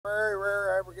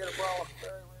ever get a problem.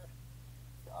 Very rare.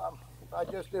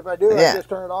 If I do, I just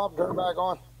turn it off, turn it back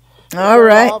on. Just All turn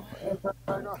it right. off and turn it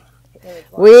back on, and it's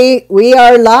fine. We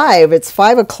are live. It's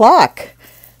 5 o'clock.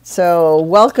 So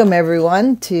welcome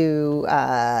everyone to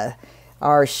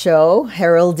our show,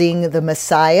 Heralding the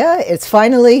Messiah. It's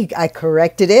finally, I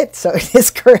corrected it, so it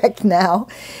is correct now.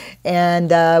 And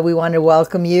we want to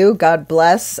welcome you. God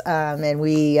bless. And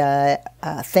we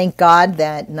thank God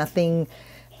that nothing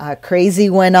crazy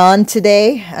went on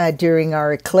today during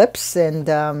our eclipse. And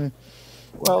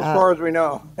Well, as far as we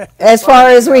know. as far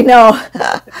as we know,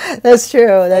 that's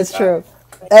true. Thank That's God. true.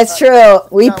 Thank That's God. true.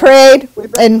 We Yeah, prayed,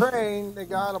 we've been and praying that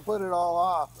God will put it all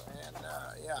off, and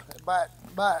yeah. But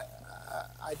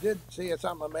I did see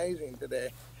something amazing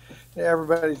today.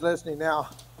 Everybody's listening now.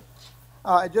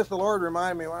 Just the Lord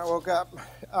reminded me when I woke up,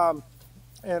 um,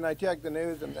 and I checked the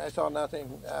news, and I saw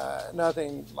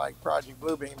nothing like Project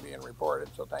Bluebeam being reported.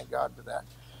 So thank God for that.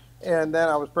 And then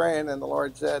I was praying, and the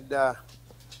Lord said,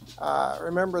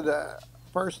 "Remember the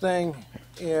first thing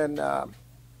in."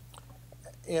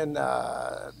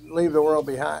 Leave the World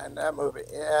Behind, that movie.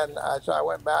 And so I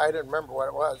went back. I didn't remember what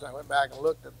it was. I went back and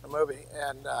looked at the movie,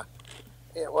 and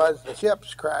it was the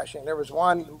ships crashing. There was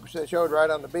one that showed right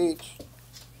on the beach,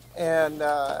 and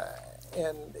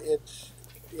it's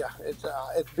it's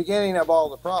the beginning of all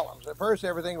the problems. At first,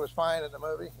 everything was fine in the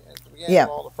movie. It's the beginning of yeah,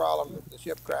 all the problems with the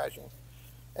ship crashing.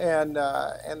 And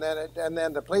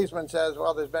then the policeman says,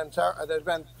 well, there's been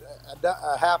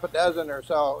a half a dozen or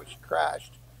so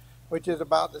crashed, which is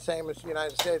about the same as the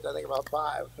United States. I think about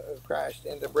five have crashed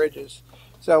into bridges.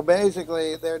 So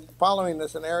basically, they're following the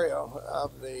scenario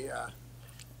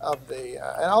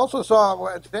and I also saw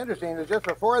what's interesting is just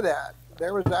before that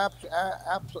there was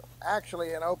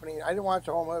actually an opening. I didn't watch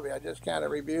the whole movie. I just kind of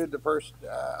reviewed the first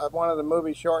of one of the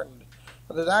movies shortened.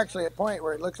 But there's actually a point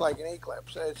where it looks like an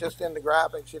eclipse. It's just in the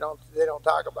graphics. They don't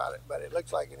talk about it, but it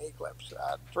looks like an eclipse.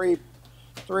 Three.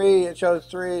 It shows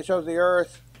three. It shows the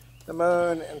Earth, the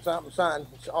Moon, and something sun.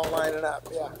 It's all lining up.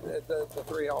 Yeah, the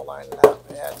three all lining up,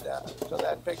 and so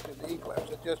that pictures the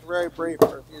eclipse. It's just very brief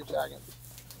for a few seconds.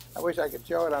 I wish I could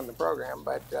show it on the program,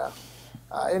 but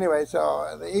anyway,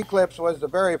 so the eclipse was the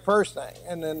very first thing,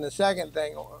 and then the second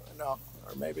thing, no,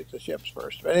 or maybe it's the ship's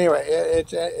first. But anyway,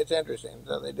 it's interesting.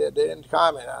 So they didn't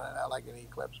comment on it like an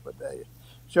eclipse, but they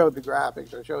showed the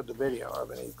graphics or showed the video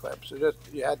of an eclipse. So just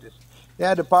you had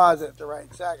to pause it at the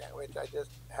right second, which I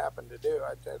just happened to do.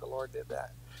 I'd say the Lord did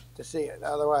that to see it.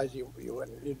 Otherwise, you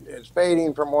wouldn't. It's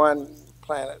fading from one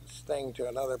planet's thing to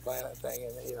another planet thing,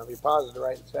 and if you pause it the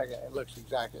right second, it looks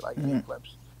exactly like an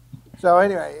eclipse. So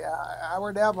anyway,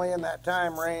 we're definitely in that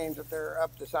time range that they're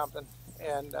up to something,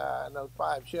 and those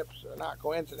five ships are not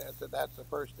coincidence that that's the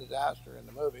first disaster in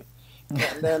the movie,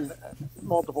 and then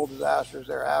multiple disasters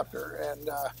thereafter, and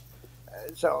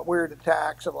so weird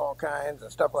attacks of all kinds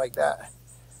and stuff like that.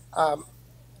 Um,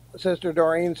 Sister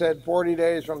Doreen said 40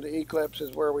 days from the eclipse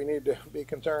is where we need to be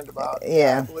concerned about.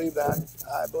 Yeah, I yeah. believe that.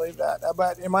 I believe that.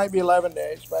 But it might be 11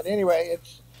 days. But anyway,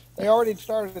 they already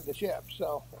started the ship.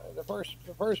 So the first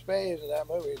phase of that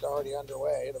movie is already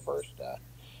underway. The first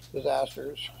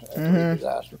disasters, three hmm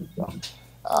disasters. So,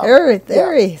 There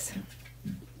yeah. he is.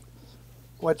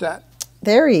 What's that?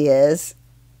 There he is.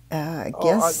 I Oh,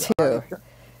 guess are you too. sure?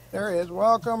 There he is.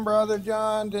 Welcome, Brother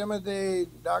John Timothy,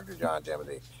 Dr. John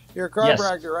Timothy. You're a Yes.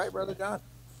 chiropractor, right, Brother John?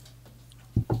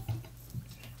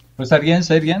 What's that again?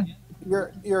 Say it again.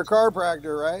 You're a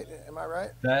chiropractor, right? Am I right?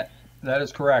 That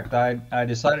is correct. I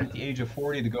decided at the age of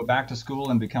 40 to go back to school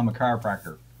and become a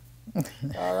chiropractor.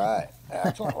 All right.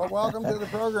 Excellent. Well, welcome to the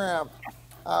program.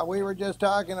 We were just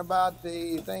talking about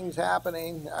the things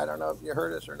happening. I don't know if you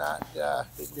heard us or not.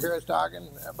 Did you hear us talking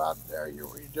about there? You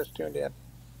just tuned in.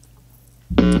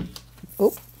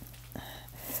 Oop.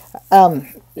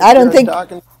 Did I you don't hear us think.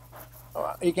 talking?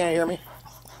 Oh, you can't hear me?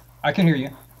 I can hear you.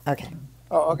 Okay.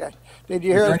 Oh, okay. Did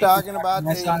you Is hear there us any talking feedback on about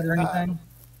my side or anything?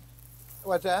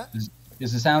 what's that?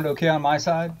 Is the sound okay on my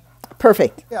side?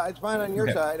 Perfect. Yeah, it's fine on your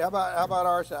Okay. side. How about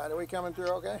our side? Are we coming through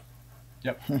okay?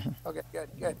 Yep. Okay,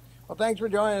 good. Well, thanks for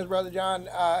joining us, Brother John,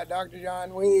 Dr.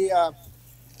 John. We're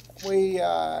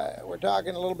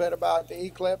talking a little bit about the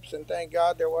eclipse, and thank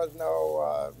God there was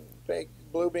no fake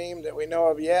blue beam that we know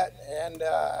of yet, and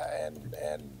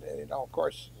of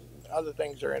course, other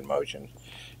things are in motion.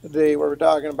 We were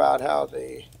talking about how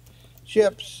the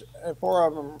ships, four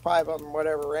of them, five of them,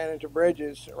 whatever, ran into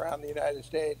bridges around the United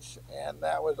States, and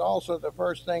that was also the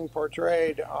first thing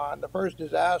portrayed on the first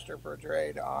disaster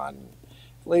portrayed on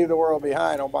Leave the World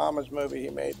Behind, Obama's movie he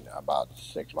made about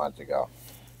 6 months ago.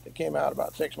 It came out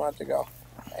about 6 months ago.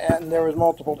 and there was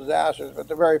multiple disasters. But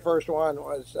the very first one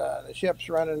was the ships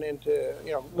running into,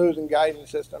 losing guidance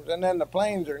systems, and then the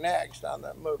planes are next on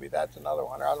the movie. That's another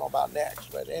one. I don't know about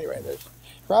next, but anyway, there's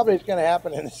probably it's going to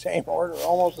happen in the same order,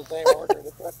 almost the same order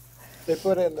they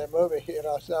put in the movie.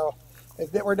 So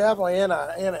we're definitely in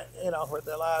it. For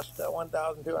the last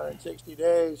 1,260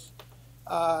 days.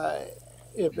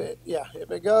 If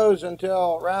it goes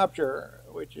until rapture,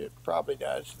 which it probably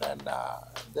does,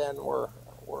 then we're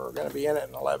going to be in it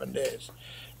in 11 days.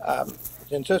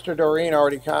 And Sister Doreen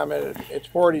already commented it's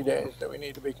 40 days that we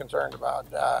need to be concerned about.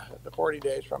 The 40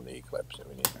 days from the eclipse that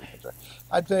we need to be concerned.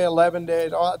 I'd say 11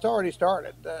 days. Oh, it's already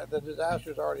started. The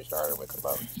disaster's already started with the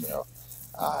boats. So.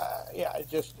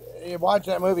 You watch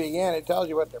that movie again, it tells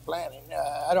you what they're planning.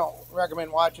 I don't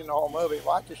recommend watching the whole movie.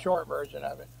 Watch the short version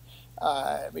of it.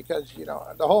 Because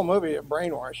the whole movie will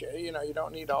brainwash you. You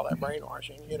don't need all that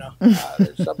brainwashing.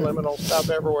 There's subliminal stuff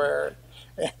everywhere,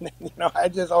 and I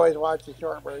just always watch the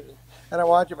short version, and I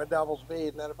watch them at double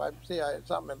speed. And then if I see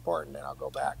something important, then I'll go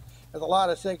back. There's a lot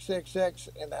of 666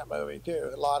 in that movie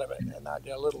too, a lot of it, and not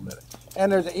just a little bit.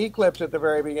 And there's an eclipse at the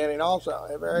very beginning also.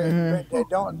 They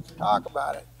don't talk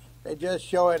about it. They just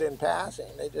show it in passing.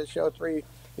 They just show the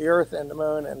Earth and the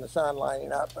Moon and the Sun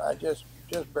lining up, just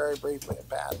very briefly in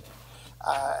passing.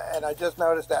 And I just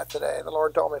noticed that today. The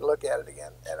Lord told me to look at it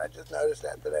again, and I just noticed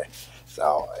that today.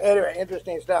 So anyway,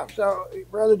 interesting stuff. So,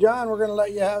 Brother John, we're going to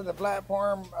let you have the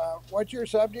platform. What's your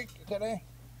subject today?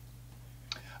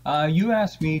 You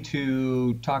asked me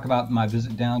to talk about my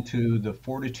visit down to the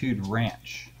Fortitude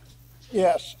Ranch.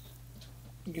 Yes.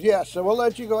 So we'll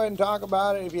let you go ahead and talk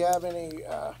about it. If you have any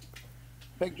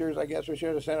pictures, I guess we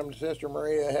should have sent them to Sister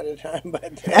Maria ahead of time.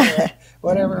 But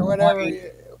whatever.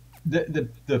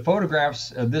 The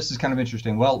photographs. This is kind of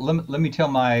interesting. Well, let me tell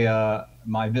my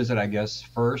my visit, I guess,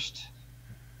 first,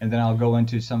 and then I'll go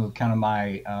into some of kind of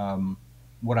my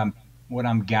what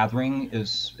I'm gathering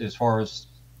as far as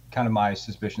kind of my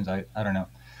suspicions. I don't know.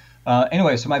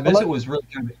 Anyway, so my visit was really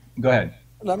kind of, go ahead.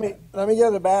 Let me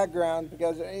give the background,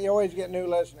 because you always get new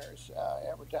listeners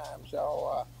every time.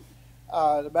 So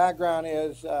the background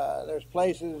is there's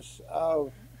places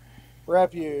of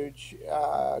refuge,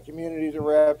 communities of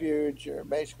refuge, or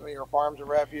basically, or farms of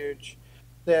refuge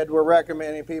that we're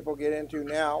recommending people get into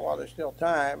now while there's still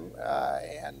time.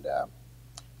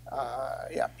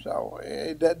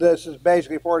 This is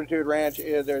basically Fortitude Ranch.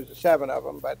 There's 7 of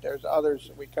them, but there's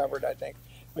others we covered. I think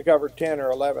we covered 10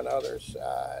 or 11 others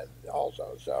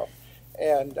also. So,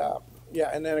 and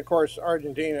then of course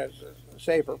Argentina is a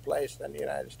safer place than the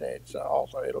United States.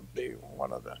 Also, it'll be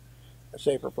one of the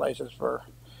safer places for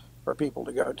people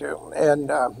to go to.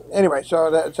 And anyway, so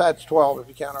that's 12 if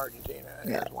you count Argentina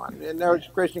as one. And there's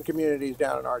Christian communities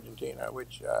down in Argentina,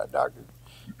 which Dr.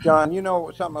 John, you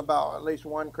know something about at least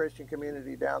one Christian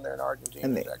community down there in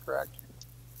Argentina, is that correct?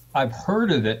 I've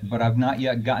heard of it, but I've not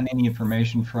yet gotten any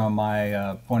information from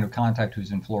my point of contact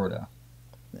who's in Florida.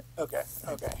 Okay.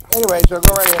 Anyway, so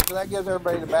go right ahead. So that gives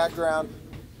everybody the background.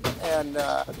 And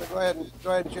so go ahead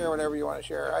and share whatever you want to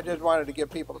share. I just wanted to give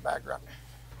people the background.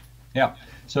 Yeah,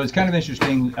 so it's kind of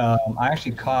interesting. I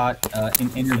actually caught an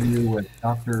interview with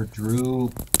Dr. Drew,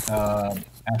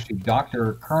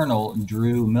 Dr. Colonel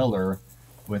Drew Miller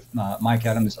with Mike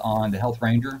Adams on the Health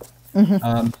Ranger.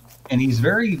 And he's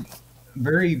very,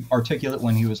 very articulate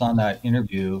when he was on that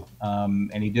interview.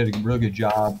 And he did a really good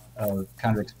job of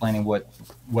kind of explaining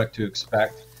what to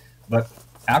expect. But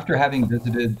after having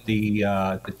visited the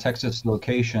Texas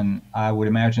location, I would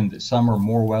imagine that some are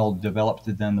more well developed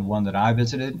than the one that I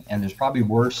visited, and there's probably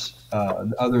worse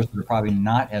others that are probably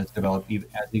not as developed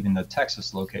as even the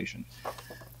Texas location.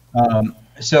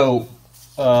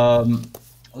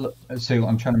 Let's see,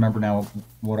 I'm trying to remember now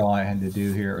what all I had to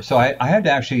do here. So I had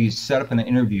to actually set up an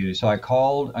interview. So I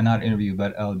called, not an interview,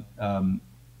 but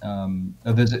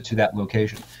a visit to that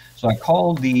location. So I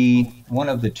called one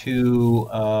of the 2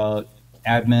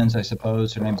 admins, I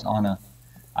suppose. Her name's Anna.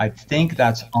 I think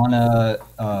that's Anna,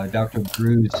 Dr.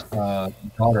 Drew's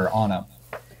daughter, Anna.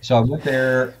 So I went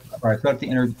there. I set up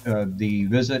the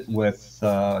visit with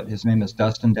his name is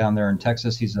Dustin down there in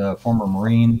Texas. He's a former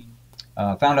Marine.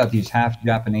 Found out he's half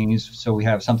Japanese, so we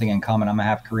have something in common. I'm a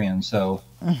half Korean, so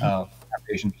half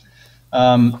Asian.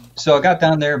 So I got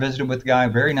down there, visited with the guy,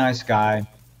 very nice guy.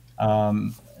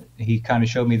 He kind of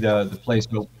showed me the place,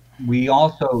 but we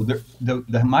also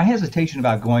my hesitation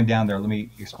about going down there. Let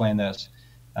me explain this,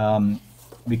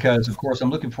 because of course I'm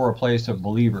looking for a place of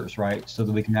believers, right? So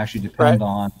that we can actually depend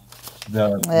on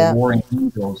the warring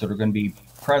angels that are going to be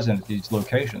present at these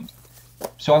locations.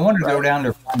 So I wanted to go down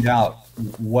there and find out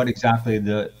what exactly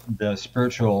the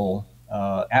spiritual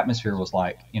atmosphere was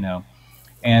like,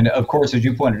 And of course, as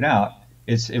you pointed out,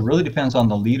 it really depends on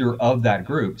the leader of that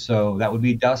group. So that would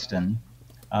be Dustin.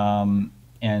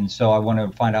 And so I want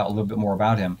to find out a little bit more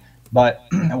about him. But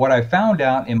what I found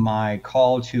out in my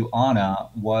call to Anna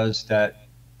was that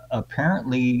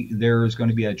apparently there's going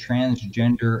to be a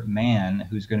transgender man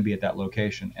who's going to be at that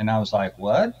location. And I was like,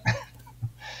 what?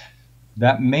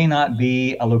 That may not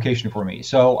be a location for me.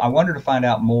 So I wanted to find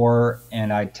out more,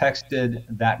 and I texted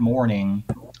that morning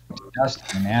to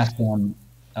Dustin and asked him,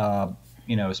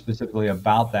 specifically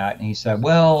about that. And he said,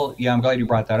 well, yeah, I'm glad you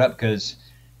brought that up, because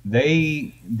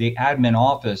the admin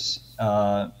office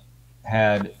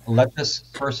had let this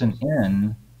person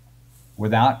in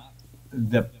without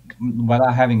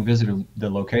having visited the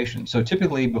location. So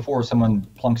typically, before someone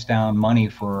plunks down money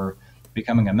for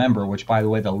becoming a member, which, by the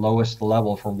way, the lowest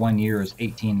level for 1 year is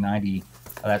 $1,890.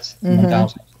 That's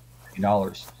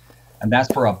 $1,050, and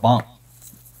that's for a bunk.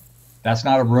 That's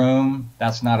not a room.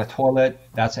 That's not a toilet.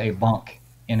 That's a bunk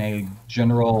in a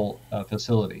general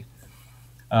facility.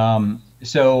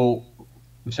 So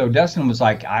Dustin was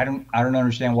like, I don't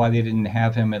understand why they didn't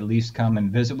have him at least come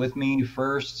and visit with me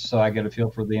first, so I get a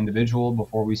feel for the individual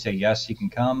before we say yes, he can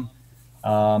come.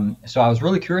 So I was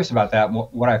really curious about that.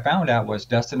 What I found out was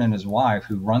Dustin and his wife,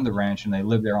 who run the ranch and they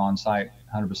live there on site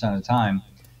 100% of the time,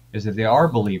 is that they are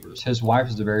believers. His wife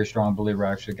is a very strong believer.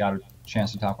 I actually got a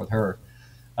chance to talk with her.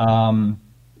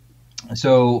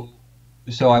 So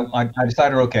I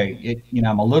decided, okay,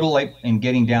 I'm a little late in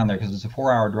getting down there because it's a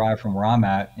 4-hour drive from where I'm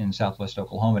at in Southwest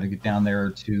Oklahoma to get down there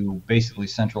to basically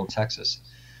Central Texas.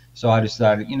 So I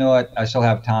decided, you know what, I still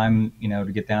have time,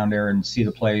 to get down there and see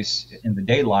the place in the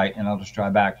daylight, and I'll just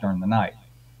drive back during the night.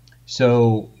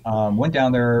 So went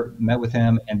down there, met with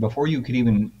him, and before you could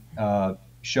even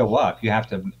show up, you have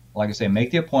to, like I say,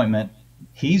 make the appointment.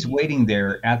 He's waiting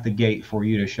there at the gate for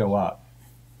you to show up.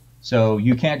 So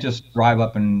you can't just drive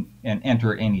up and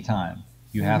enter at any time.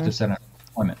 You have to set an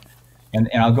appointment. And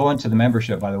I'll go into the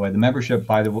membership, by the way. The membership,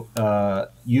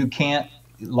 you can't,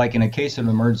 like in a case of an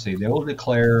emergency, they will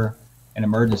declare an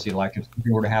emergency. Like if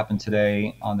something were to happen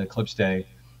today on the eclipse day,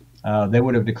 they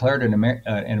would have declared an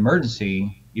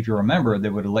emergency. If you remember, they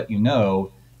would have let you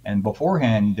know, and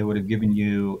beforehand they would have given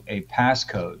you a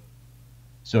passcode.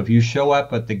 So if you show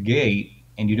up at the gate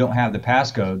and you don't have the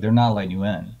passcode, they're not letting you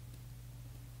in.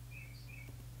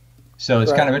 So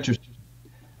it's kind of interesting.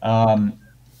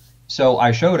 So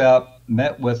I showed up,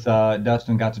 met with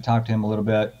Dustin, got to talk to him a little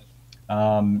bit,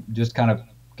 just kind of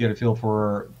get a feel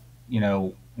for,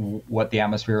 what the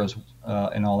atmosphere is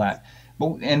and all that.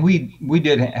 And we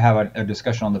did have a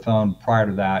discussion on the phone prior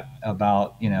to that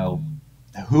about,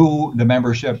 who the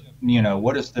membership,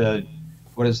 what is the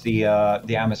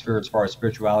atmosphere as far as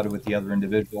spirituality with the other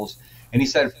individuals. And he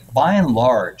said, by and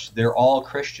large, they're all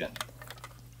Christian.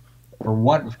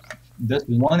 This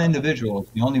one individual is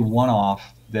the only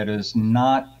one-off that is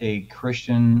not a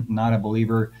Christian, not a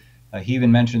believer. He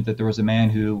even mentioned that there was a man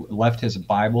who left his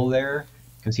Bible there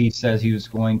because he says he was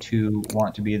going to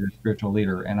want to be the spiritual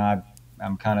leader. And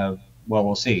I'm kind of, well,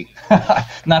 we'll see.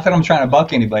 Not that I'm trying to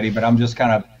buck anybody, but I'm just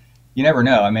kind of, you never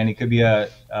know. I mean, he could be a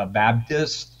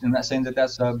Baptist. I'm not saying that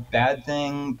that's a bad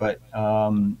thing, but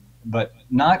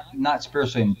not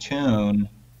spiritually in tune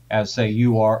as, say,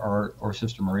 you are or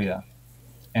Sister Maria.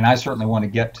 And I certainly want to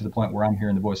get to the point where I'm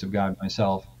hearing the voice of God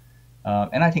myself.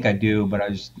 And I think I do, but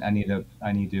I need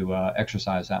to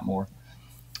exercise that more.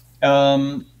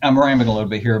 I'm rambling a little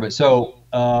bit here, but so.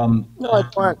 No,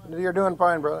 it's fine. You're doing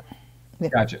fine, brother.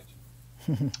 Gotcha.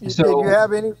 Did you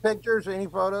have any pictures, any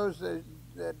photos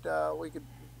that we could,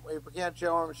 if we can't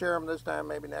share them this time,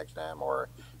 maybe next time, or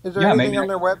is there anything on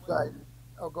their website?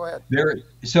 Oh, go ahead.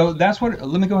 So that's what.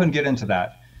 Let me go ahead and get into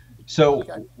that. So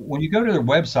when you go to their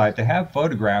website, they have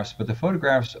photographs, but the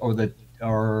photographs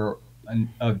are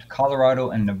of Colorado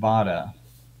and Nevada.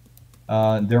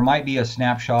 There might be a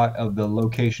snapshot of the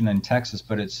location in Texas,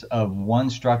 but it's of one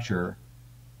structure.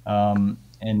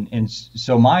 And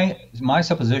so my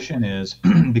supposition is,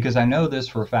 because I know this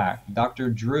for a fact, Dr.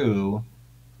 Drew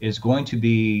is going to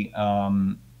be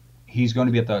he's going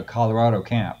to be at the Colorado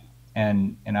camp,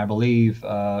 and I believe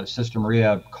Sister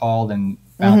Maria called and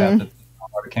found out that the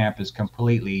Colorado camp is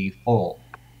completely full,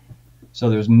 so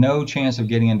there's no chance of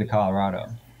getting into Colorado.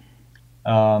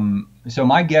 So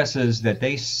my guess is that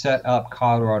they set up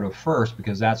Colorado first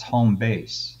because that's home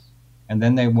base, and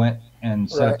then they went and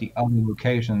set up the other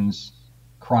locations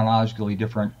chronologically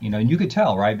different, and you could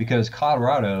tell, right? Because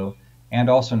Colorado and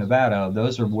also Nevada,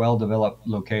 those are well-developed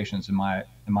locations in my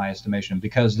estimation,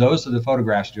 because those are the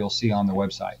photographs you'll see on their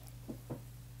website.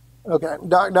 Okay,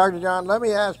 Dr. John, let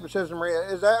me ask Sister Maria,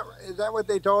 is that what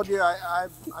they told you?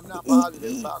 I'm not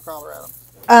positive about Colorado.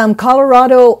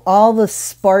 Colorado, all the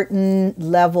Spartan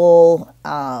level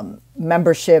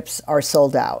memberships are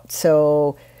sold out.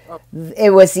 So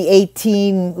it was the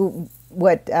 18,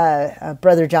 what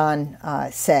Brother John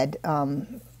said.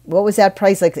 What was that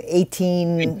price? Like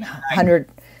 1,800.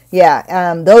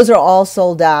 Yeah, those are all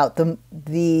sold out. The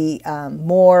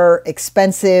more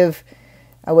expensive,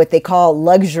 what they call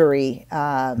luxury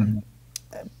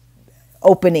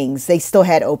openings, they still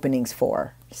had openings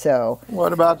for. So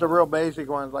what about the real basic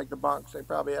ones like the bunks? They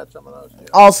probably had some of those too.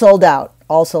 all sold out.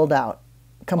 All sold out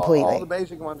completely. All the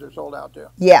basic ones are sold out too.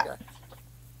 Yeah.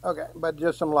 Okay, but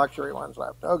just some luxury ones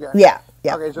left. Okay. Yeah.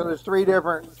 Yeah. Okay, so there's three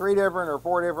different or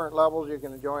four different levels you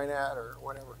can join at or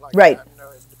whatever. Like right. That.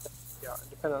 Yeah,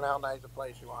 depending on how nice a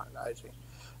place you want. I see.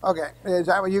 Okay, is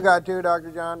that what you got too,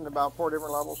 Dr. John? About 4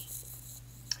 different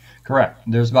levels? Correct.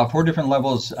 There's about 4 different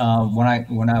levels. When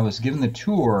I was given the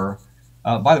tour,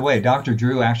 by the way, Dr.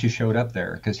 Drew actually showed up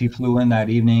there because he flew in that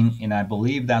evening, and I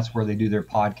believe that's where they do their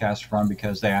podcast from,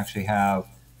 because they actually have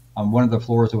on one of the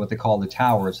floors of what they call the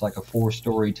tower. It's like a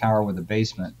 4-story tower with a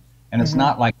basement, and it's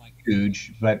not like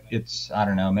huge, but it's, I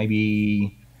don't know,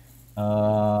 maybe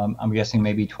I'm guessing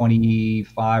maybe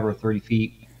 25 or 30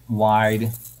 feet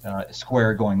wide,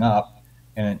 square going up,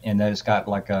 and then it's got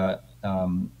like not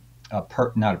a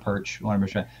perch,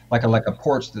 like a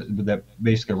porch that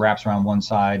basically wraps around one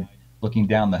side, looking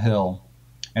down the hill,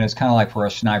 and it's kind of like for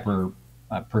a sniper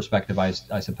perspective, I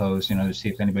suppose, to see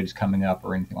if anybody's coming up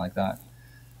or anything like that.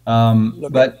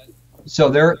 But so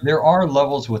there are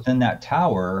levels within that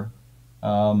tower.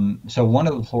 So one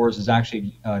of the floors is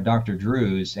actually Dr.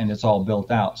 Drew's, and it's all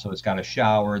built out. So it's got a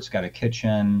shower, it's got a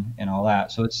kitchen, and all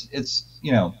that. So it's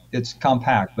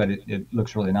compact, but it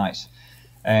looks really nice.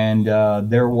 And I'm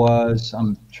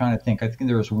trying to think. I think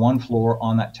there was one floor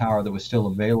on that tower that was still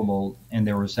available, and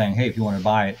they were saying, "Hey, if you want to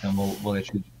buy it, then we'll let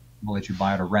you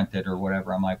buy it or rent it or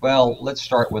whatever." I'm like, "Well, let's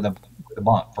start with a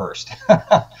bunk first."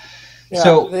 Yeah.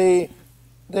 So let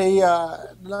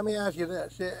me ask you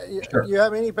this: sure. you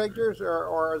have any pictures,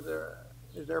 or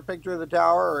is there a picture of the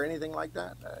tower or anything like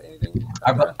that? Anything?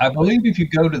 I believe if you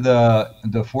go to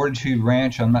the Fortitude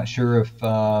Ranch, I'm not sure if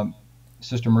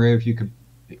Sister Maria,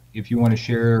 if you want to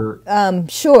share.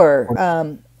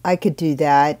 Sure, I could do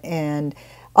that. And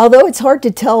although it's hard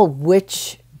to tell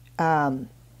which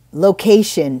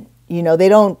location, they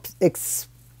don't.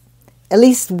 At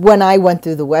least when I went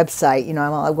through the website,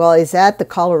 I'm like, well, is that the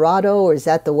Colorado or is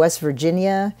that the West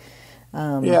Virginia?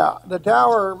 Yeah, the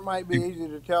tower might be easy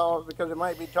to tell because it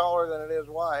might be taller than it is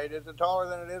wide. Is it taller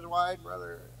than it is wide,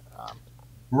 brother?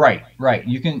 Right.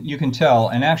 You can tell.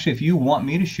 And actually, if you want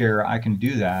me to share, I can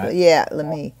do that. Yeah,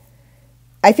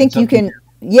 I think you can.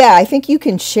 Yeah, I think you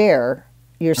can share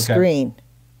your screen.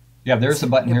 Yeah, there's a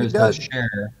button here that says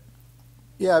share.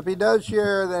 Yeah, if he does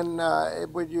share, then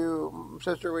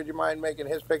Sister, would you mind making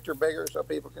his picture bigger so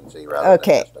people can see rather than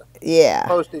just a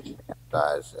postage stamp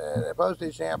size? A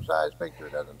postage stamp size picture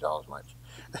doesn't tell us much.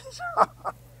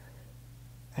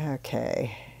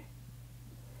 Okay.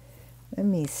 Let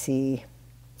me see.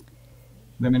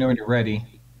 Let me know when you're ready.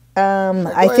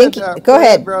 I think. Go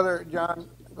ahead, Brother John.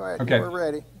 Go ahead. Okay. We're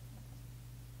ready.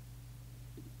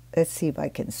 Let's see if I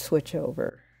can switch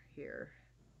over here.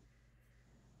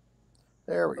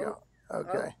 There we go.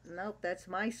 Okay. Oh, nope, that's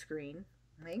my screen.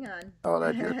 Hang on. Oh,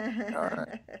 that's your. All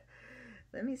right.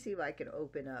 Let me see if I can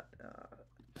open up.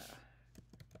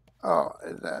 Oh,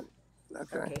 is that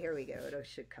okay? Okay, here we go. It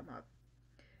should come up.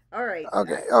 All right.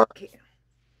 Okay.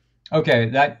 Okay.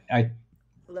 That I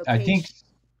think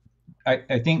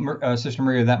Sister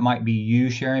Maria, that might be you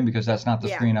sharing because that's not the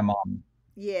screen I'm on.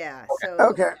 Yeah. So.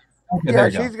 Okay. Yeah,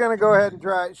 she's going to go ahead and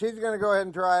try it. She's going to go ahead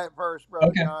and try it first,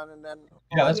 Brother John, and then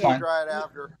that's fine. Try it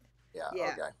after. Yeah.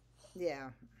 Okay. Yeah.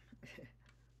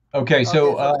 Okay.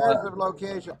 So there's the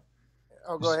location.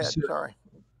 Oh, go ahead. Sorry.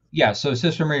 Yeah. So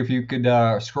Sister Maria, if you could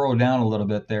scroll down a little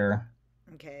bit there.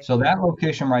 Okay. So that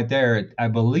location right there, I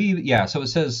believe. Yeah. So it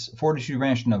says Fortitude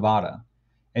Ranch, Nevada,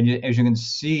 and as you can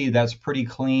see, that's pretty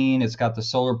clean. It's got the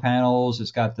solar panels.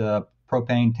 It's got the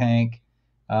propane tank.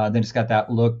 Then it's got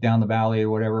that look down the valley or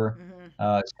whatever.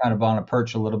 It's kind of on a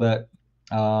perch a little bit.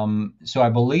 So I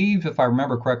believe, if I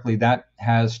remember correctly, that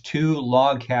has 2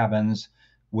 log cabins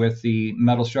with the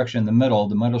metal structure in the middle.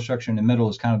 The metal structure in the middle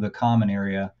is kind of the common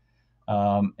area.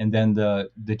 And then the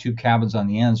 2 cabins on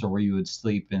the ends are where you would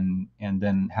sleep and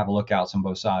then have a lookouts on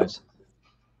both sides.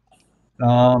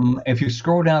 If you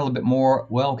scroll down a little bit more,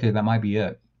 well, okay, that might be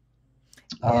it.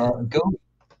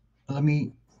 Let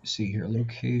me see here.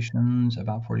 Locations,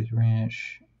 about 42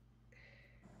 Ranch.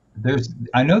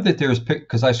 I know that there's,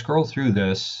 because I scroll through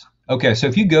this. Okay, so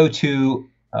if you go to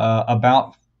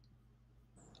about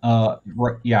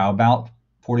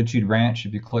Fortitude Ranch.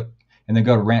 If you click and then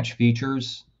go to Ranch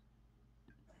Features,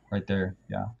 right there,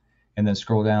 yeah, and then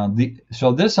scroll down.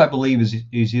 So this, I believe, is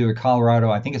either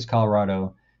Colorado. I think it's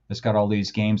Colorado that's got all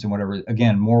these games and whatever.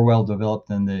 Again, more well developed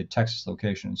than the Texas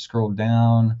location. Scroll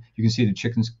down, you can see the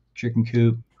chicken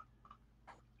coop.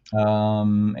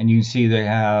 And you can see they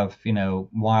have,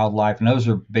 wildlife, and those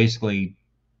are basically,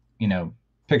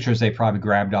 pictures they probably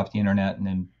grabbed off the internet and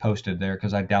then posted there,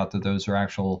 because I doubt that those are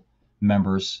actual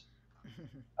members.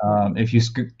 If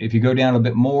you go down a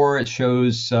bit more, it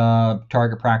shows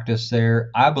target practice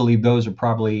there. I believe those are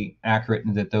probably accurate,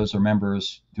 and that those are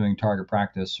members doing target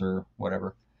practice or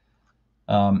whatever.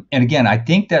 And again, I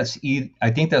think that's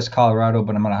Colorado,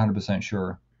 but I'm not 100%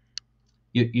 sure.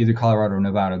 Either Colorado or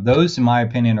Nevada. Those, in my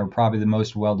opinion, are probably the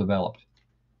most well developed.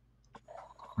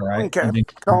 All right. Okay,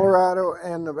 Colorado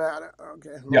and Nevada.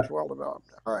 Okay, Yeah. most well developed.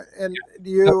 All right, and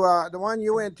you, the one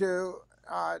you went to,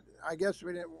 I guess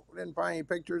we didn't find any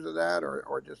pictures of that,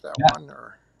 or just that one,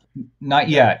 or Not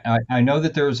yet. I know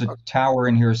that there's a tower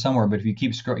in here somewhere, but if you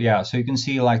keep scrolling, yeah, so you can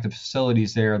see like the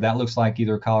facilities there. That looks like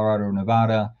either Colorado or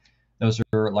Nevada. Those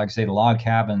are, like I say, the log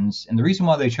cabins. And the reason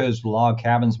why they chose log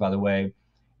cabins, by the way,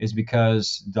 is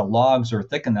because the logs are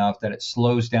thick enough that it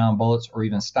slows down bullets or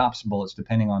even stops bullets,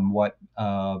 depending on what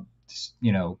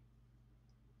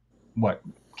what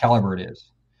caliber it is.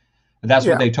 But that's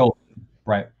what they told me,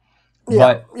 right? yeah,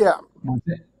 But yeah.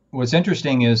 what's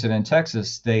interesting is that in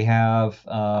Texas they have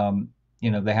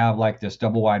they have like this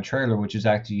double wide trailer, which is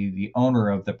actually the owner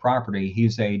of the property.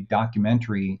 He's a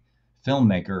documentary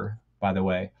filmmaker, by the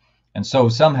way, and so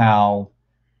somehow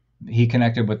he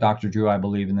connected with Dr. Drew, I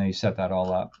believe, and they set that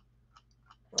all up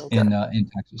in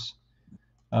Texas.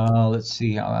 Let's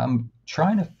see. I'm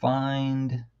trying to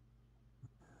find.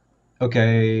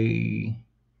 Okay.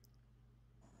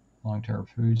 Long-term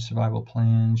food survival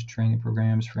plans, training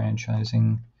programs,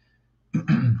 franchising.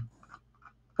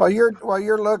 While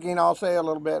you're looking, I'll say a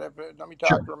little bit. Let me talk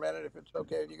Sure. for a minute, if it's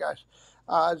okay with you guys.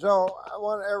 So I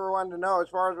want everyone to know, as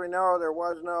far as we know, there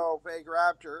was no fake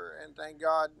rapture, and thank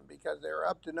God, because they were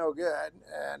up to no good,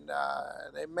 and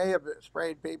they may have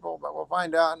sprayed people, but we'll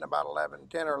find out in about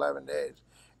 10 or 11 days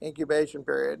incubation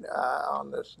period on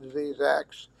this disease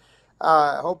X.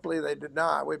 Hopefully they did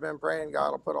not. We've been praying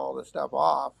God will put all this stuff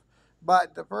off.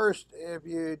 But if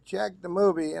you check the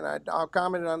movie, and I'll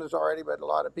comment on this already, but a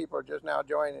lot of people are just now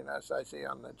joining us, I see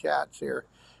on the chats here.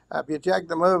 If you check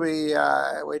the movie,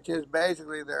 which is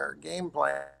basically their game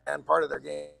plan, part of their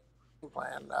game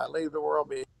plan, Leave the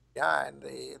World Behind,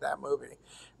 that movie.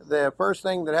 The first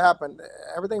thing that happened,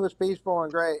 everything was peaceful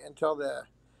and great until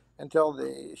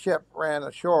the ship ran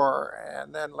ashore,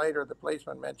 and then later the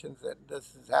policeman mentions that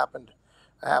this has happened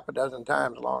a half a dozen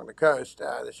times along the coast.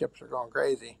 The ships are going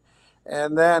crazy.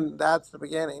 And then that's the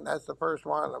beginning. That's the first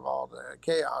one of all the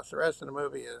chaos. The rest of the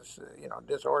movie is,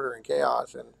 disorder and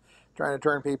chaos and trying to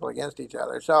turn people against each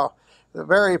other. So the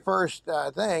very first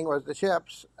thing was the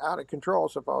ships out of control,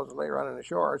 supposedly running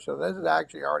ashore. So this has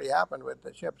actually already happened with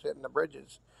the ships hitting the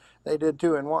bridges. They did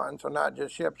 2 in 1. So not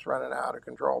just ships running out of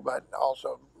control, but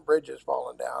also bridges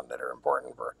falling down that are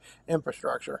important for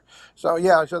infrastructure. So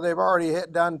yeah, so they've already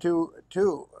done two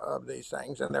of these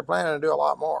things, and they're planning to do a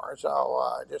lot more.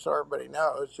 So just so everybody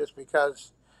knows, just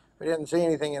because we didn't see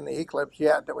anything in the eclipse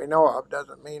yet that we know of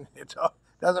doesn't mean it's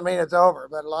over.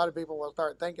 But a lot of people will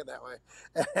start thinking that way,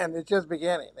 and it's just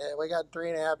beginning. We got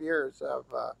 3.5 years of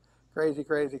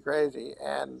crazy,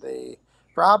 and the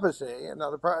prophecy.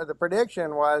 The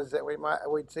prediction was that we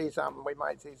might see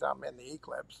something in the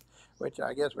eclipse, which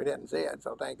I guess we didn't see it.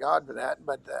 So thank God for that.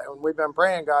 But we've been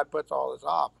praying God puts all this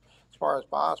off as far as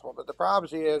possible. But the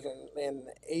prophecy is in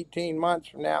 18 months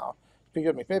from now,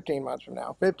 15 months from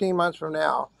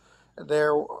now,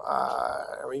 there,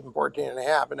 or even 14 and a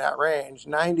half, in that range,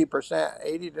 90%,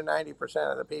 80 to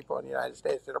 90% of the people in the United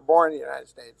States that are born in the United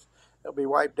States, they'll be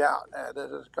wiped out.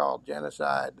 This is called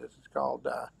genocide. This is called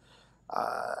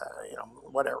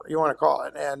whatever you want to call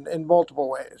it, and in multiple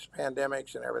ways,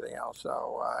 pandemics and everything else.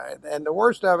 So, and the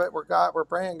worst of it, we're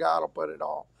praying God will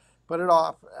put it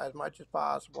off as much as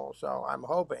possible. So I'm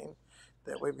hoping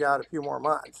that we've got a few more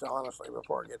months, honestly,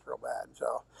 before it gets real bad.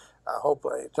 So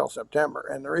hopefully until September.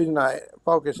 And the reason I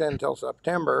focus in until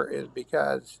September is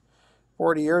because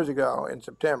 40 years ago in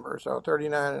September, so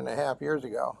 39 and a half years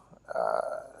ago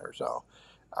or so,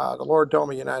 the Lord told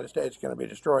me the United States is going to be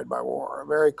destroyed by war. A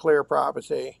very clear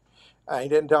prophecy. He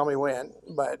didn't tell me when,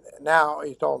 but now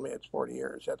he's told me it's 40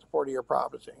 years. That's a 40-year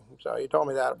prophecy. So he told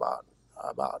me that about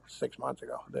about 6 months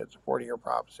ago. That's a 40-year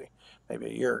prophecy, maybe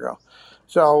a year ago.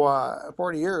 So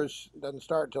 40 years doesn't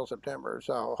start until September.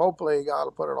 So hopefully God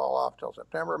will put it all off till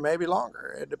September, maybe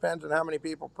longer. It depends on how many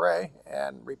people pray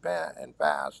and repent and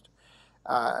fast.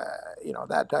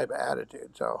 That type of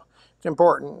attitude. So it's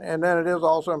important. And then it is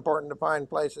also important to find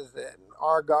places that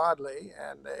are godly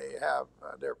and they have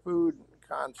their food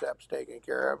concepts taken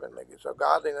care of. And so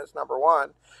godliness, number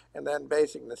one, and then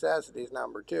basic necessities,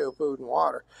 number two, food and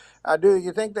water. Do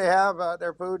you think they have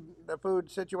the food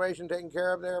situation taken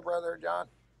care of there, Brother John?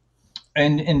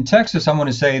 And in Texas, I'm going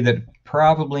to say that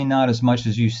probably not as much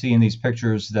as you see in these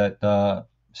pictures that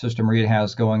Sister Maria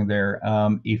has going there.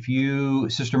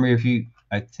 Sister Maria,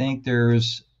 I think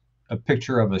there's a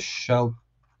picture of a shelf,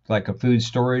 like a food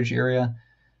storage area.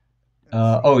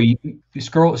 You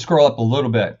scroll up a little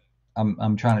bit.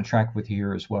 I'm trying to track with you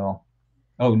here as well.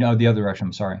 Oh no, the other direction.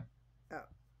 I'm sorry. Oh.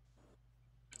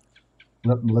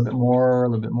 A little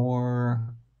bit more.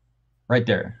 Right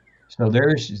there. So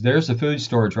there's the food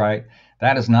storage, right?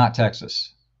 That is not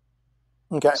Texas.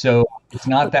 Okay. So it's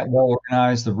not that well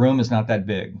organized. The room is not that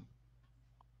big.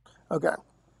 Okay.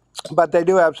 But they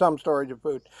do have some storage of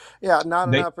food. Yeah,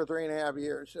 not enough for 3.5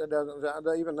 years. It doesn't.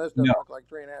 Even this doesn't look like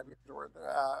 3.5 years worth.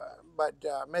 But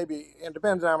maybe it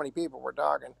depends how many people we're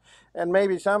talking, and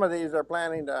maybe some of these are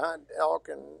planning to hunt elk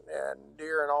and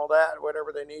deer and all that,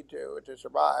 whatever they need to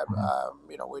survive.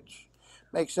 Which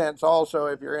makes sense also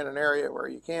if you're in an area where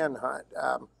you can hunt.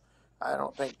 I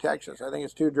don't think Texas. I think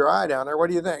it's too dry down there. What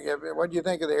do you think? What do you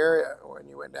think of the area when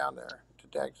you went down there to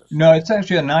Texas? No, it's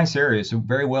actually a nice area. It's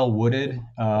very well wooded.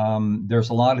 There's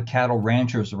a lot of cattle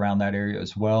ranchers around that area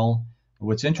as well.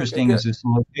 What's interesting is this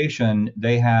location,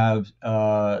 they have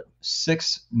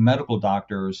 6 medical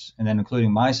doctors, and then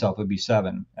including myself would be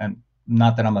 7. And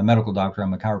not that I'm a medical doctor,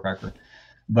 I'm a chiropractor.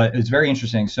 But it's very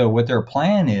interesting. So what their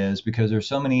plan is, because there's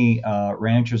so many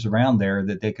ranchers around there,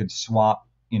 that they could swap,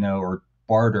 or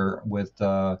barter with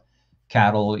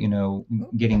cattle,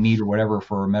 getting meat or whatever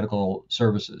for medical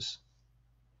services.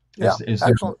 Yeah, is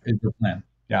excellent. Their plan.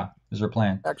 Yeah, is their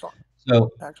plan. Excellent.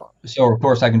 So, Excellent. So of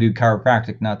course I can do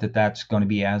chiropractic. Not that that's going to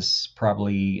be as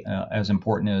probably as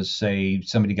important as, say,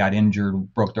 somebody got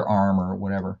injured, broke their arm or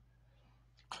whatever.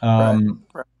 Right.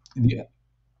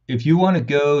 If you want to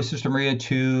go, Sister Maria,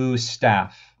 to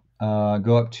staff,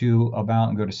 go up to about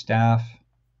and go to staff.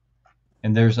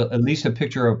 And there's at least a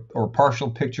picture or partial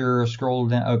picture. Scroll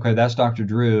down. Okay, that's Dr.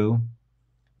 Drew.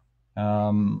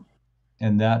 And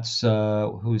that's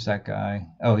who's that guy?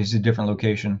 Oh, he's a different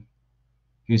location.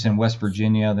 He's in West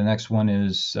Virginia. The next one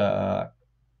is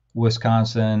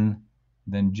Wisconsin.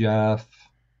 Then Jeff.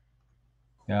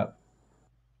 Yep.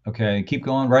 Okay, keep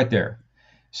going right there.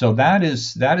 So that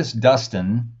is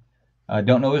Dustin.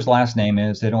 Don't know what his last name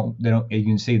is. They don't. You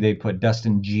can see they put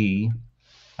Dustin G.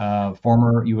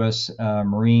 Former U.S.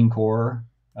 Marine Corps.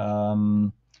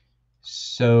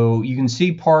 So you can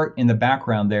see part in the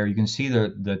background there. You can see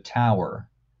the tower.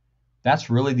 That's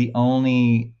really the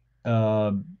only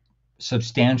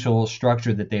substantial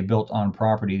structure that they built on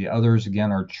property. The others,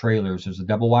 again, are trailers. There's a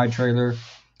double wide trailer,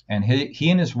 and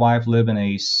he and his wife live in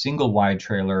a single wide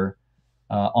trailer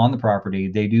on the property.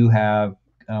 They do have,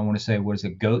 I want to say, what is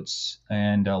it, goats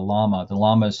and a llama. The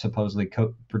llama is supposedly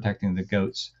protecting the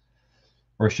goats.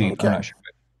 Or sheep, okay. I'm not sure.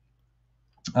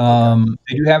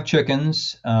 They do have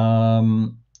chickens.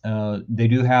 They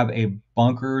do have a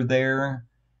bunker there,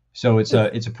 so it's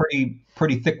a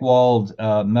pretty thick-walled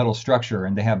metal structure,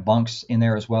 and they have bunks in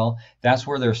there as well. That's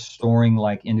where they're storing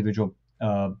like individual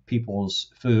people's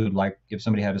food. Like if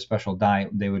somebody had a special diet,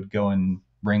 they would go and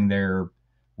bring their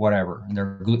whatever,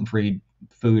 their gluten-free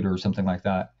food or something like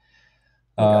that.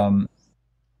 Okay.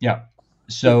 Yeah.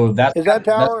 So is that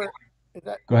tower?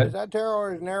 Go ahead. Is that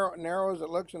tower as narrow as it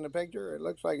looks in the picture? It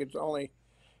looks like it's only,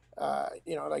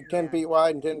 like 10 feet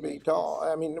wide and 10 feet tall.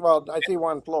 I mean, well, I see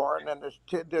one floor, and then there's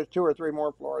 2 or 3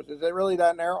 more floors. Is it really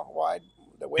that narrow, wide,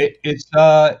 the width?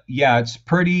 It's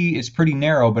pretty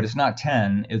narrow, but it's not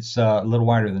 10. It's a little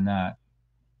wider than that.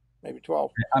 Maybe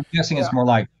 12. I'm guessing it's more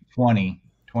like 20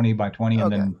 by 20,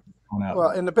 and then going out.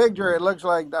 Well, in the picture, it looks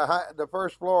like the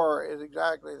first floor is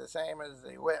exactly the same as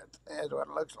the width, as what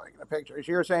it looks like in the picture. As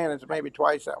you're saying, it's maybe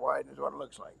twice that wide is what it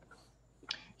looks like.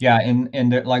 Yeah,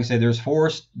 and there, like I say, there's four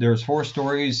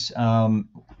stories. I'm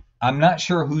not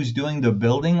sure who's doing the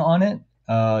building on it,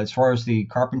 as far as the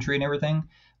carpentry and everything,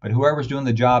 but whoever's doing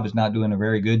the job is not doing a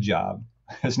very good job.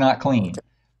 It's not clean.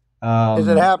 Is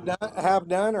it half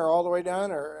done, or all the way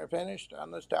done, or finished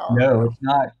on this tower? No, it's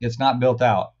not. It's not built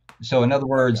out. So in other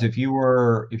words, if you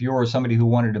were somebody who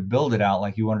wanted to build it out,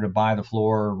 like you wanted to buy the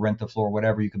floor, rent the floor,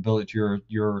 whatever, you could build it to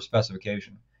your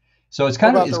specification. So it's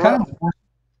kind of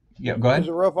Yeah, go Is ahead.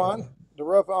 the roof on? The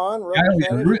roof on? Yeah, Roof is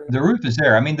finished? the roof is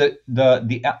there. I mean,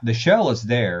 the shell is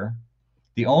there.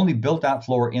 The only built Okay. out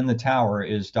floor in the tower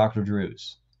is Dr.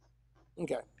 Drew's.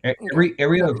 Okay. Okay.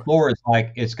 Every other So, floor is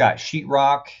like it's got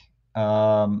sheetrock,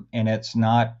 and it's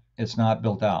not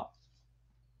built out.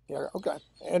 yeah. Okay.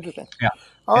 Interesting. Yeah,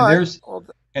 All and right. there's Well,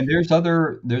 and there's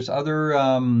other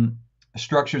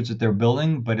structures that they're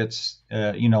building, but it's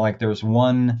like there's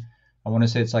one. I want to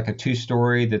say it's like a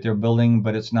two-story that they're building,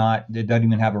 but it's not. It doesn't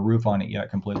even have a roof on it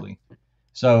yet completely.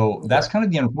 So that's okay. kind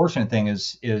of the unfortunate thing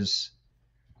is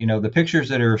the pictures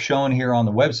that are shown here on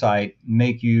the website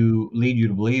lead you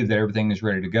to believe that everything is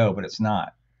ready to go, but it's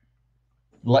not.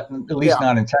 At least Yeah.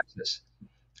 not in Texas.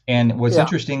 And what's Yeah.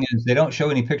 interesting is they don't show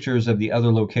any pictures of the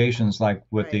other locations, like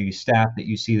with Right. the staff that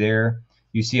you see there.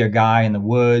 You see a guy in the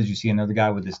woods, you see another guy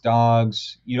with his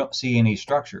dogs. You don't see any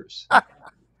structures,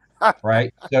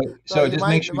 right? So So it just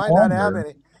makes you you might not have wonder.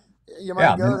 any. You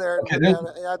Yeah, might go there and okay, maybe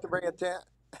you have to bring a tent.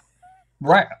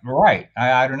 right.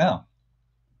 I don't know.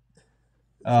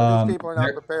 So these people are not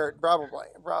There, prepared, probably,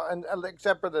 and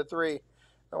except for the three.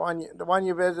 The one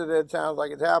you visited sounds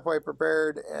like it's halfway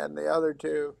prepared, and the other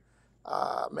two,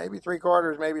 maybe three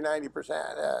quarters, maybe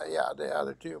 90%. Yeah, the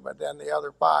other two, but then the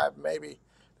other five, maybe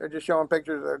they're just showing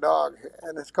pictures of their dog,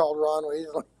 and it's called Ron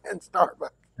Weasley and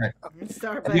Starbucks. right.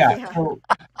 Starbucks, Yeah. yeah.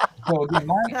 So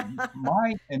again,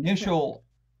 my initial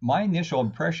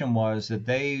impression was that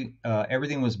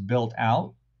everything was built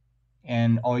out,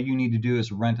 and all you need to do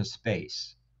is rent a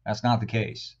space. That's not the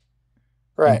case.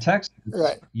 In Right, Texas,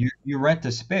 right, you rent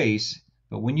the space,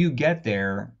 but when you get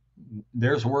there,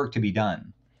 there's work to be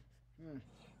done,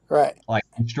 right. like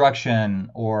construction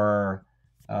or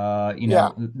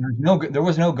Yeah, there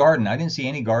was no garden. I didn't see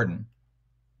any garden.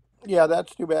 yeah,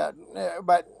 that's too bad.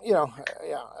 But yeah,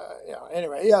 yeah.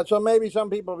 Anyway, yeah. So maybe some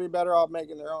people will be better off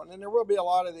making their own, and there will be a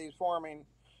lot of these forming.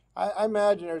 I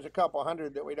imagine there's a couple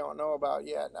hundred that we don't know about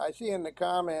yet. I see in the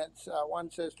comments one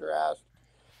sister asked,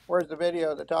 "Where's the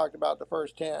video that talked about the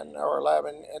first 10 or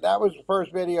 11?" And that was the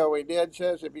first video we did.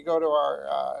 Sis, if you go to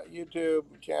our YouTube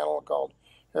channel called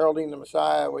Heralding the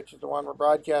Messiah, which is the one we're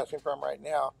broadcasting from right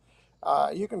now,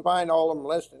 you can find all of them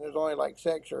listed. There's only like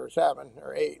 6 or 7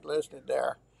 or 8 listed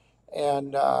there,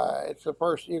 and it's the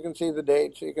first. You can see the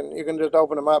dates. You can just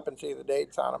open them up and see the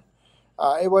dates on them.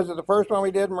 It was it the first one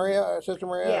we did, Maria, Sister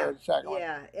Maria, Yeah, or the second one?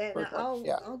 yeah, and First one. I'll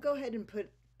Yeah. I'll go ahead and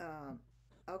put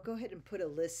a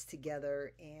list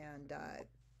together and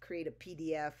create a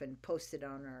PDF and post it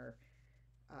on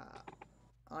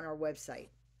our website.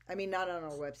 I mean, not on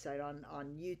our website, on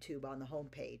YouTube on the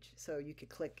homepage, so you could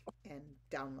click and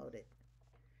download it.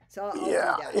 So I'll do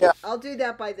Yeah. that. Yeah. I'll do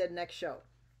that by the next show.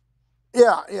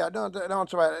 Yeah, yeah. Don't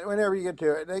sweat it. Whenever you get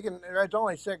to it, they can. It's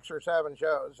only 6 or 7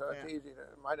 shows, so Yeah. it's easy to.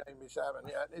 Might not even be 7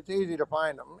 yet. It's easy to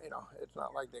find them. It's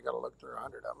not like they got to look through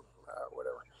 100 of them,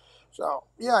 whatever. So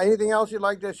yeah. Anything else you'd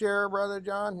like to share, Brother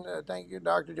John? Thank you,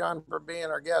 Dr. John, for being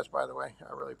our guest. By the way,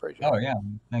 I really appreciate Oh it. yeah,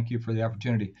 thank you for the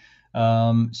opportunity.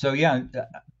 So yeah,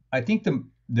 I think the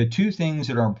two things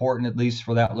that are important, at least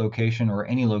for that location or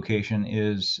any location,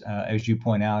 is as you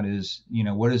point out, is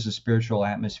what is the spiritual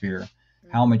atmosphere?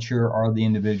 How mature are the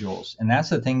individuals? And that's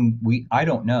the thing I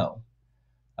don't know.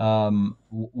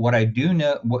 What I do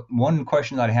know, one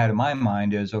question that I had in my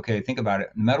mind is, okay, think about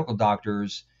it. Medical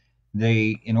doctors,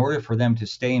 in order for them to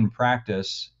stay in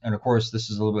practice, and of course this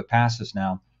is a little bit past this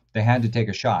now, they had to take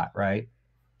a shot, right?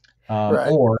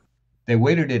 Right. Or they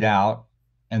waited it out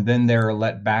and then they're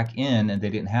let back in and they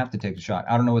didn't have to take the shot.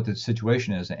 I don't know what the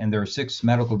situation is. And there are 6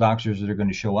 medical doctors that are going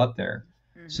to show up there.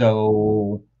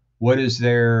 So what is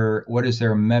their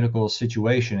medical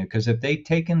situation? Because if they've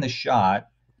taken the shot,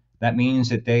 that means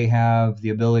that they have the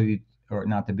ability, or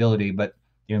not the ability, but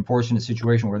the unfortunate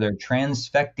situation where they're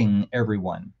transfecting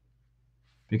everyone.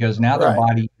 Because now their Right.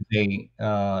 body is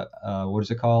what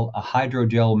is it called? A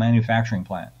hydrogel manufacturing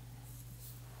plant.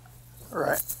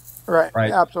 Right. Right.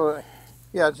 Right. Absolutely.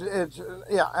 Yeah. It's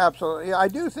yeah. Absolutely. Yeah. I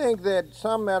do think that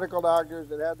some medical doctors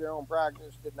that had their own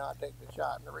practice did not take the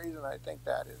shot, and the reason I think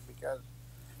that is because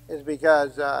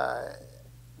the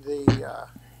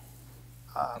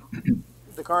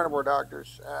the carnivore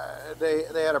doctors, they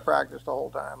had a practice the whole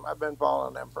time. I've been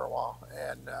following them for a while,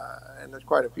 and there's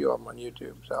quite a few of them on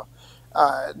YouTube. So,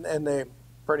 and they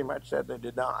pretty much said they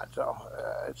did not.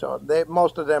 So they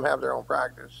most of them have their own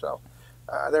practice. So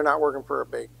they're not working for a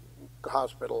big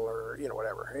hospital or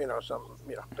whatever.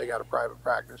 They got a private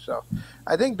practice. So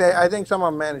I think some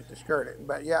of them managed to skirt it.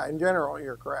 But yeah, in general,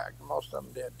 you're correct. Most of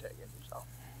them did take it. So.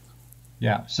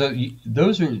 Yeah, so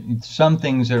those are some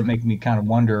things that make me kind of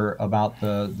wonder about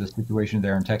the situation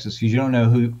there in Texas, because you don't know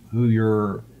who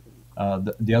your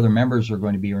the other members are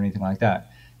going to be or anything like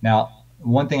that. Now,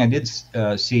 one thing I did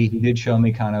see, he did show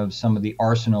me kind of some of the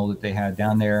arsenal that they had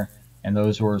down there, and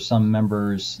those were some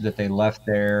members that they left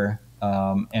there.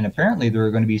 And apparently, there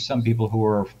are going to be some people who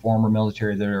are former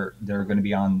military that are going to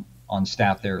be on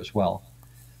staff there as well.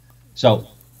 So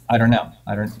I don't know.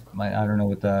 I don't know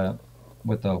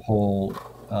what the whole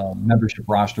membership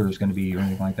roster is going to be or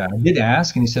anything like that. I did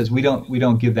ask, and he says we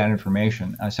don't give that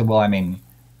information. I said, well, I mean,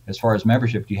 as far as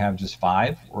membership, do you have just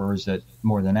 5, or is it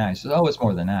more than that? He says, oh, it's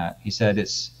more than that. He said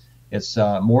it's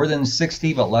more than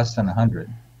 60, but less than 100.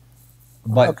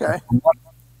 But Okay.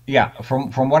 yeah,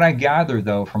 from what I gather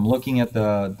though, from looking at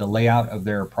the layout of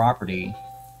their property,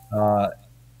 uh,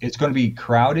 it's going to be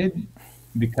crowded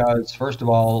because first of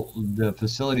all, the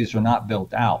facilities are not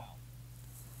built out,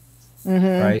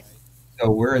 Mm-hmm. right?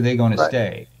 So where are they going to Right.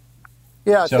 stay?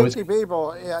 Yeah, So it's 60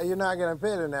 people. Yeah, you're not going to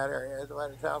fit in that area, is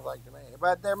what it sounds like to me.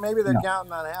 But maybe they're no,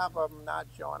 counting on half of them not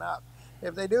showing up.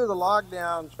 If they do the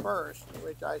lockdowns first,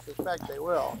 which I suspect they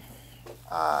will,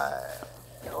 uh,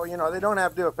 or they don't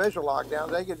have to do official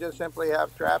lockdowns. They could just simply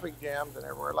have traffic jams and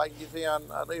everywhere, like you see on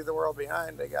Leave the World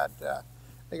Behind. They got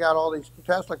all these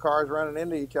Tesla cars running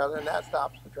into each other, and that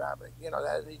stops the traffic.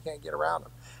 That you can't get around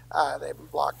them. They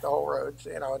block the whole roads.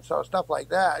 And so stuff like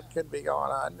that could be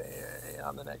going on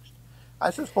on the next.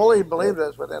 I just fully believe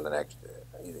this within the next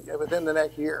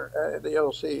year.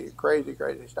 You'll see crazy,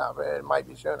 crazy stuff. It might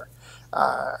be sooner.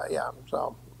 Yeah.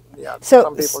 So yeah, So,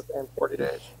 some people are saying 40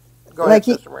 days. Go ahead, like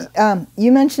Sister Maria.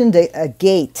 you mentioned a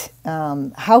gate.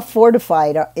 How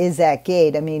fortified is that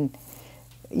gate? I mean,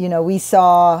 we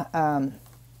saw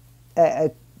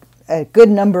a, a good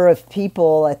number of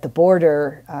people at the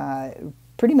border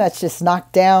pretty much just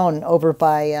knocked down over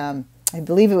by, I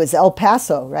believe it was El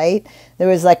Paso, right? There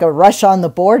was like a rush on the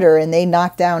border, and they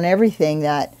knocked down everything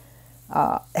that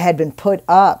had been put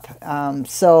up.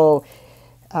 So,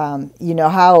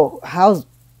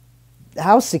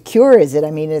 how secure is it?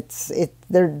 I mean,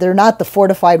 they're not the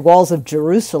fortified walls of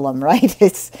Jerusalem, right?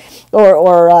 It's or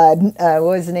what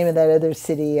was the name of that other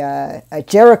city?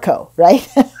 Jericho, right?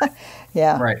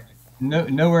 Yeah. right. No,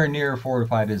 nowhere near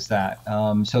fortified as that.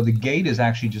 So the gate is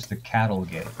actually just a cattle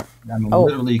gate. I mean, Oh.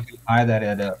 literally, you could buy that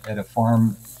at a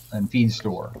farm and feed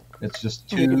store. It's just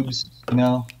tubes,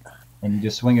 and you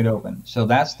just swing it open. So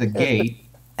that's the It's the, gate.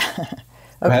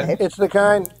 Go Okay. ahead. it's the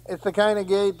kind of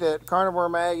gate that Carnivore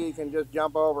Maggie can just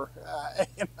jump over.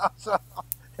 So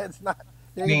it's not.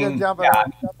 I You can just mean, jump it yeah,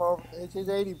 over, jump over. And she's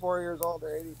 84 years old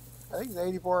or 80. I think it's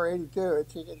 84 or 82.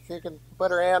 And she can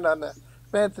put her hand on the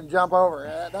fence and jump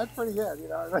over. That's pretty good.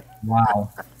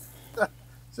 wow.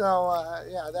 So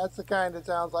yeah, that's the kind that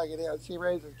sounds like it is. She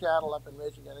raises cattle up in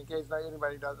Michigan. In case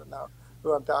anybody doesn't know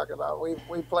who I'm talking about, we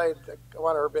played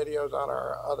one of her videos on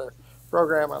our other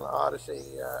program on Odyssey.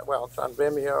 Well, it's on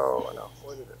Vimeo. Or no,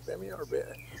 what is it? Vimeo or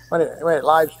anyway,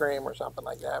 live stream or something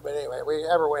like that. But anyway,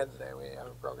 every Wednesday we have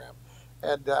a program,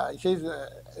 and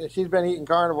she's been eating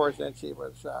carnivore since she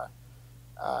was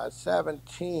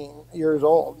 17 years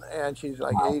old, and she's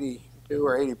like Wow. 82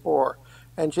 or 84,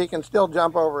 and she can still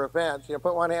jump over a fence.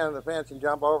 Put one hand on the fence and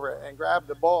jump over it, and grab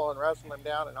the bull and wrestle him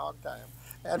down and hog tie him,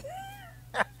 and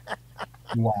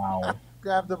Wow.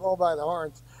 grab the bull by the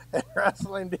horns and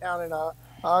wrestle him down and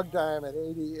hog tie him at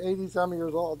 80 some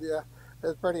years old. Yeah,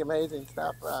 it's pretty amazing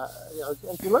stuff.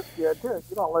 And she looks good too.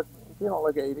 She don't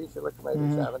look 80. She looks maybe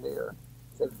Hmm. 70 or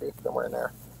 60, somewhere in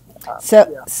there. So,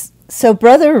 Yeah. so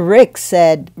Brother Rick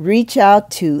said, reach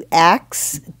out to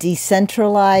Axe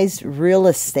Decentralized Real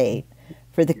Estate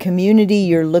for the community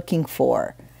you're looking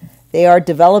for. They are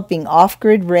developing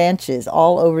off-grid ranches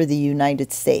all over the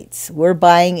United States. We're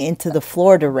buying into the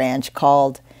Florida ranch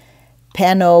called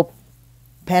Panoplia.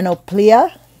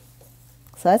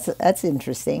 So that's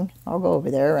interesting. I'll go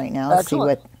over there right now and see Excellent.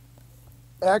 what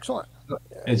Excellent.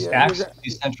 Is Yeah, Axe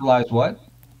decentralized what?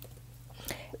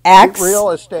 Axe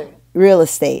real estate. Real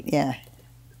Estate. Yeah.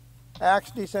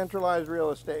 Axe decentralized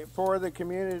real estate for the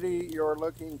community you're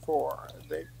looking for.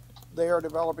 They are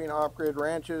developing off-grid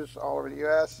ranches all over the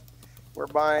U.S. We're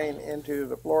buying into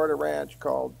the Florida ranch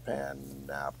called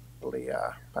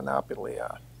Panoplia.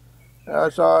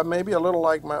 So maybe a little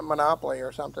like Monopoly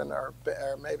or something, or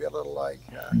maybe a little like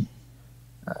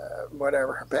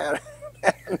whatever.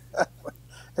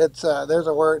 It's there's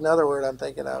another word I'm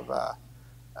thinking of.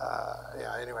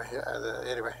 Yeah. Anyway,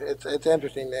 it's an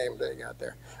interesting name they got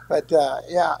there. But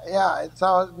yeah.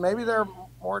 So maybe they're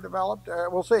more developed.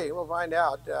 We'll see. We'll find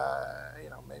out.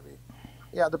 Maybe.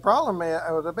 Yeah.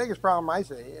 The biggest problem I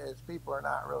see is people are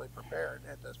not really prepared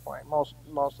at this point. Most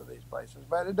of these places,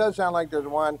 but it does sound like there's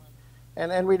one,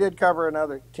 and we did cover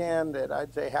another 10 that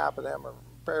I'd say half of them are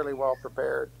fairly well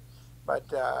prepared. But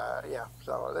yeah,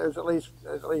 so there's at least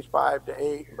 5 to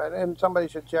 8. But and somebody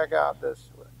should check out this.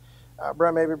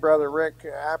 Maybe Brother Rick.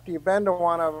 After you've been to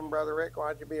one of them, Brother Rick, why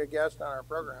don't you be a guest on our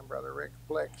program, Brother Rick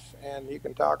Flicks, and you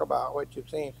can talk about what you've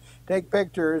seen. Take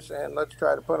pictures and let's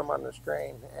try to put them on the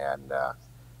screen. And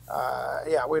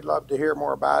yeah, we'd love to hear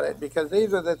more about it because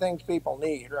these are the things people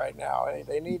need right now.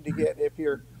 They need to get if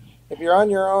you're on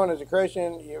your own as a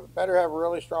Christian, you better have a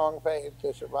really strong faith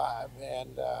to survive,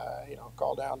 and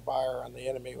call down fire on the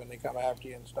enemy when they come after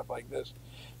you and stuff like this.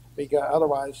 Because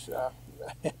otherwise,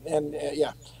 and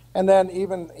yeah, and then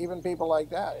even people like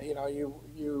that,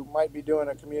 you might be doing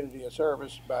a community of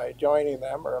service by joining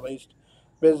them or at least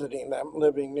visiting them,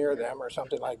 living near them, or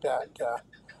something like that.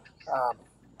 Um,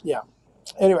 yeah.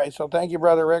 Anyway, so thank you,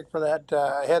 Brother Rick, for that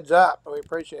heads up. We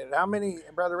appreciate it. How many,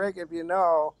 Brother Rick, if you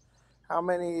know, how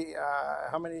many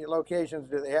locations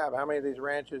do they have? How many of these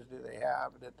ranches do they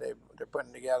have that they're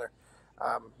putting together?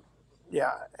 Um,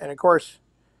 yeah, and of course,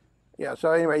 yeah.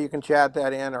 So anyway, you can chat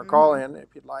that in or call Mm-hmm. in if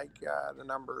you'd like. The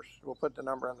numbers, we'll put the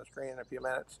number on the screen in a few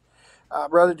minutes.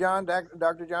 Brother John,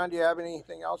 Dr. John, do you have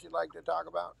anything else you'd like to talk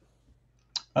about?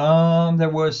 There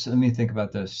was. Let me think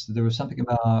about this. There was something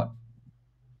about.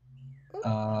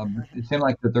 Oh, It seemed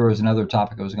like that there was another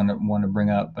topic I was going to want to bring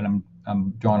up, but I'm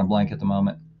drawing a blank at the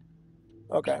moment.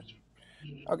 Okay.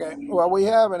 Okay. Well, we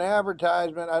have an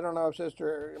advertisement. I don't know if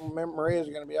Sister Maria is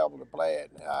going to be able to play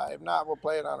it. If not, we'll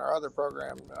play it on our other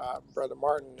program. Brother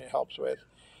Martin helps with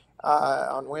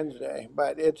on Wednesday.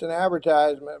 But it's an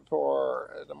advertisement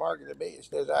for the Mark of the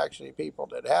Beast. There's actually people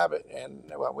that have it, and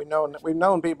well, we've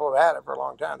known people who have had it for a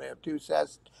long time. They have two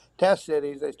test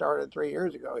cities. They started 3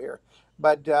 years ago here.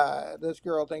 But this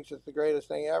girl thinks it's the greatest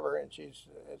thing ever, and she's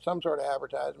it's some sort of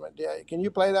advertisement. Yeah, can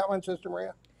you play that one, Sister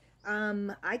Maria?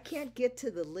 I can't get to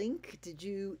the link. Did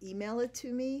you email it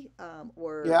to me,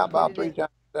 or Yeah, put about it three in? times.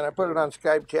 And I put it on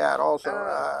Skype chat also.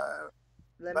 Oh,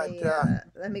 But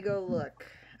let me go look.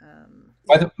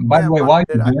 yeah, By yeah, the way, Mark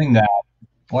did.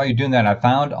 while you're doing that, I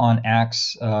found on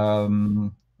Axe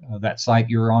that site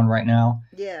you're on right now.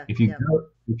 Yeah, yeah.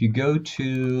 If you go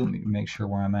to, let me make sure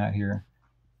where I'm at here.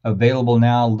 Available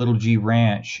now, Little G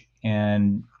Ranch,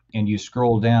 and you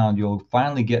scroll down, you'll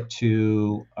finally get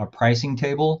to a pricing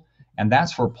table, and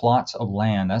that's for plots of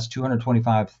land. That's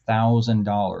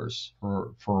 $225,000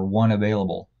 for one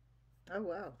available. Oh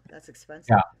wow, that's expensive.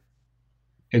 Yeah,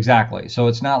 exactly. So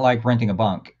it's not like renting a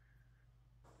bunk.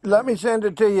 Let me send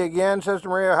it to you again, Sister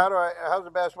Maria. How's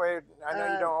the best way? I know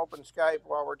you Uh, don't open Skype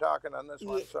while we're talking on this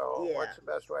one, so yeah. what's the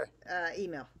best way?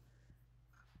 Email.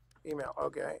 Email.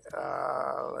 Okay.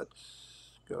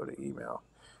 Let's go to email.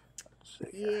 Let's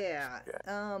see here. Yeah.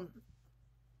 Okay.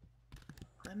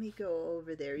 Let me go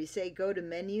over there. You say go to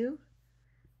menu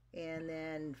and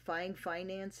then find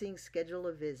financing, schedule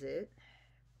a visit.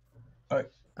 Uh,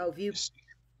 Oh, view.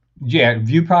 yeah,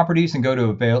 view properties and go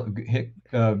to hit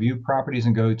view properties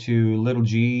and go to Little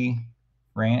G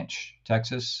Ranch,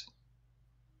 Texas,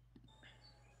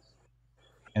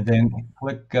 and then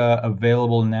click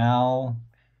available now.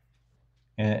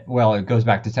 And, well, it goes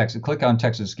back to Texas. Click on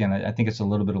Texas again. I think it's a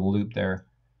little bit of a loop there.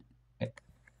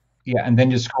 Yeah, and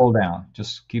then just scroll down.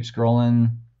 Just keep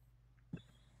scrolling.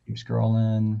 Keep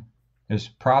scrolling. There's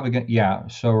probably gonna, yeah.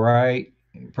 So right,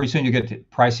 pretty soon you get to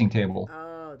pricing table.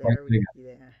 Oh, Right there we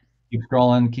there. there. Keep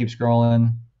scrolling. Keep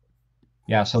scrolling.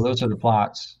 Yeah. So those are the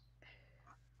plots.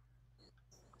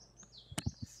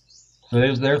 So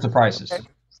there's the prices. Okay.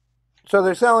 So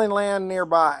they're selling land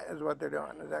nearby, is what they're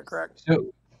doing. Is that correct? So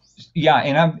yeah,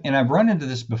 and I've run into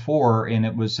this before, and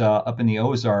it was up in the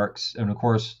Ozarks, and of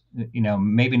course,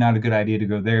 maybe not a good idea to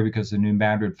go there because the New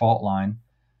Madrid fault line,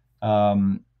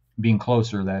 um, being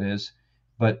closer, that is.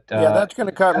 But Yeah, that's going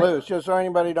to cut loose. Just so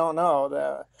anybody don't know,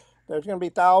 there's going to be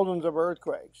thousands of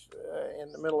earthquakes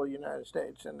in the middle of the United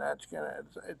States, and that's going to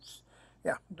it's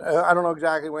yeah. I don't know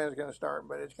exactly when it's going to start,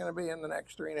 but it's going to be in the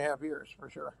next 3.5 years for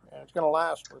sure, and it's going to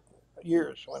last for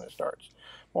years when it starts,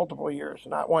 multiple years,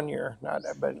 not 1 year, not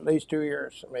but at least 2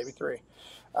 years, maybe three.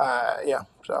 Yeah,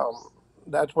 so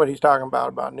that's what he's talking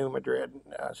about New Madrid.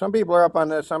 Some people are up on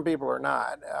this, some people are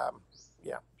not.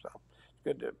 Yeah, so it's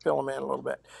good to fill them in a little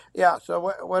bit. Yeah. So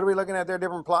what are we looking at there?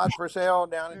 Different plots for sale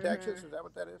down in Texas. Mm-hmm. Is that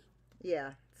what that is?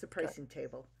 Yeah, it's a Okay. pricing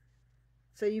table.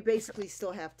 So you basically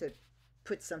still have to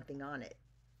put something on it.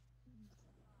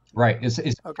 right, it's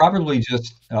Okay. probably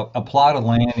just a plot of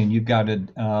land, and you've got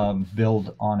to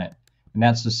build on it. And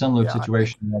that's the similar Yeah.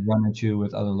 situation I've run into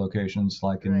with other locations,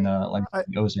 like in Right. I,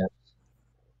 the Ozarks.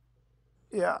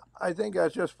 yeah. I think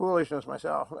that's just foolishness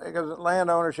myself because land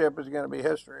ownership is going to be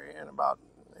history in about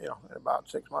in about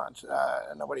 6 months.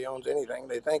 Nobody owns anything.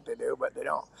 They think they do, but they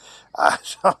don't.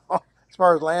 So it's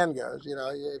far as land goes.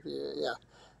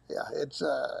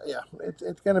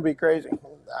 It's going to be crazy.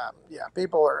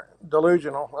 People are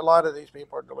delusional. A lot of these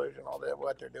people are delusional to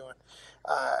what they're doing.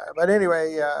 But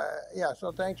anyway,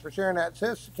 So thanks for sharing that,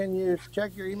 sis. Can you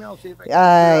check your email, see if it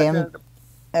came through? I I am sent it.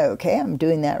 okay. I'm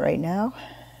doing that right now.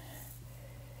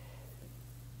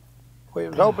 We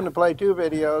was hoping to play 2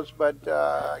 videos, but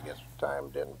I guess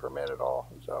time didn't permit it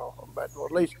all. So, but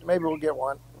at least maybe we'll get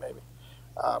one. Maybe.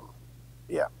 Um,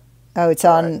 yeah. Oh, it's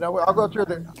All right. on. No,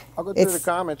 I'll go through the It's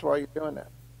comments while you're doing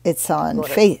that. it's on Go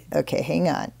ahead. Okay, hang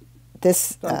on.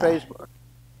 This It's on Facebook.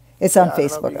 it's on Yeah, I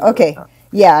don't know if Facebook. you can do it Okay. now.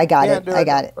 Yeah, I got Can't it. do I it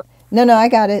got now, it. but No, I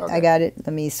got it. I okay. got it.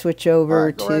 Let me switch All over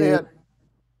right, go right to. ahead.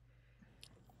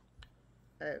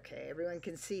 Okay, everyone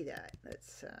can see that.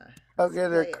 Let's Okay,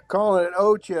 they're play it. calling it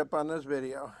O chip on this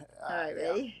video. All right,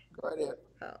 Yeah, ready? go right ahead.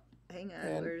 Oh, hang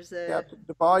on. And Where's yeah, the?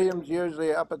 the volume's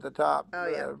usually up at the top. Oh,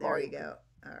 yeah. The There we volume. go.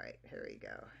 All right, here we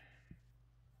go.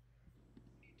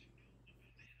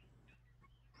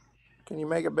 Can you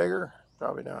make it bigger?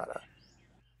 Probably not.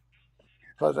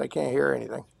 Plus, I can't hear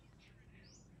anything.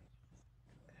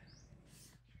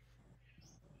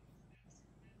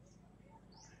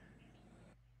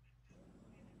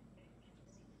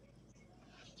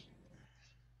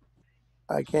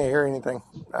 I can't hear anything.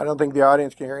 I don't think the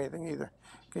audience can hear anything either.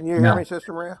 Can you hear me, No.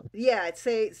 Sister Maria? Yeah,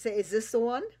 say. Is this the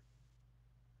one?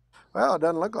 Well, it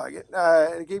doesn't look like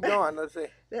it. Keep going. Let's see.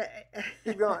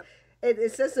 Keep going.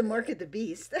 It says to market the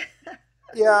beast.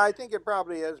 Yeah, I think it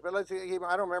probably is, but let's see.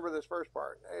 I don't remember this first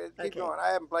part. Keep Okay. going. I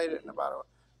haven't played it in about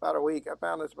a week. I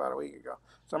found this about a week ago.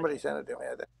 Somebody Okay. sent it to me.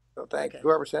 I think. So thank you. Okay.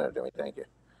 Whoever sent it to me, thank you.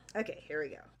 Okay, here we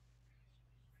go.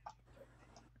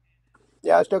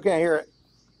 Yeah, I still can't hear it.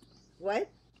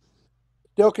 What?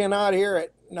 Still cannot hear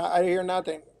it. No, I hear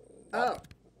nothing. Oh, Nothing.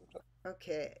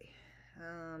 okay.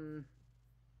 Um,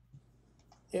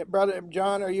 Yeah, brother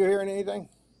John, are you hearing anything?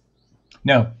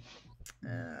 No.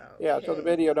 Yeah. So the okay.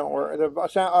 video don't work. The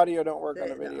sound audio don't work on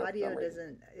the The video for audio some reason.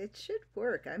 doesn't. It should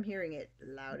work. I'm hearing it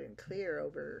loud and clear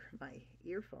over my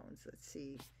earphones. Let's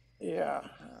see. Yeah.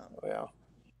 Well,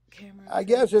 Camera I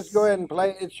guess just go effects. ahead and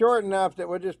play it. It's short enough that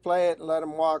we'll just play it and let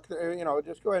them walk through.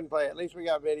 Just go ahead and play it. At least we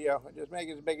got video. Just make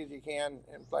it as big as you can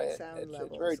and play it. Sound It's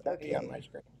very levels. tiny on my Okay.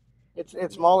 screen.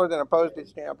 It's smaller than a postage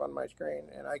stamp on my screen,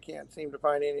 and I can't seem to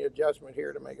find any adjustment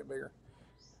here to make it bigger.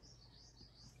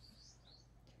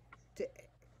 D-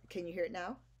 Can you hear it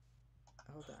now?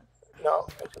 Hold on. No,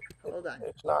 Hold on.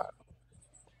 it's not.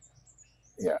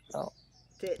 Yeah, no.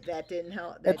 That didn't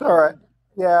help. It's That all right. didn't.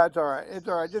 Yeah, it's all right. It's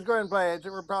all right. Just go ahead and play it.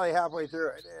 We're probably halfway through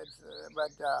it.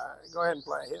 Go ahead and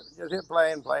play. Just hit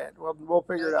play and play it. We'll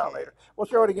figure it out Okay. later. We'll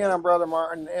show it again on Brother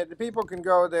Martin. And the people can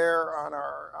go there on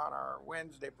our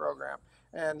Wednesday program.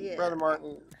 And Brother Yeah.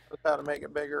 Martin knows how to make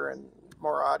it bigger and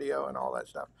more audio and all that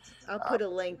stuff. I'll Uh, put a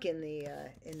link in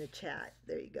the chat.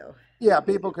 There you go. yeah,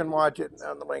 people can watch it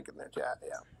on the link in the chat.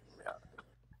 Yeah, yeah.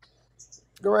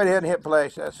 Go right ahead and hit play,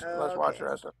 sis. Let's watch the Okay.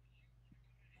 rest of it.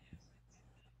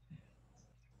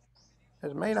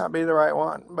 It may not be the right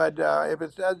one, but if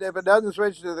it doesn't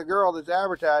switch to the girl that's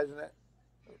advertising it,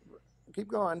 keep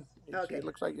going. You see, Okay. it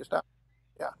looks like you stopped.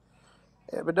 Yeah.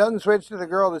 If it doesn't switch to the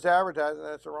girl that's advertising,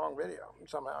 that's the wrong video.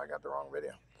 Somehow I got the wrong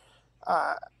video.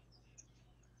 Uh,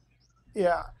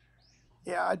 yeah,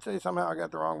 yeah. I'd say somehow I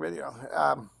got the wrong video.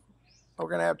 We're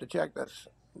gonna have to check this.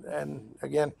 And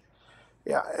again,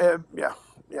 yeah.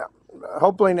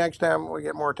 Hopefully next time we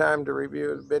get more time to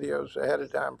review the videos ahead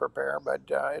of time, prepare. But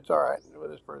it's all right.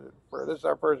 This is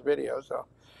our first video, so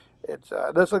it's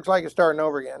this looks like it's starting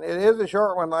over again. It is a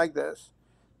short one like this,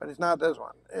 but it's not this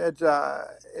one. It's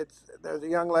there's a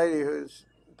young lady who's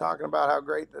talking about how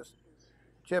great this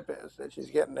chip is that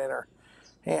she's getting in her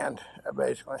hand,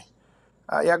 basically.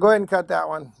 Yeah, go ahead and cut that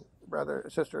one, brother,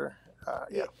 sister.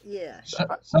 Yeah. Yeah.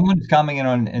 Someone's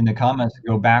commenting in the comments to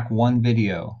go back one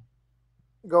video.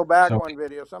 Go back So one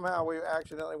video. Somehow we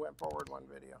accidentally went forward one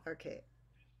video. Okay.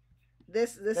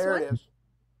 This There one? it is.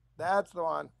 That's the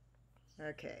one.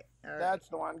 Okay. All right. That's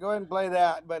the one. Go ahead and play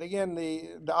that. But again,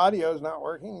 the audio is not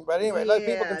working. But anyway, let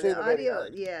people can Yeah, see the the audio. video.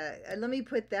 Yeah, and let me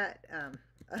put that.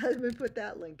 Let me put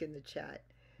that link in the chat.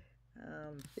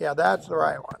 Yeah, that's the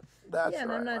right one. That's Yeah, the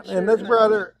and I'm right not one. And sure. this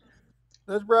brother,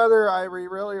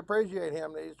 really appreciate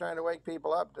him that he's trying to wake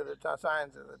people up to the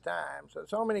signs of the time.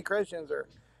 So many Christians are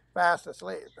fast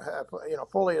asleep,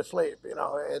 fully asleep.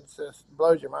 It just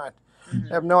blows your mind. Mhm.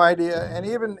 Have no idea. And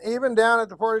even down at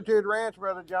the Fortitude Ranch,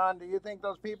 Brother John, do you think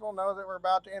those people know that we're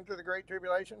about to enter the Great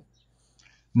Tribulation?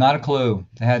 not a clue.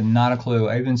 They had not a clue.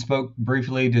 I even spoke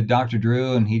briefly to Dr.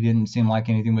 Drew, and he didn't seem like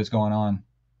anything was going on.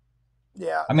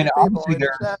 Yeah, I mean, these people, obviously and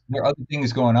it's that. there are other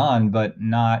things going on, but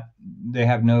not they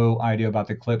have no idea about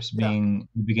the eclipse Yeah, being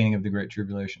the beginning of the Great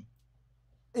Tribulation.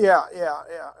 yeah.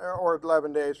 Or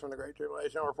 11 days from the Great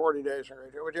Tribulation, or 40 days from the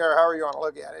Great Tribulation, whichever, however you want to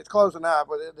look at it. It's close enough,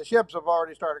 but the ships have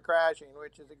already started crashing,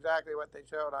 which is exactly what they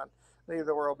showed on Leave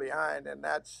the World Behind. And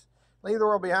that's Leave the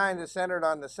World Behind is centered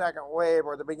on the second wave,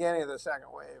 or the beginning of the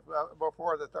second wave,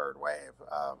 before the third wave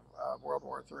of World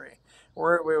War III.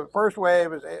 The first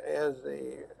wave is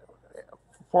the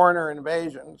foreigner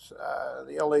invasions,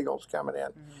 the illegals coming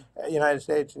in, United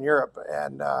States and Europe.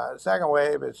 And the second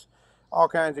wave is all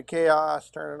kinds of chaos,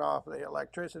 turning off the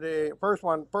electricity. First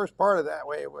part of that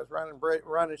wave was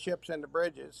running ships into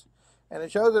bridges, and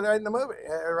it shows it in the movie,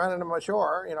 running them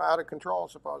ashore, out of control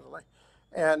supposedly,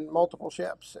 and multiple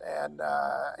ships. And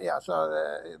yeah, so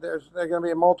there's going to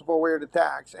be multiple weird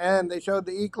attacks. And they showed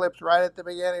the eclipse right at the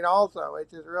beginning also,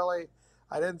 which is really,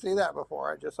 I didn't see that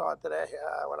before. I just saw it today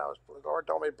when the Lord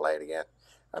told me to play it again.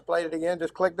 I played it again,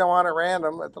 just clicked on it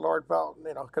random that the Lord felt,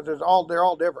 because they're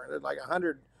all different. There's like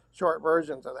 100 short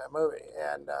versions of that movie,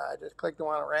 and I just clicked the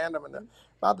one at random, and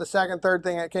about the second, third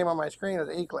thing that came on my screen was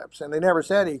eclipse, and they never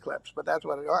said eclipse, but that's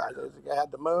what it was. It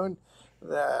had the moon,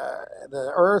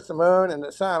 the Earth, the moon, and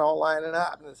the sun all lining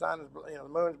up, and the sun is, the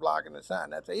moon's blocking the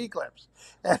sun. That's an eclipse,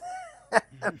 and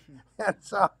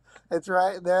so it's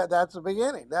right there. That's the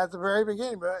beginning. That's the very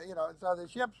beginning. But so the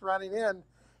ship's running in.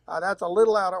 That's a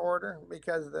little out of order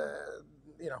because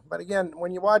But again,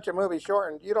 when you watch a movie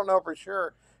shortened, you don't know for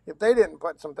sure if they didn't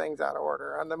put some things out of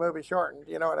order on the movie shortened.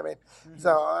 You know what I mean? So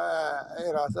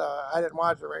so I didn't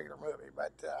watch the regular movie,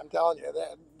 but I'm telling you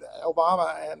that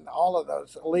Obama and all of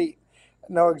those elite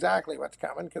know exactly what's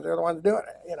coming because they're the ones doing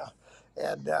it.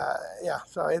 And yeah,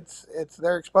 so it's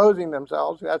they're exposing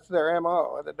themselves. That's their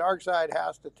MO. The dark side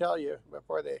has to tell you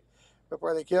before they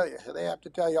kill you. So they have to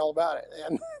tell you all about it,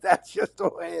 and that's just the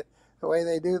way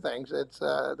they do things. It's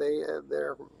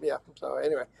they're yeah. So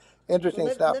anyway, interesting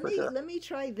stuff for sure. Let me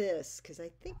try this because I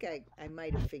think I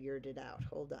might have figured it out.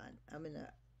 Hold on, I'm gonna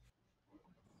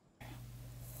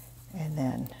and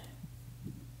then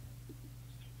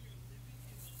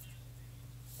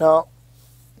No,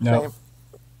 No. same.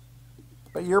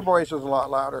 But your voice was a lot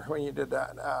louder when you did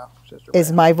that, Sister.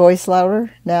 Is my voice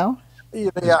louder now? Yeah,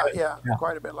 Yeah.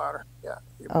 quite a bit louder. Yeah,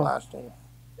 you're Oh, blasting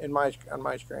on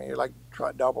my screen. You're like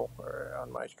double or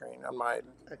on my screen on my,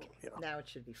 okay. Now it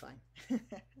should be fine.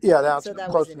 Yeah, that's So that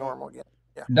close was to an it. normal again.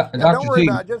 Yeah, yeah. Don't Dr. worry T,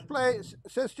 about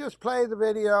it. Just play the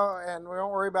video, and we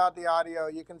don't worry about the audio.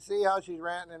 You can see how she's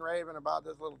ranting and raving about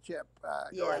this little chip.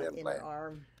 Go ahead and In play her it.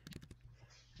 arm.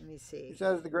 Let me She see.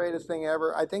 says the greatest thing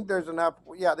ever. I think there's enough.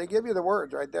 Yeah, they give you the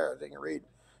words right there. They can read.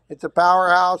 It's a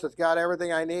powerhouse. It's got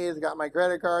everything I need. It's got my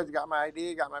credit cards. It's got my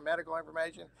ID. Got my medical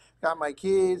information. Got my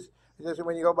keys. It's just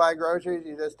when you go buy groceries,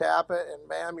 you just tap it, and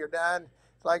bam, you're done.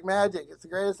 It's like magic. It's the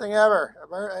greatest thing ever.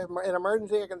 In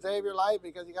emergency, it can save your life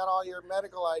because you got all your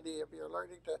medical ID if you're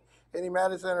allergic to any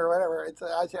medicine or whatever.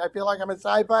 I feel like I'm a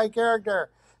sci-fi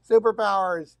character.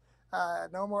 Superpowers.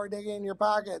 No more digging in your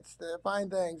pockets to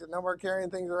find things, and no more carrying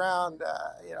things around.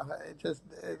 It's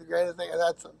the greatest thing.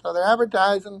 So they're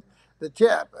advertising the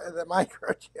chip, the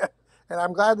microchip, and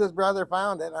I'm glad this brother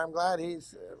found it. I'm glad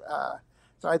he's.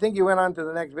 So I think you went on to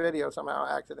the next video somehow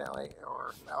accidentally,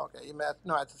 or okay, you messed.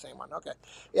 No, it's the same one. Okay,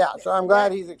 yeah. So I'm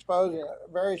glad That he's exposing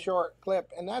a very short clip,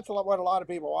 and that's what a lot of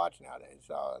people watch nowadays.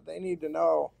 So they need to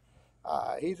know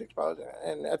he's exposing it,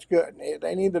 and that's good.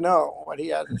 They need to know what he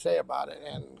has to say about it,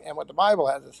 and what the Bible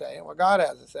has to say, and what God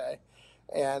has to say.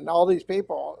 And all these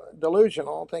people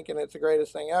delusional, thinking it's the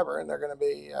greatest thing ever, and they're going to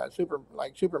be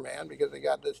like Superman because they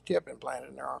got this chip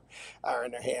implanted in their arm or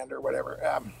in their hand or whatever.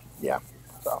 Yeah.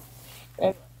 So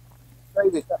anyway,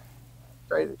 crazy stuff.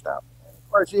 Crazy stuff. And of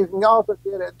course, you can also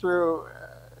get it through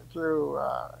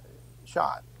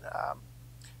shot,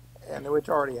 and which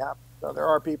already happened. So there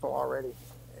are people already,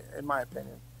 in my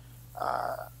opinion,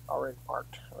 already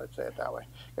marked. Let's say it that way.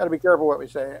 Got to be careful what we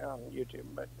say on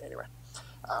YouTube. But anyway,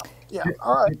 yeah.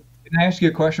 All right. can I ask you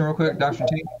a question real quick, Dr.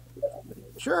 T?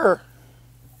 Sure.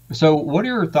 So, what are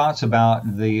your thoughts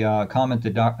about the comment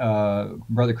that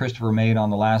Brother Christopher made on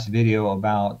the last video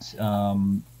about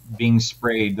being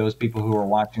sprayed, those people who are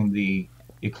watching the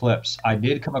eclipse? I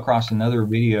did come across another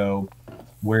video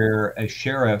where a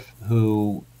sheriff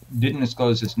who didn't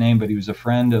disclose his name, but he was a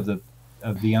friend of the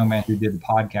young man who did the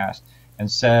podcast,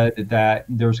 and said that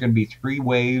there was going to be 3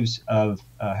 waves of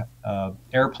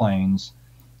airplanes,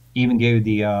 even gave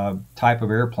the type of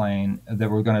airplane that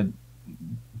were going to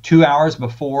 2 hours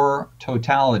before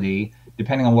totality,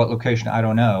 depending on what location, I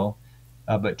don't know,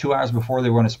 but 2 hours before they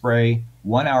were going to spray,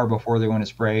 1 hour before they were going to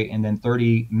spray, and then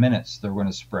 30 minutes they were going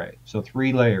to spray. So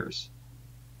 3 layers.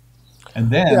 And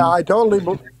then Yeah, I totally,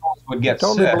 would get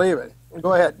totally sick. believe it.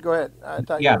 Go ahead. Go ahead. I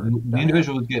thought you Yeah, were the done.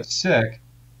 individual would get sick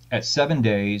at 7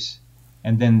 days,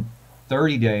 and then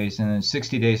 30 days, and then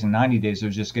 60 days, and 90 days. They're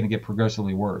just going to get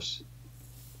progressively worse.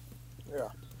 Yeah.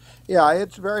 Yeah,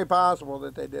 it's very possible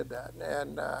that they did that.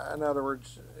 And in other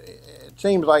words, it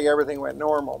seems like everything went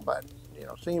normal, but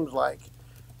seems like,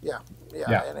 yeah, yeah.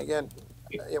 Yeah. And again,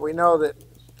 yeah, we know that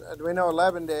we know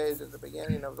 11 days at the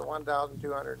beginning of the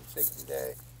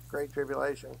 1,260-day Great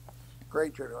Tribulation.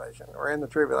 Great Tribulation. We're in the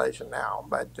tribulation now,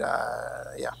 but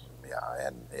yeah, yeah,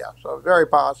 and yeah. So it's very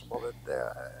possible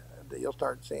that you'll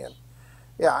start seeing.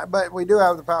 Yeah, but we do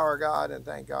have the power of God, and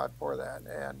thank God for that.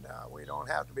 And we don't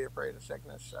have to be afraid of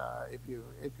sickness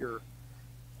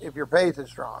if your faith is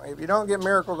strong. If you don't get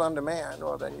miracles on demand,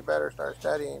 well, then you better start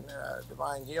studying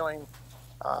divine healing.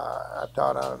 I've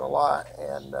taught on it a lot,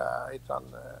 and it's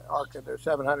on the Arc. There's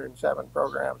 707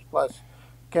 programs plus.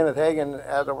 Kenneth Hagin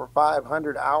has over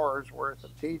 500 hours worth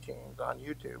of teachings on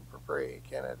YouTube for free.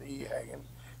 Kenneth E. Hagin,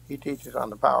 he teaches on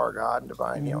the power of God and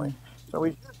divine healing. So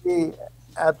we should be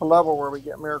at the level where we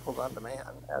get miracles on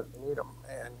demand as we need them,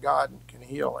 and God can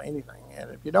heal anything. And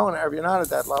if you're not at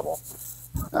that level,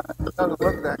 it doesn't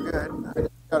look that good. I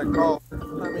just got a call.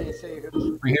 Let me see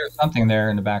who's. We hear something there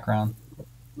in the background.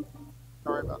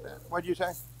 Sorry about that. What'd you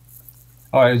say?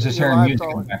 Oh, I was just You're hearing live music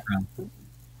in calling. the background.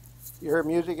 You heard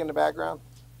music in the background?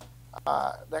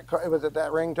 Was it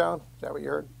that ringtone? Is that what you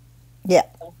heard? Yeah,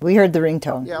 we heard the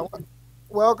ringtone. Yeah.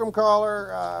 Welcome,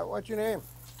 caller. What's your name?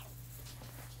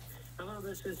 Hello,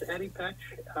 this is Eddie Petch,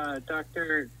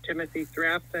 Dr. Timothy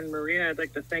Thrapp and Maria. I'd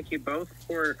like to thank you both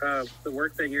for the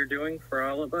work that you're doing for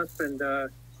all of us. And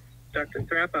Dr.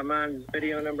 Thrapp, I'm on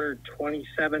video number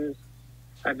 27.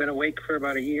 I've been awake for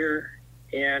about a year,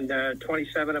 and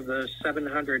 27 of the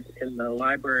 700 in the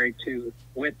library to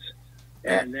wits,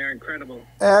 and they're incredible.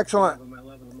 Excellent. I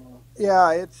love them all.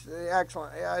 Yeah, it's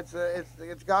excellent. Yeah,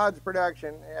 it's God's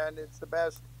production, and it's the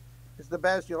best. It's the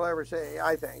best you'll ever see,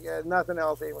 I think. Nothing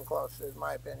else even close, is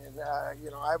my opinion.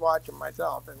 I watch them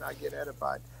myself, and I get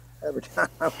edified every time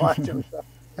I watch them. So,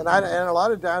 and a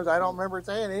lot of times I don't remember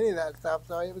saying any of that stuff,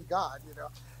 so it was God,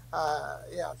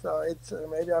 yeah, so it's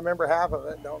maybe I remember half of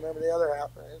it, don't remember the other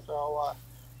half of it. So,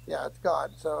 yeah, it's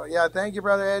God. So, yeah, thank you,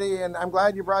 Brother Eddie, and I'm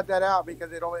glad you brought that out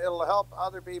because it'll help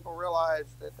other people realize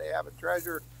that they have a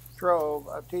treasure trove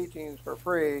of teachings for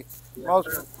free.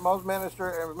 Most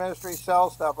ministries sell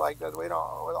stuff like that. We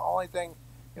don't. The only thing,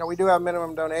 we do have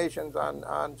minimum donations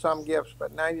on some gifts,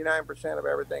 but 99% of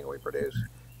everything we produce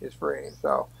is free.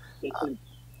 So,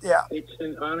 yeah, it's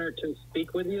an honor to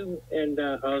speak with you, and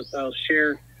I'll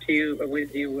share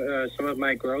with you some of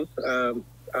my growth.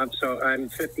 So I'm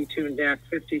 52 now,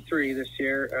 53 this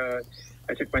year.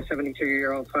 I took my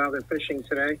 72-year-old father fishing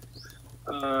today.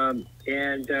 And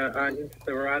on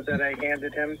the rod that I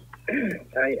handed him,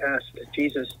 I asked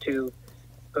Jesus to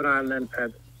put on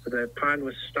the pond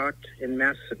was stocked in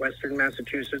western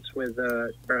Massachusetts with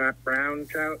brown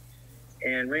trout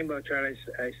and rainbow trout.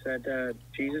 I said,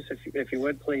 Jesus, if you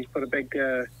would, please put a big,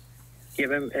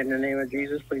 give him, in the name of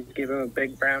Jesus, please give him a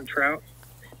big brown trout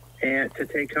and to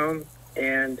take home.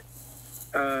 And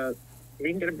he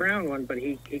didn't get a brown one, but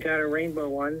he got a rainbow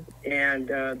one. And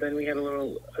then we had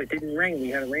it didn't rain. We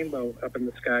had a rainbow up in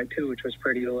the sky, too, which was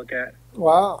pretty to look at.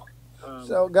 Wow.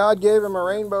 So God gave him a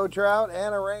rainbow trout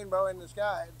and a rainbow in the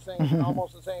sky at the same,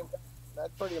 almost the same time.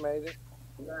 That's pretty amazing.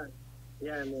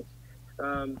 Yeah. And,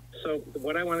 so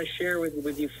what I want to share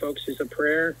with you folks is a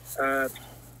prayer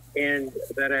and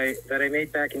that I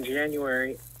made back in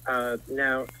January.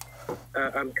 Now,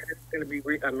 I'm going to be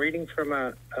I'm reading from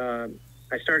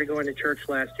I started going to church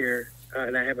last year,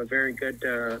 and I have a very good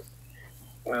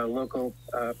local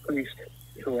priest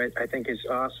who I think is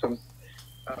awesome.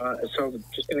 So I'm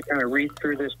just going to kind of read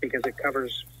through this because it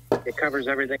covers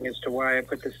everything as to why I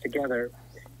put this together,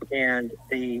 and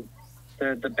the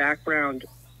background.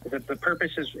 The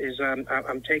purpose is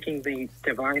I'm taking the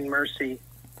divine mercy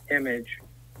image,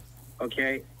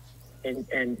 okay,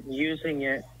 and using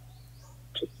it.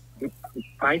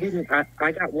 I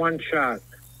got one shot.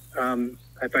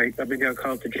 If I maybe I'll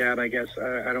call it the jab, I guess.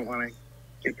 I don't want to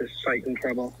get this site in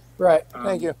trouble. Right.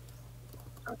 Thank you.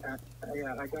 I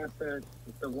got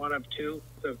the one of two,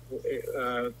 the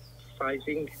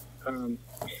Pfizing,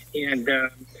 and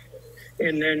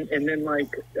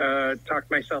then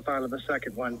talked myself out of the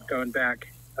second one going back,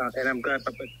 and I'm glad.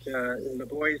 But the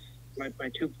boys, my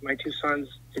two sons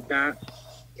did not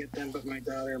get them, but my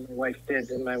daughter and my wife did,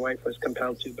 and my wife was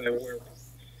compelled to by work.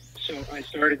 So I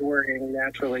started worrying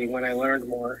naturally when I learned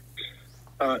more.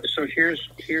 So here's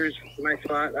my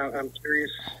thought. I'm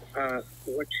curious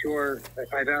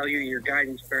I value your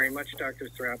guidance very much, Dr.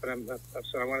 Thrapp, and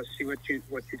so I want to see what you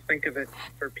think of it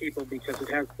for people, because it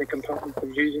has the components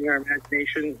of using our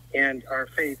imagination and our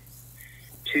faith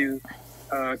to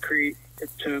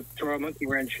to throw a monkey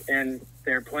wrench in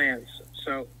their plans.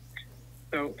 So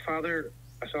Father,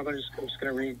 I'm just going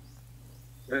to read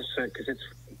this because it's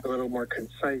a little more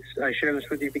concise. I share this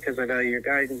with you because I value your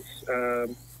guidance.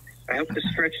 I hope to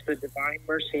stretch the divine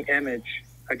mercy image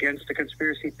against a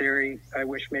conspiracy theory I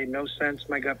wish made no sense.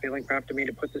 My gut feeling prompted me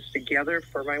to put this together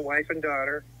for my wife and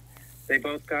daughter. They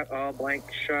both got all blank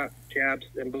shot jabs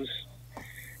and boosts.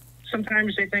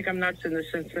 Sometimes they think I'm nuts in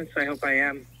this instance. I hope I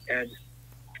am, Ed.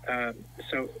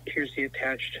 So here's the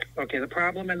attached. Okay, the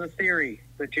problem and the theory,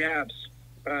 the jabs.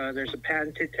 There's a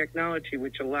patented technology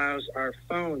which allows our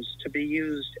phones to be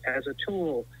used as a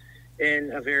tool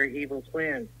in a very evil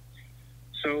plan.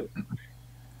 So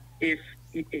if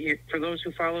for those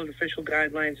who followed official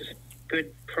guidelines,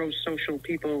 good pro-social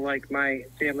people like my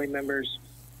family members,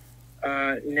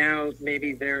 now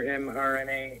maybe their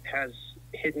mRNA has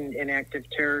hidden inactive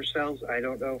terror cells. I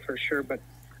don't know for sure, but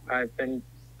I've been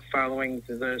following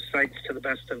the sites to the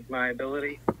best of my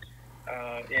ability.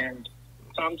 And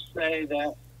some say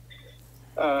that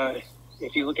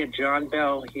if you look at John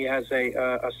Bell, he has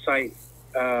a site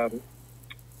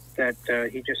that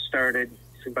he just started.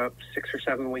 It's about 6 or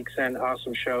 7 weeks in.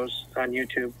 Awesome shows on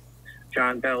YouTube.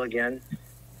 John Bell again.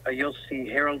 You'll see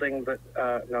heralding, but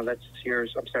no, that's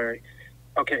yours. I'm sorry.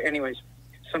 Okay, anyways.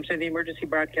 Some say the emergency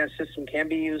broadcast system can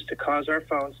be used to cause our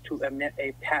phones to emit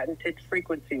a patented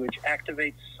frequency, which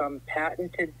activates some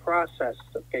patented process,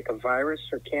 like a virus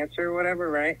or cancer or whatever,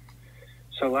 right?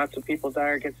 So lots of people die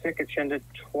or get sick. Agenda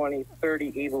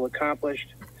 2030, evil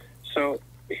accomplished. So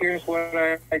here's what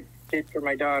I did for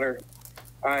my daughter.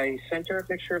 I sent her a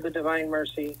picture of the Divine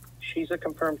Mercy. She's a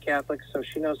confirmed Catholic, so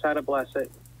she knows how to bless it,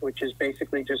 which is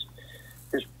basically just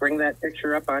bring that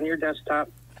picture up on your desktop.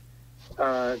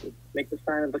 Make the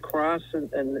sign of the cross,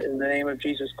 and in the name of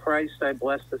Jesus Christ, I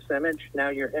bless this image. Now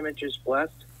your image is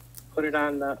blessed. Put it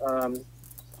on the,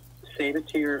 save it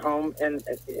to your home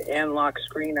and lock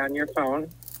screen on your phone,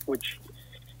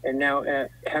 and now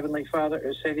Heavenly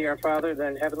Father, say the Our Father,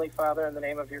 then Heavenly Father, in the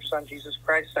name of your Son, Jesus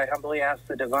Christ, I humbly ask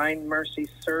the divine mercy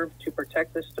serve to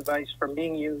protect this device from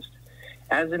being used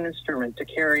as an instrument to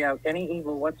carry out any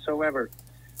evil whatsoever.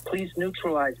 Please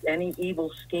neutralize any evil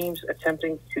schemes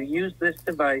attempting to use this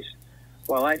device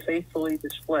while I faithfully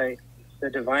display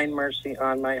the divine mercy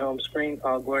on my home screen.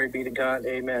 All glory be to God.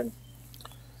 Amen.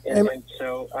 And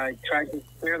so I tried to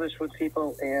share this with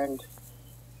people, and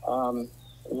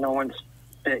no one's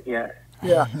bit yet.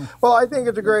 Yeah. Well, I think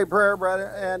it's a great prayer, brother.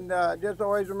 And just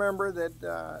always remember that,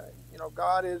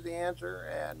 God is the answer.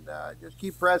 And just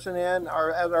keep pressing in.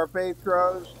 As our faith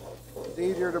grows, it's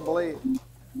easier to believe.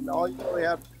 And all you really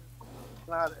have to do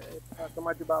is it's not so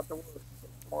much about the word,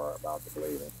 it's more about the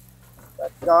believing.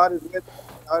 But God is with us.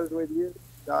 God is with you.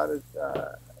 God is,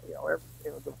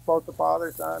 both the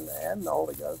Father, Son, and the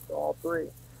Holy Ghost, so all three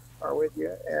are with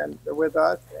you, and they're with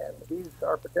us, and He's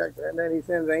our protector. And then He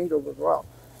sends angels as well.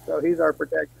 So He's our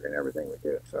protector in everything we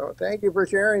do. So thank you for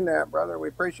sharing that, brother. We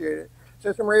appreciate it.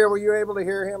 Sister Maria, were you able to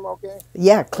hear him okay?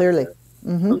 Yeah, clearly.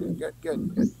 Mm-hmm. Okay,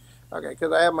 good. Okay,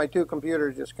 because I have my two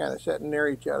computers just kind of sitting near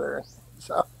each other.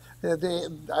 So it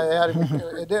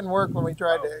didn't work when we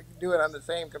tried to do it on the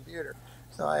same computer.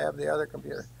 So I have the other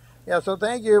computer. Yeah, so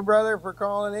thank you, brother, for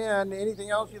calling in. Anything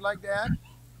else you'd like to add?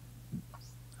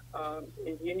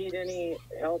 If you need any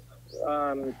help,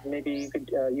 maybe you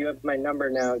could. You have my number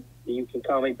now. You can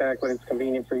call me back when it's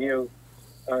convenient for you,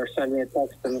 or send me a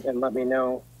text and let me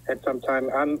know at some time.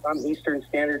 I'm Eastern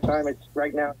Standard Time. It's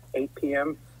right now 8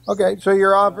 p.m. Okay, so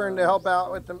you're offering to help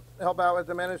out with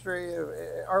the ministry.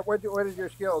 What is your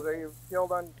skills? Are you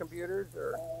skilled on computers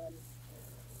or?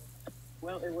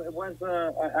 Well, it was.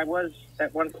 I was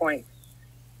at one point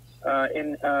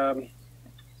in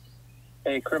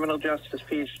a criminal justice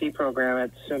PhD program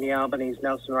at SUNY Albany's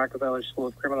Nelson Rockefeller School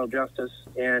of Criminal Justice,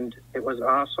 and it was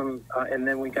awesome. And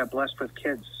then we got blessed with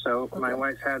kids. So my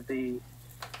wife had the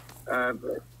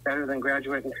better than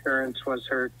graduate insurance was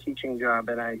her teaching job,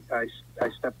 and I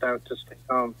stepped out to stay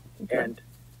home. Okay. And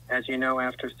as you know,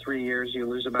 after 3 years, you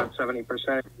lose about 70% of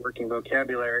your working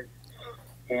vocabulary,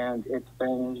 and it's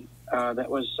been that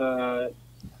was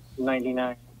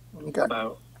 99. Okay.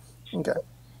 About. Okay.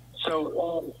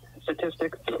 So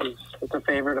statistics it's a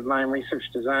favorite of mine, research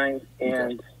design,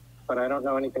 but I don't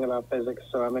know anything about physics,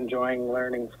 so I'm enjoying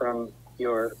learning from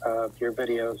your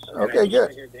videos. Okay,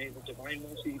 good. The Divine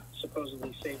Mercy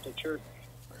supposedly saved the church.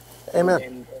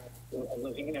 Amen. In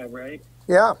Lavina, right?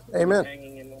 Yeah. Amen.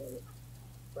 Hanging in there.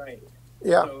 Right.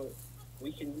 Yeah. So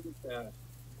we can use that.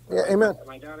 Yeah, amen.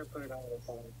 My daughter put it on the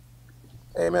phone.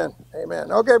 Amen.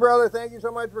 Amen. Okay, brother. Thank you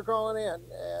so much for calling in,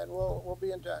 and we'll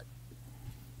be in touch.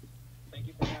 Thank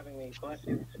you for having me. Bless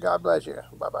you. God bless you.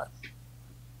 Bye bye.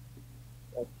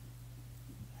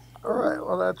 All right.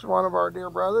 Well, that's one of our dear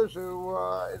brothers who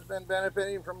has been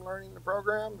benefiting from learning the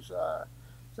programs.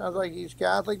 Sounds like he's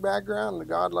Catholic background.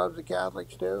 God loves the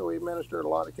Catholics too. We ministered a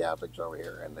lot of Catholics over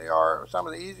here, and they are some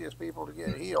of the easiest people to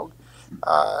get healed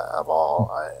of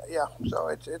all. Yeah. So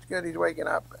it's good he's waking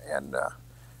up and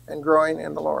growing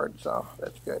in the Lord. So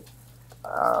that's good.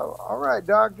 All right,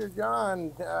 Dr.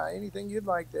 John, anything you'd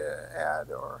like to add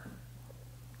or?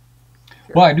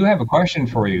 Well, I do have a question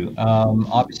for you.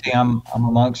 Obviously, I'm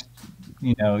amongst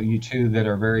you two that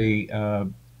are very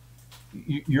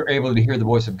you're able to hear the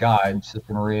voice of God,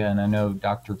 Sister Maria, and I know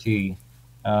Dr. T.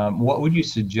 What would you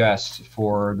suggest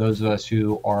for those of us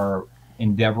who are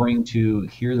endeavoring to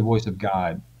hear the voice of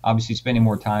God? Obviously, spending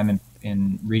more time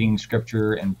in reading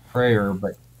Scripture and prayer,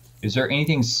 but is there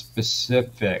anything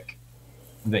specific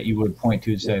that you would point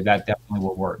to say that definitely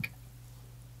will work?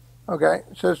 Okay,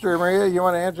 Sister Maria, you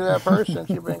want to answer that first since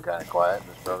you've been kind of quiet in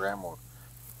this program?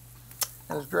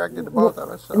 And it's directed to both of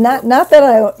us. So. Not that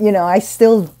I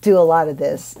still do a lot of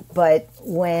this, but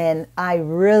when I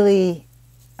really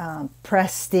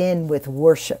pressed in with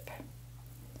worship.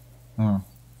 And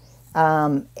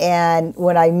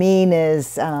what I mean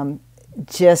is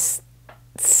just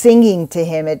singing to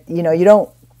him. You don't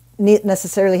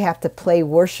necessarily have to play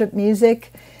worship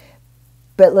music,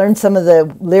 but learn some of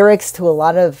the lyrics to a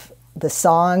lot of the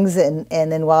songs, and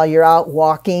then while you're out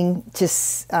walking,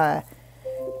 just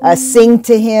sing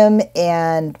to him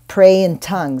and pray in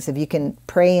tongues. If you can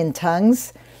pray in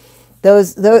tongues,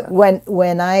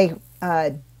 when I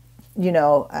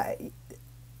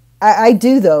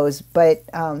do those, but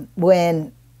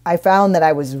when I found that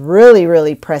I was really,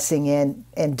 really pressing in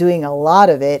and doing a lot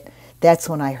of it, that's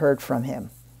when I heard from him.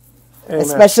 Amen.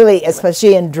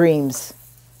 Especially in dreams.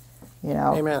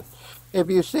 Amen. If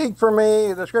you seek for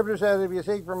me, the scripture says, if you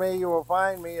seek for me, you will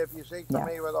find me if you seek for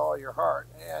me with all your heart.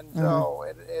 And so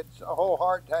it's a whole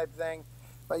heart type thing.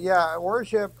 But yeah,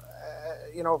 worship,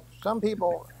 some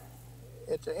people,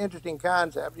 it's an interesting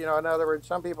concept. In other words,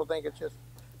 some people think it's just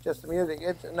the music.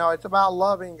 It's about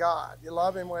loving God. You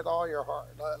love him with all your heart.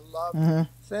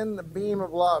 Send the beam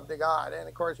of love to God. And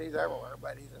of course he's everywhere,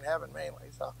 but he's in heaven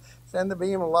mainly. So send the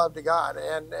beam of love to God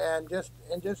and just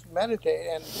meditate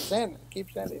and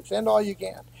keep sending. Send all you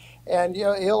can. And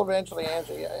he'll eventually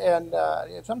answer you. And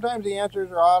sometimes the answers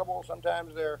are audible,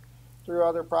 sometimes they're through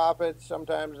other prophets,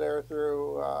 sometimes they're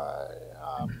through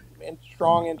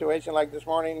strong intuition, like this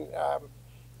morning.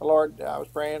 The Lord, I was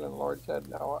praying, and the Lord said,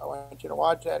 "No, I want you to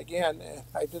watch that again." And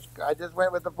I just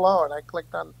went with the flow, and I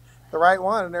clicked on the right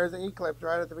one, and there's an eclipse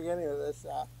right at the beginning of this.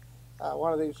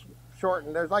 One of these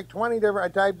shortened. There's like 20 different. I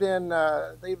typed in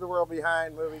 "Leave the World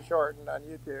Behind" movie shortened on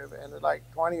YouTube, and there's like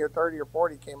 20 or 30 or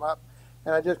 40 came up,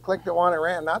 and I just clicked the one and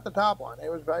ran. Not the top one. It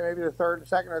was maybe the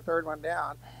second or third one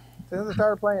down. As soon as I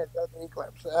started playing, it showed the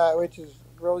eclipse, which is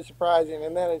really surprising.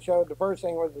 And then it showed the first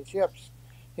thing was the ships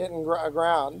hitting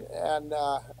ground, and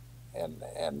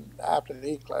after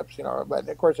the eclipse, but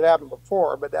of course it happened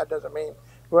before, but that doesn't mean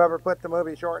whoever put the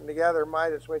movie shortened together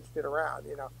might have switched it around,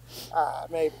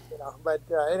 maybe, but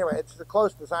anyway, it's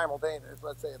close to simultaneous,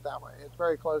 let's say it that way. It's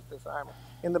very close to simultaneous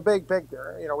in the big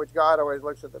picture, which God always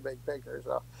looks at the big picture.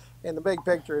 So in the big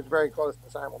picture, it's very close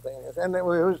to simultaneous. And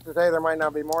who's to say there might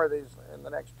not be more of these in the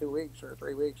next 2 weeks or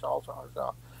 3 weeks also.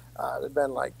 So there've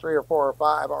been like 3 or 4 or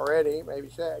 5 already, maybe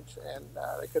 6, and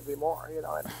there could be more,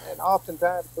 and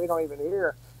oftentimes we don't even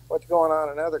hear what's going on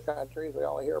in other countries. We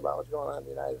only hear about what's going on in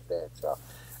the United States. So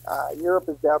Europe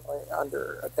is definitely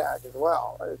under attack as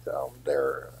well. So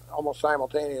they're almost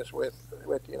simultaneous with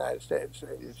the United States.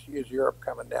 Is Europe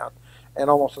coming down, and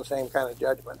almost the same kind of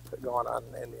judgment going on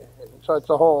in India. And so it's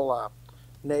the whole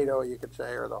NATO, you could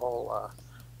say, or the whole,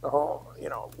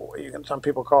 some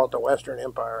people call it the Western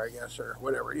Empire, I guess, or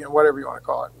whatever, whatever you want to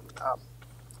call it.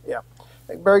 Yeah,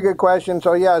 very good question.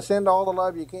 So yeah, send all the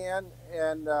love you can,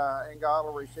 and God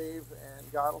will receive,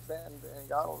 and God will send,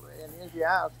 and if you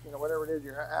ask, whatever it is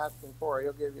you're asking for,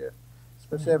 He'll give you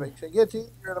specifics. It gets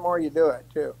easier the more you do it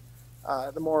too.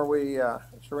 The more we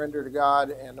surrender to God,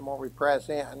 and the more we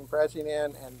pressing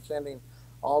in and sending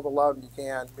all the love you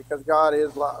can, because God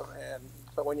is love, and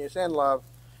so when you send love,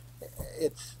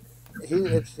 it's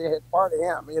part of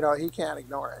Him. He can't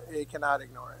ignore it. He cannot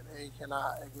ignore it. He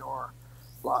cannot ignore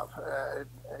love.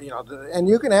 And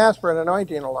you can ask for an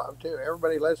anointing of love too.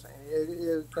 Everybody listening,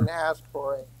 you can ask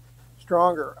for a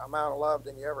stronger amount of love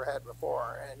than you ever had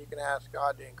before, and you can ask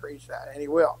God to increase that, and He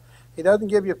will. He doesn't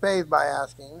give you faith by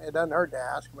asking. It doesn't hurt to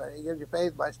ask, but He gives you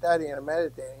faith by studying and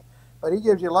meditating. But He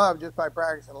gives you love just by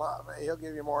practicing love. He'll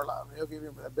give you more love. He'll give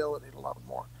you the ability to love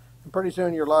more. And pretty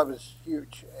soon your love is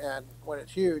huge. And when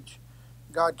it's huge,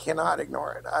 God cannot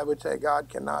ignore it. I would say God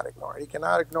cannot ignore it. He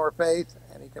cannot ignore faith,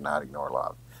 and He cannot ignore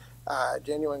love.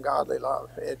 Genuine godly love.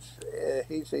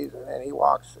 He sees it, and He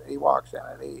walks in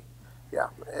it.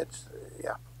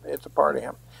 It's a part of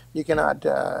Him. You cannot,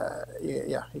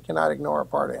 He cannot ignore a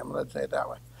part of Him. Let's say it that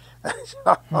way.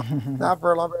 So, not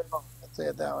for a long, very long. Let's say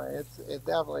it that way. It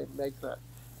definitely makes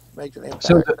an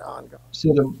impact on God.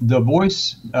 So the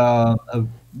voice,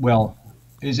 well,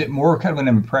 is it more kind of an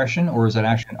impression, or is it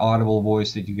actually an audible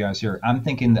voice that you guys hear? I'm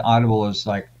thinking the audible is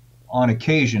like on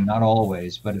occasion, not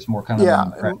always, but it's more kind of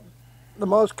an impression. The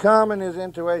most common is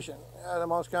intuition. The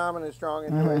most common is strong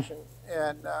intuition,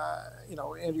 and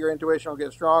your intuition will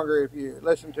get stronger if you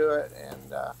listen to it,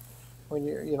 and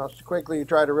when quickly you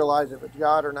try to realize if it's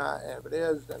God or not, and if it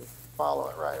is, then follow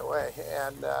it right away,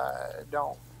 and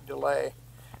don't delay.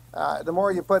 The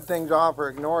more you put things off or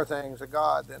ignore things of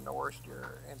God, then the worse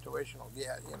your intuition will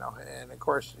get, And of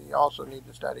course, you also need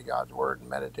to study God's word and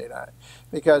meditate on it,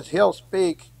 because He'll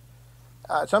speak.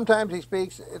 Sometimes He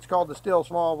speaks. It's called the still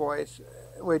small voice,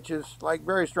 which is like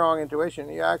very strong intuition.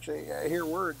 You actually hear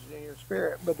words in your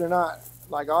spirit, but they're not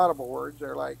like audible words.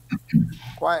 They're like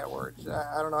quiet words.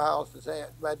 I don't know how else to say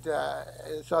it, but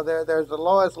so there's the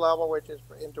lowest level, which is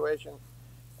intuition.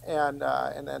 And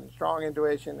then strong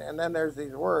intuition, and then there's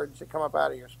these words that come up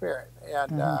out of your spirit,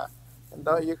 and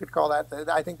though you could call that,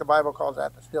 I think the Bible calls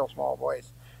that the still small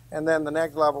voice. And then the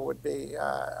next level would be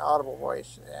audible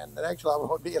voice, and the next level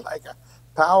would be like a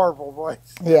powerful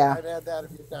voice. Yeah, I've had that a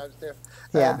few times too.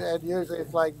 Yeah, and usually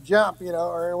it's like jump,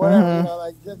 or whatever,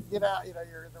 like just get out,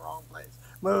 you're in the wrong place.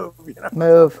 Move,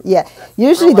 Move. Yeah,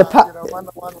 usually one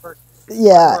word.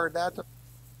 Yeah. One word.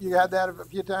 You had that a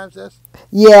few times, sis?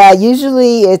 Yeah,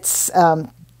 usually it's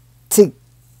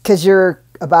because you're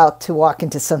about to walk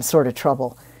into some sort of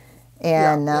trouble,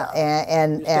 and You're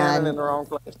standing in the wrong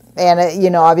place.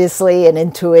 And obviously an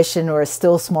intuition or a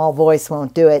still small voice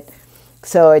won't do it.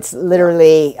 So it's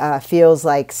literally feels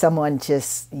like someone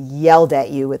just yelled at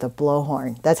you with a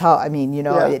blowhorn. That's how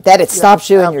that it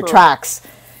stops you in your tracks.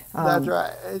 That's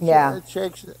right. It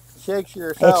shakes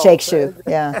your cells. It shakes you.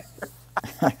 Yeah.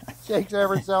 Shakes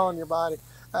every cell in your body,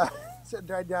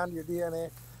 right down to your DNA.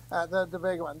 The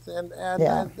big ones,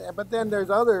 but then there's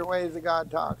other ways that God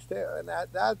talks too, and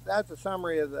that's a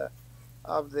summary of the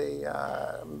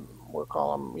we'll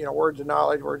call them words of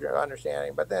knowledge, words of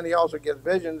understanding. But then He also gives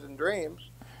visions and dreams.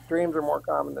 Dreams are more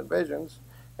common than visions,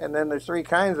 and then there's three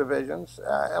kinds of visions.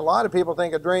 A lot of people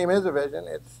think a dream is a vision.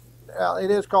 It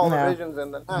is called a visions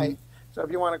in the night. So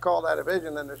if you want to call that a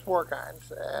vision, then there's four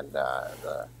kinds, and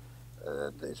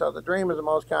so the dream is the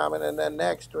most common, and then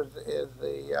next is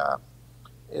the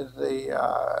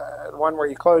one where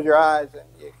you close your eyes and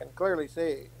you can clearly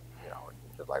see,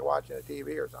 just like watching a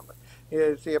TV or something.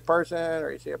 You see a person,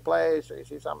 or you see a place, or you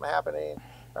see something happening,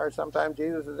 or sometimes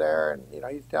Jesus is there and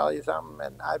He's telling you something.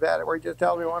 And I've had it where He just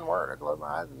tells me one word. I close my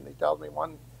eyes and He tells me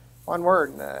one word,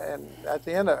 and that's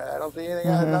the end of it. I don't see anything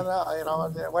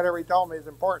else. Whatever He told me is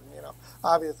important.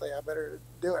 Obviously I better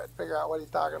do it. Figure out what He's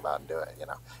talking about and do it.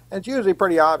 And it's usually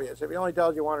pretty obvious. If He only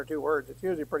tells you one or two words, it's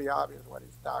usually pretty obvious what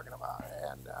He's talking about.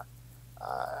 And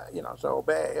so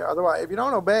obey. Otherwise, if you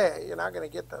don't obey, you're not going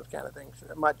to get those kind of things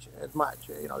as much.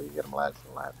 You get them less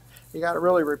and less. You got to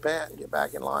really repent and get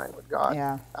back in line with God.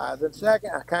 Yeah. The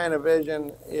second kind of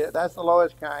vision, that's the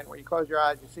lowest kind, where you close your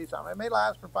eyes, you see something. It may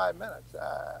last for 5 minutes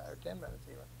or 10 minutes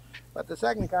even. But the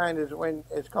second kind is when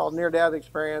it's called near-death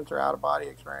experience or out-of-body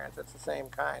experience. It's the same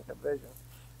kind of vision.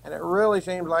 And it really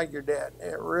seems like you're dead.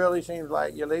 It really seems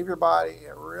like you leave your body.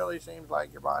 It really seems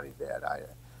like your body's dead.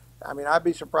 I mean, I'd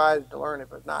be surprised to learn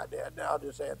if it's not dead. I'll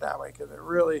just say it that way, because it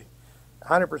really,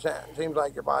 100% seems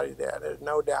like your body's dead. There's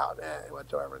no doubt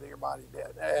whatsoever that your body's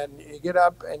dead. And you get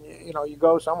up and you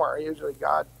go somewhere. Usually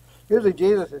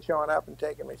Jesus is showing up and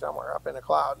taking me somewhere up in a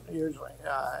cloud, usually,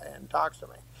 and talks to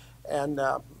me. And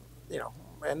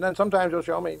and then sometimes He'll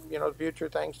show me future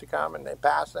things to come, and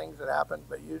past things that happened,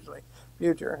 but usually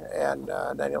future. And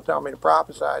then He'll tell me to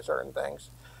prophesy certain things,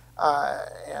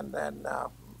 and then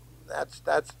that's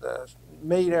the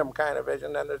medium kind of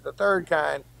vision. Then there's the third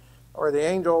kind, or the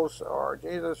angels or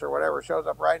Jesus or whatever shows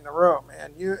up right in the room,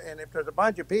 and if there's a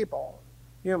bunch of people,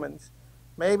 humans,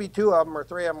 maybe two of them or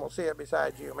three of them will see it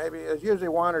besides you. Maybe it's usually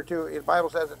one or two. The Bible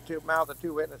says that mouth of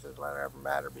two witnesses, let every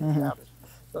matter be established.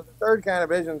 So the third kind of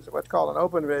vision is what's called an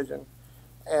open vision,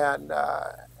 and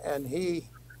He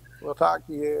will talk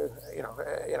to you.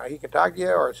 He can talk to you,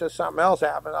 or it's just something else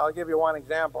happens. I'll give you one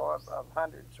example of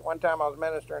hundreds. One time I was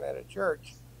ministering at a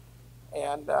church,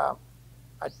 and I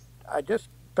I just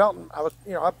felt I was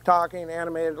up talking,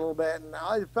 animated a little bit, and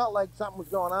I felt like something was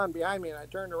going on behind me, and I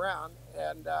turned around,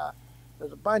 and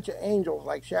there's a bunch of angels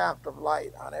like shafts of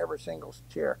light on every single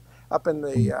chair up in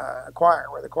the choir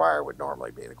where the choir would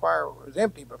normally be. The choir was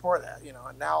empty before that,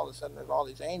 and now all of a sudden there's all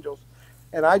these angels,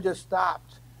 and I just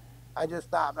stopped. I just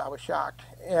stopped. I was shocked,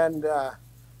 and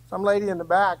some lady in the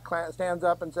back stands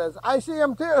up and says, "I see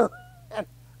him too," and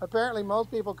apparently most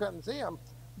people couldn't see him.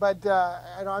 But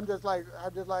I'm just like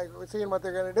seeing what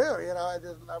they're gonna do.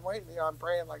 I'm waiting. I'm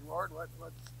praying like, Lord,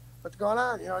 what's going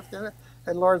on?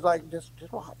 And Lord's like, just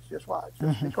watch, just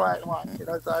be quiet and watch.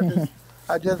 So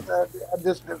I'm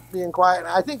just being quiet. And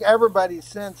I think everybody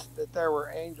sensed that there were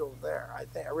angels there. I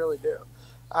really do.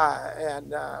 I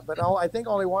think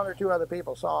only one or two other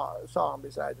people saw him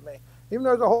besides me. Even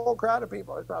though there's a whole crowd of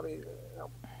people, it's probably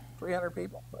 300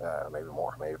 people, maybe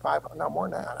more, maybe 500, no more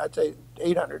than that. I'd say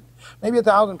 800, maybe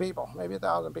 1,000 people,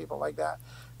 like that.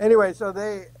 Anyway, so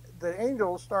the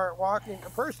angels start walking.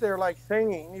 First, they're like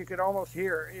singing. You could almost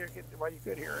hear. You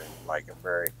could hear it like a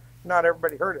very. Not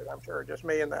everybody heard it, I'm sure. Just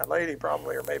me and that lady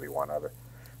probably, or maybe one other.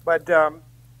 But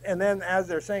and then as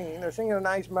they're singing a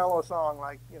nice mellow song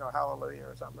like Hallelujah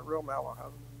or something, real mellow,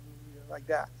 like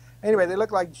that. Anyway, they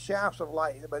look like shafts of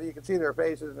light, but you can see their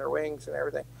faces and their wings and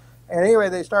everything. And anyway,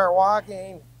 they start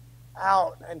walking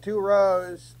out in two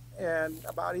rows and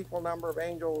about equal number of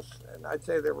angels. And I'd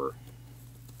say there were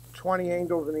 20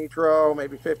 angels in each row,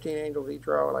 maybe 15 angels each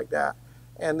row, like that.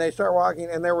 And they start walking,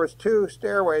 and there was two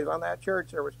stairways on that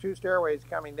church. There was two stairways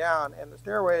coming down, and the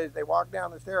stairways, they walked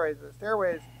down the stairways. The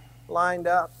stairways lined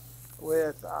up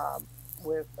with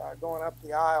going up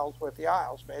the aisles,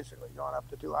 basically going up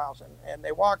the two aisles, and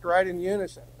they walked right in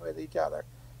unison with each other.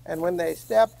 And when they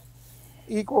stepped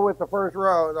equal with the first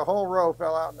row, the whole row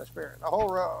fell out in the spirit. The whole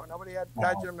row. Nobody had to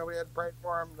touch them. Nobody had to pray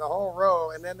for them. The whole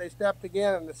row. And then they stepped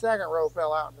again, and the second row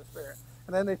fell out in the spirit.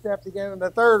 And then they stepped again, and the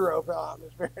third row fell out in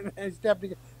the spirit. And they stepped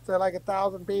again. So like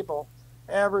 1,000 people,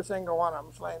 every single one of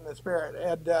them slain in the spirit.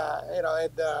 And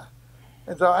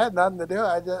so I had nothing to do.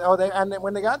 And then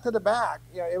when they got to the back,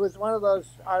 it was one of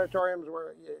those auditoriums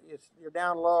where you're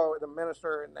down low, the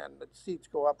minister, and then the seats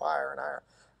go up higher and higher,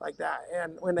 like that.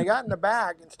 And when they got in the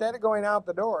back, instead of going out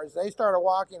the doors, they started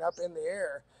walking up in the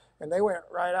air, and they went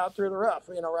right out through the roof.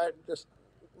 Just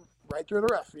right through the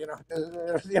roof.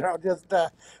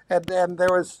 And there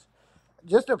was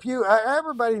just a few.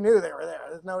 Everybody knew they were there.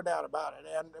 There's no doubt about it,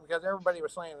 and because everybody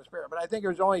was slain in the spirit. But I think it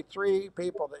was only 3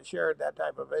 people that shared that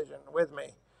type of vision with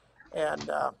me, and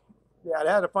it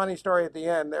had a funny story at the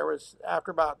end. There was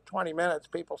after about 20 minutes,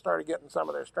 people started getting some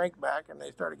of their strength back, and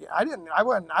they started getting.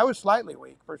 I was slightly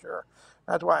weak for sure.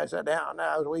 That's why I sat down.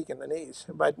 I was weak in the knees,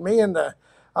 but me and the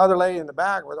other lady in the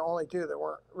back were the only 2 that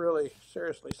weren't really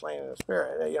seriously slain in the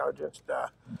spirit.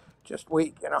 Just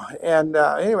weak. And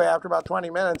anyway, after about 20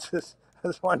 minutes, this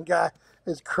one guy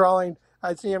is crawling.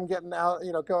 I see him getting out,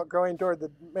 going toward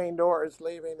the main doors,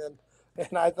 leaving,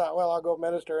 and I thought, well, I'll go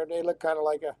minister. And they look kind of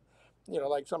like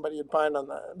like somebody you'd find on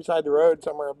beside the road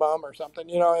somewhere, a bum or something,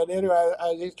 And anyway,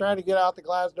 he's trying to get out the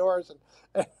glass doors,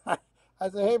 and I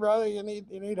said, "Hey, brother, you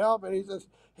need help?" And he says,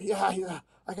 "Yeah,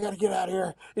 I got to get out of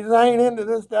here." He says, "I ain't into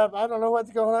this stuff. I don't know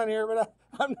what's going on here, but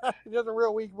I'm not." Just a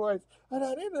real weak voice. I'm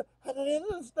not into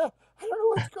this stuff. I don't know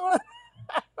what's going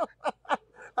on.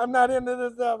 I'm not into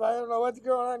this stuff. I don't know what's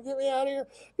going on. Get me out of here.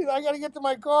 He said, "I got to get to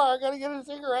my car. I got to get a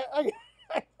cigarette."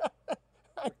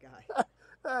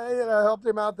 I helped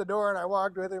him out the door, and I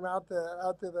walked with him out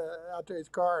to his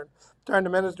car and trying to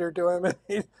minister to him. And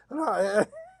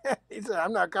he said,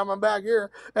 "I'm not coming back here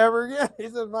ever again." He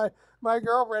said, "My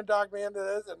girlfriend talked me into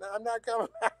this, and I'm not coming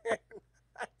back."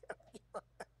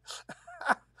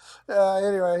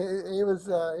 Anyway, he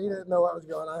didn't know what was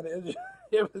going on. It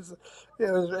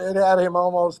had him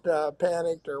almost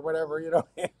panicked or whatever. It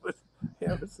was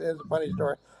a funny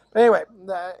story. Anyway,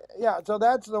 so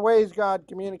that's the ways God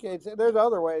communicates. There's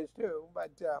other ways too, but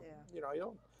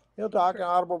he'll talk an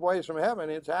audible voice from heaven.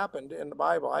 It's happened in the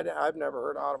Bible. I've never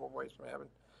heard an audible voice from heaven,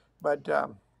 but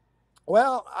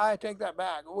well, I take that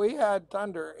back. We had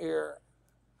thunder here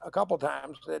a couple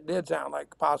times that did sound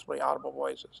like possibly audible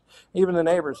voices. Even the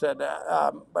neighbors said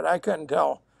that, but I couldn't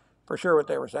tell for sure what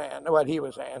they were saying, what he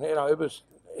was saying.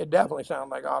 It definitely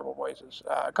sounded like audible voices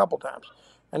a couple times.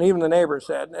 And even the neighbors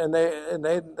said, and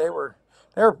they were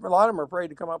a lot of them are afraid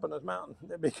to come up on this mountain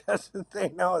because they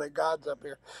know that God's up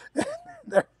here.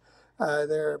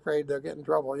 They're afraid they'll get in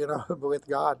trouble, with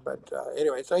God. But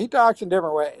anyway, so he talks in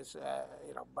different ways,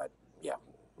 but yeah,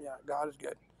 God is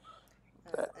good.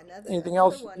 Another Anything another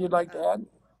else one. you'd like to add?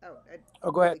 Oh,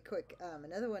 Oh, go really ahead. quick.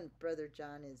 Another one, Brother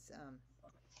John, is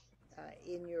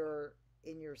in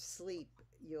your sleep.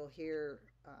 You'll hear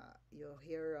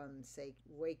say,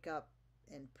 "Wake up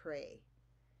and pray,"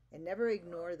 and never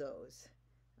ignore those,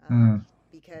 Mm,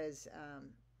 because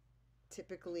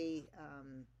typically,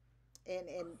 and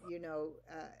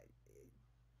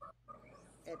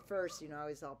at first, I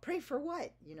was all, pray for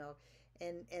what,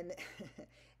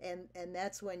 and and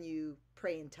that's when you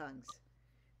pray in tongues,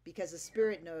 because the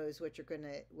Spirit knows what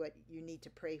you need to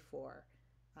pray for.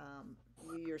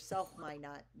 You yourself might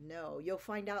not know. You'll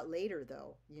find out later,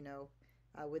 though.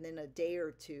 Within a day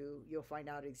or two, you'll find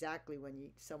out exactly when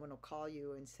someone will call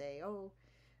you and say, "Oh,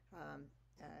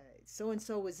 so and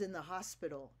so was in the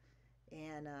hospital,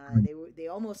 and mm. they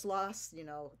almost lost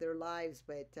their lives,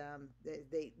 but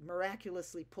they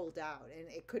miraculously pulled out, and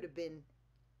it could have been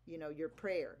your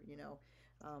prayer.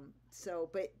 So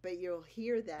but you'll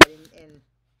hear that, and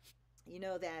you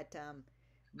know that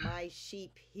my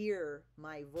sheep hear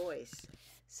my voice.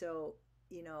 So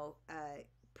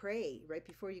pray right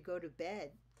before you go to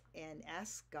bed and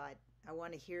ask God, I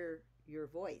want to hear your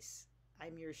voice.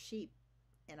 I'm your sheep,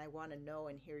 and I want to know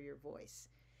and hear your voice.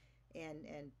 And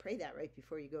pray that right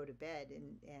before you go to bed,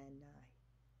 and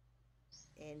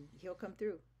He'll come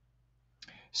through.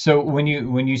 So when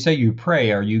you say you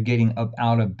pray, are you getting up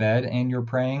out of bed and you're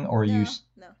praying, or are you? No,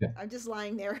 no, Yeah. I'm just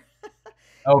lying there,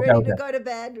 Okay, ready to okay. go to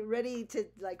bed, ready to,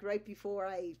 like, right before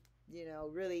I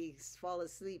really fall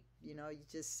asleep. You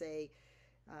just say,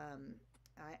 um,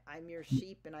 I'm your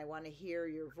sheep, and I want to hear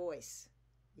your voice.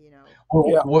 You know. Well,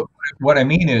 Yeah. what I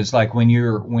mean is, like, when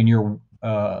you're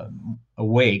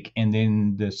awake and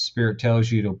then the Spirit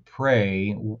tells you to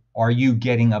pray, are you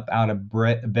getting up out of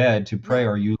bed to pray,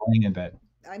 or No, are you laying in bed?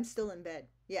 I'm still in bed.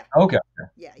 Yeah, Okay.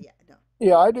 yeah, yeah. No,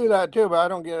 Yeah, I do that too, but I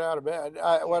don't get out of bed.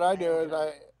 yeah, What I I do don't is either. I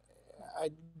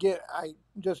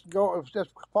just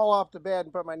fall off the bed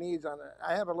and put my knees on it.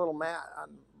 I have a little mat on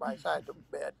by side the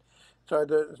bed, so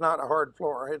it's not a hard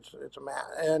floor. It's a mat,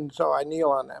 and so I kneel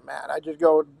on that mat. I just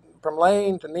go from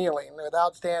laying to kneeling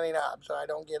without standing up, so I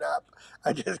don't get up.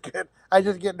 I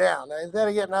just get down. Instead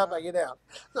of getting up, Uh, I get down.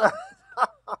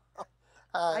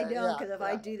 I don't, Yeah, because if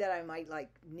I yeah. do that, I might like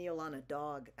kneel on a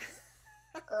dog.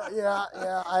 Yeah,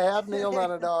 yeah. I have kneeled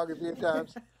on a dog a few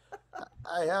times.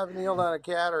 I have kneeled on a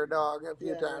cat or a dog a few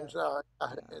Yeah, yeah. times. So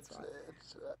That's it's fine.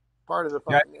 it's part of the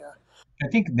Yeah, fun. Yeah. I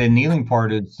think the kneeling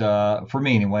part is, for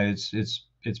me anyway,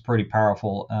 it's pretty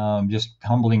powerful. Just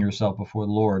humbling yourself before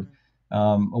the Lord.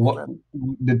 Mm-hmm. What Amen.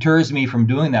 deters me from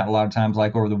doing that a lot of times,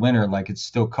 like over the winter, like it's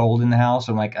still cold in the house.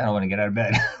 I'm like, I don't want to get out of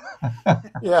bed,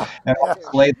 Yeah. and Me I'll Yeah. too.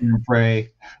 just lay there and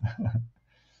pray.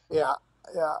 Yeah.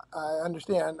 Yeah. I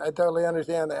understand. I totally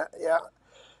understand that. Yeah.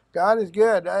 God is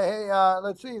good. Hey,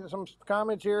 let's see. There's some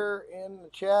comments here in the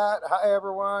chat. Hi,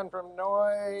 everyone from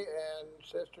Noy and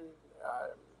sister,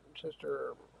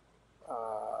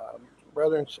 uh,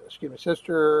 brother and excuse me,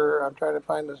 sister. I'm trying to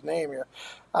find his name here.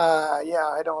 Yeah,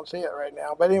 I don't see it right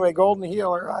now. But anyway, Golden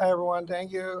Healer. Hi, everyone.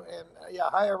 Thank you. And yeah,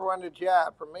 hi, everyone to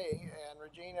chat from me and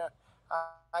Regina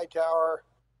Hightower.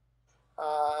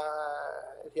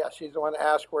 Yeah, she's the one that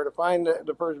asked where to find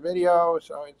the first video,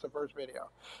 so it's the first video.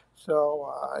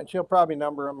 So, and she'll probably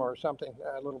number them or something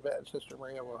a little bit. Sister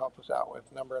Maria will help us out with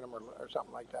numbering them or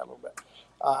something like that a little bit.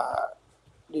 Uh,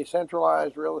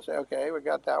 Decentralized real estate. Okay, we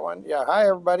got that one. Yeah, hi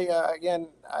everybody. Again,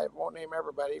 I won't name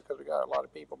everybody because we got a lot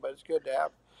of people, but it's good to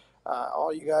have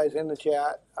all you guys in the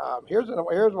chat. Here's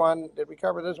one. Did we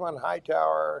cover this one?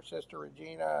 Hightower, Sister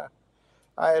Regina.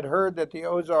 I had heard that the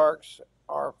Ozarks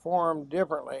are formed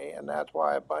differently, and that's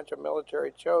why a bunch of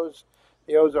military chose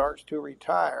the Ozarks to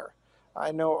retire.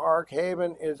 I know Ark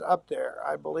Haven is up there.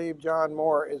 I believe John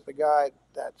Moore is the guy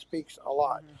that speaks a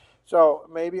lot. Mm-hmm. So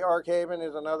maybe Ark Haven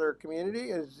is another community.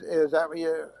 Is that what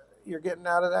you're getting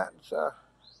out of that? So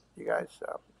you guys,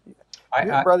 I,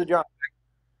 I Brother John,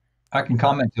 I Doctor can John,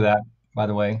 comment to that, by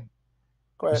the way.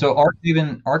 go ahead. So Ark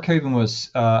Haven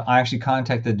was, I actually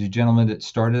contacted the gentleman that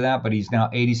started that, but he's now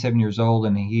 87 years old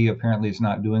and he apparently is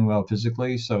not doing well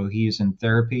physically, so he's in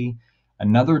therapy.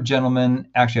 Another gentleman,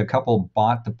 actually a couple,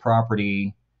 bought the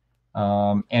property,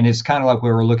 and it's kind of like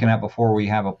we were looking at before. We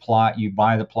have a plot, you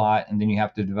buy the plot, and then you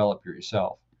have to develop it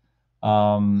yourself.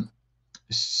 Um,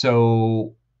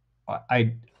 so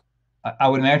I I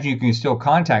would imagine you can still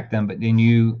contact them, but then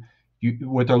you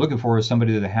what they're looking for is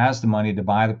somebody that has the money to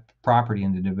buy the property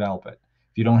and to develop it.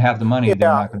 If you don't have the money, they're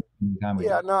Yeah, not going to spend any time with yeah,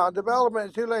 you. no, development,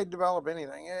 it's too late to develop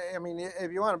anything. I mean,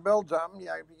 if you want to build something,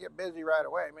 yeah, if you get busy right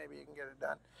away, maybe you can get it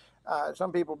done.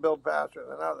 Some people build faster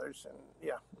than others, and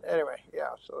yeah. Anyway, yeah.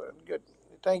 So good.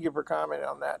 Thank you for commenting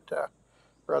on that,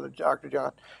 Brother Dr.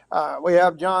 John. We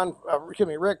have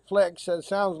Rick Flick says,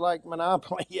 sounds like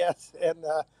Monopoly, yes. And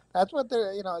that's what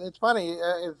they're, it's funny.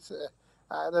 There's this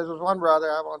one brother,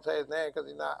 I won't say his name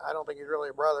because I don't think he's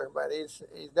really a brother, but he's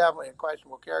definitely a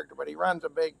questionable character, but he runs a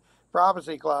big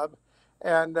prophecy club.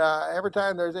 And every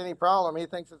time there's any problem, he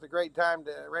thinks it's a great time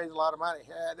to raise a lot of money.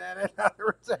 And in other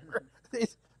words,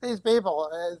 these people,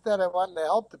 instead of wanting to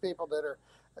help the people that are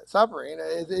suffering,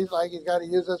 he's like he's got to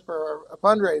use this for a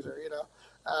fundraiser,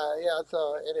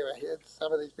 So anyway, it's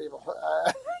some of these people.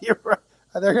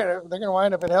 They're gonna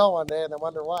wind up in hell one day, and they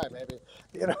wonder why. Maybe,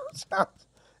 So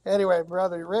anyway,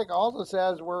 Brother Rick also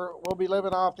says we'll be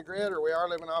living off the grid, or we are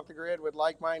living off the grid with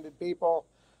like-minded people,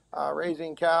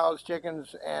 raising cows,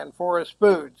 chickens, and forest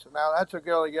foods. Now that's a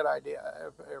really good idea.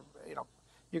 If,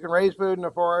 you can raise food in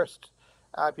the forest.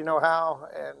 If you know how,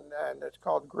 and it's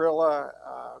called guerrilla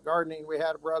gardening. We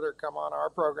had a brother come on our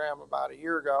program about a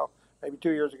year ago, maybe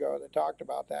 2 years ago, that talked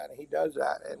about that, and he does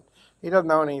that. And he doesn't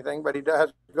know anything, but he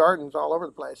has gardens all over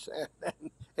the place. And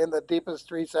in the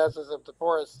deepest recesses of the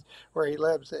forest where he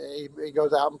lives, he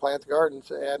goes out and plants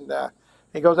gardens, and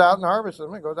he goes out and harvests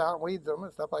them, and goes out and weeds them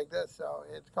and stuff like this. So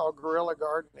it's called guerrilla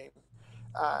gardening.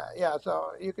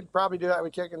 So you could probably do that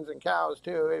with chickens and cows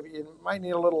too. You might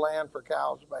need a little land for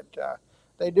cows, but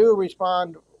they do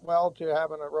respond well to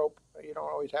having a rope. You don't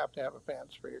always have to have a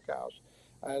fence for your cows,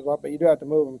 but you do have to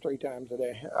move them 3 times a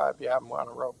day if you have them on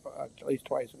a rope, at least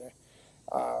twice a day.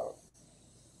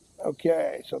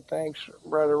 Okay, so thanks,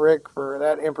 Brother Rick, for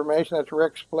that information. That's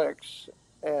Rick's Flicks.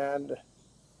 And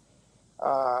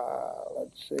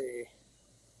let's see.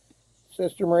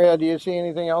 Sister Maria, do you see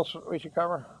anything else we should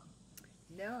cover?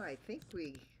 No, I think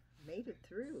we made it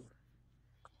through.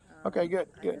 Okay, good.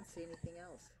 I don't see anything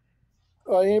else.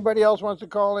 Well, anybody else wants to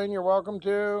call in, you're welcome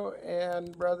to.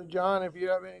 And Brother John,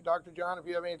 Dr. John, if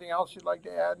you have anything else you'd like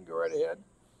to add, go right ahead.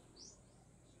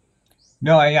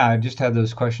 No, I just had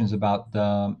those questions about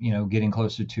getting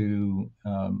closer to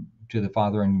the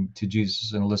Father and to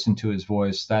Jesus and listen to His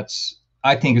voice.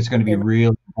 I think it's going to be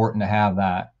really important to have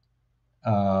that.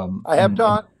 I have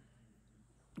taught.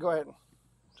 Go ahead.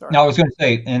 Sorry. No, I was going to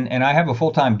say, and I have a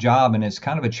full-time job, and it's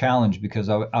kind of a challenge because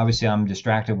obviously I'm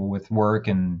distractible with work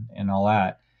and all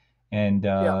that. And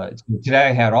today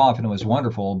I had off, and it was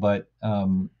wonderful, but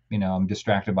I'm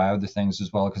distracted by other things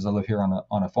as well because I live here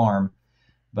on a farm.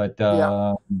 But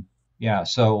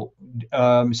so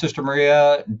Sister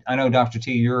Maria, I know Dr.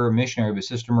 T, you're a missionary, but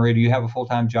Sister Maria, do you have a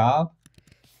full-time job?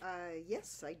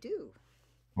 Yes, I do.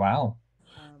 Wow.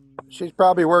 She's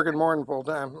probably working more than full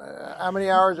time. How many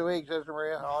hours a week, Sister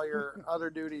Maria? All your other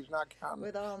duties, not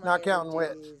counting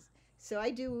WITs. So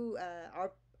I do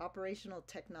operational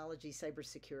technology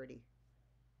cybersecurity.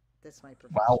 That's my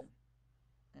profession. Wow.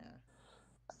 Yeah.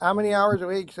 How many hours a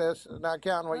week, sis? Not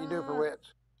counting what you do for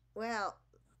WITs. Well,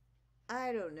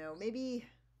 I don't know. Maybe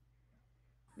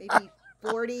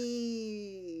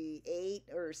 48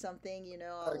 or something,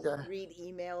 I'll read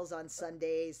emails on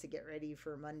Sundays to get ready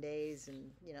for Mondays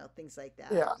and, things like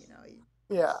that.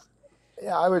 Yeah.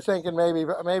 I was thinking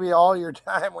maybe all your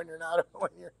time when you're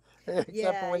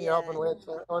except for when you're helping WITs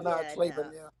or not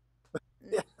sleeping.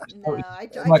 No,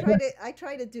 I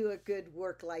try to do a good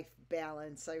work-life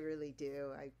balance. I really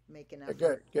do. I make an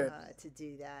effort to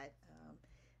do that.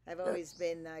 I've always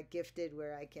been gifted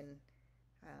where I can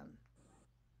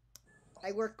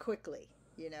I work quickly,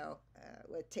 it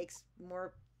takes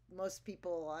most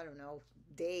people, I don't know,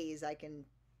 days I can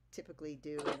typically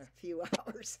do in a few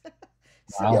hours.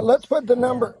 Let's put the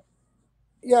number.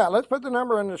 Yeah, let's put the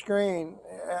number on the screen.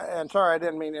 And sorry, I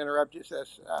didn't mean to interrupt you,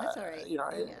 sis. That's all right.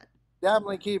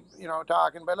 Definitely keep,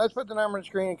 talking, but let's put the number on the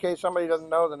screen in case somebody doesn't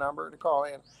know the number to call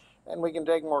in, and we can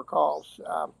take more calls.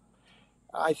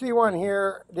 I see one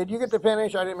here. Did you get to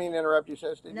finish? I didn't mean to interrupt you,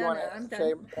 sis. Did you want to I'm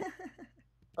say? done.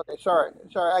 Okay, sorry.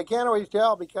 I can't always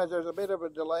tell because there's a bit of a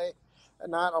delay,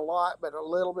 not a lot, but a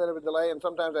little bit of a delay. And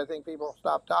sometimes I think people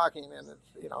stop talking, and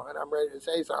it's and I'm ready to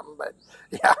say something. But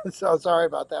yeah, so sorry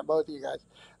about that, both of you guys,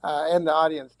 and the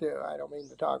audience too. I don't mean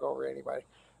to talk over anybody,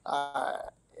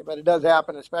 but it does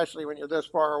happen, especially when you're this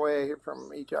far away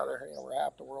from each other. We're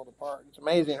half the world apart. It's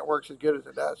amazing it works as good as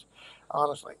it does,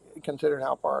 honestly, considering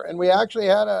how far. And we actually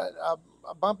had a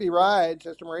bumpy ride.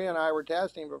 Sister Maria and I were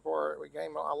testing before we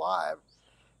came alive.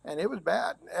 And it was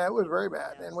bad. It was very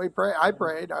bad. And we prayed. I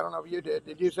prayed. I don't know if you did.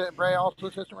 Did you pray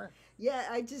also, Sister Maria? Yeah,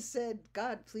 I just said,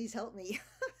 God, please help me.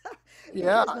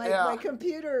 My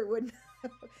computer would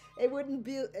it would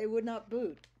not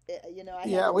boot. I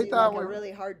had to do a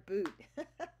really hard boot.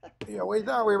 we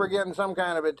thought we were getting some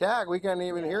kind of attack. We couldn't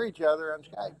even hear each other on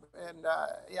Skype, and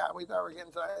we thought we were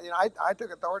getting. I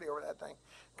took authority over that thing,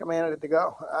 commanded it to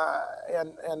go,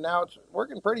 and now it's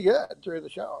working pretty good through the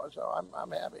show. So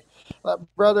I'm happy.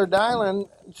 Brother Dylan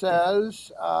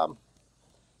says,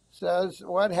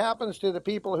 what happens to the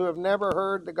people who have never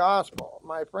heard the gospel?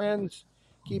 My friends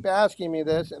keep asking me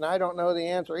this, and I don't know the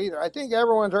answer either. I think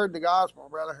everyone's heard the gospel,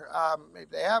 brother. If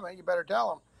they haven't, you better tell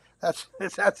them.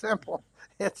 It's that simple.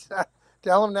 It's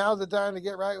tell them now's the time to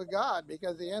get right with God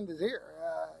because the end is here.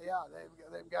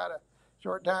 They've got a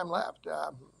short time left.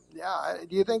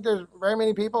 Do you think there's very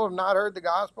many people who have not heard the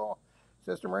gospel,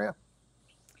 Sister Maria?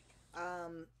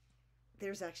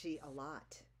 There's actually a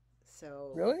lot.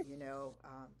 So, Really?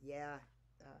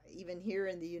 even here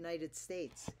in the United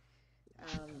States,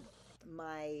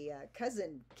 my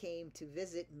cousin came to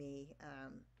visit me.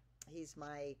 He's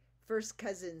my first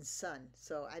cousin's son.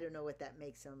 So I don't know what that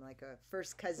makes him, like a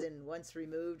first cousin once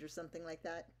removed or something like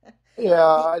that. Yeah,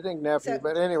 I think nephew, So,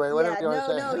 but anyway, whatever you want to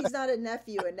say. no, he's not a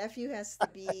nephew. A nephew has to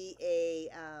be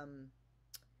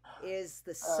is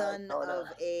the son of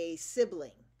a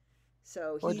sibling.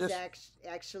 So he's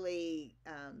actually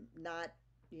not,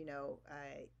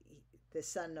 the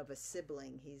son of a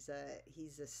sibling. He's a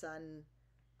son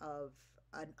of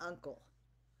an uncle.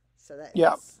 So that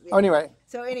Anyway.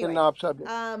 So anyway, off subject.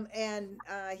 And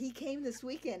he came this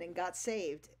weekend and got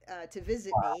saved to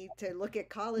visit me to look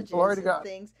at colleges and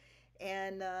things,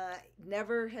 and I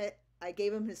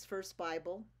gave him his first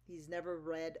Bible. He's never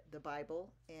read the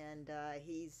Bible, and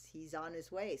he's on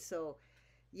his way. So,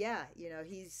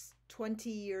 he's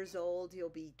 20 years old. He'll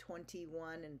be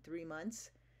 21 in 3 months.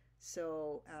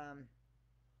 So,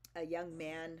 a young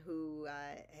man who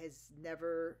has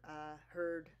never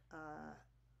heard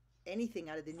anything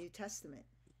out of the New Testament.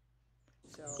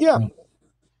 So yeah.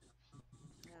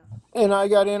 And I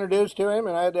got introduced to him,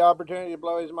 and I had the opportunity to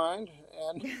blow his mind.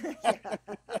 And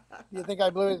you think I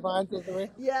blew his mind, Sister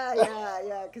Maria?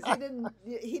 Yeah. Because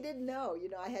he didn't know.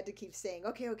 I had to keep saying,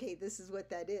 okay, this is what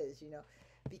that is.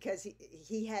 Because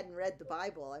he hadn't read the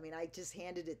Bible. I mean, I just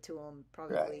handed it to him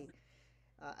probably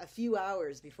a few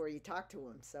hours before you talked to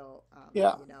him. So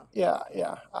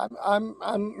I'm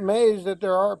amazed that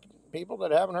there are people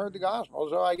that haven't heard the gospel.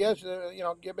 So I guess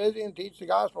get busy and teach the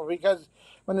gospel, because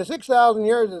when the 6,000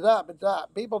 years is up, it's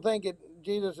up. People think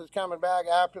Jesus is coming back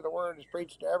after the word is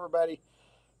preached to everybody.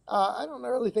 I don't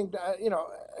really think that,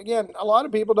 again, a lot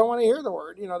of people don't want to hear the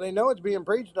word. They know it's being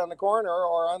preached on the corner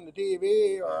or on the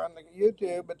TV or on the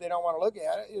YouTube, but they don't want to look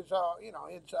at it. So,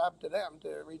 it's up to them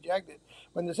to reject it.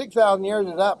 When the 6,000 years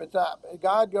is up, it's up.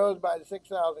 God goes by the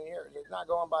 6,000 years. It's not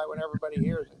going by when everybody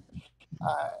hears it.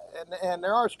 And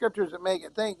there are scriptures that make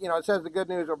it think, it says the good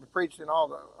news will be preached in all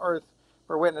the earth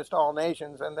for witness to all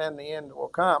nations, and then the end will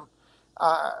come.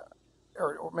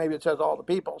 Or maybe it says all the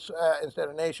peoples instead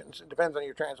of nations. It depends on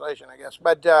your translation, I guess.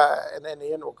 But and then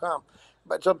the end will come.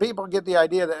 But so people get the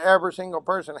idea that every single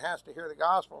person has to hear the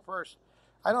gospel first.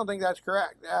 I don't think that's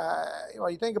correct.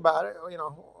 You think about it.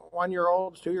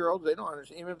 1-year-olds, 2-year-olds, they don't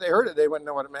understand. Even if they heard it, they wouldn't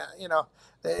know what it meant.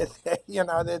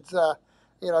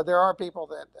 There are people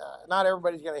that not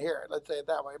everybody's going to hear it. Let's say it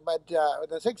that way. But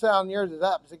the 6,000 years is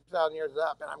up. 6,000 years is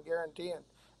up, and I'm guaranteeing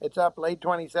it's up late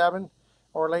 27.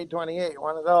 Or late 28,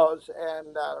 one of those,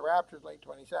 and the rapture's late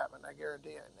 27, I guarantee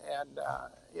it. And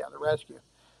the rescue.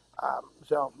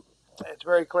 So it's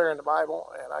very clear in the Bible,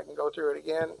 and I can go through it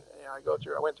again. I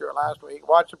went through it last week.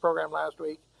 Watch the program last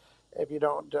week, if you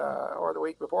don't, or the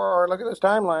week before, or look at this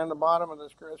timeline at the bottom of the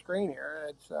screen here.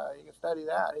 It's you can study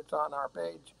that. It's on our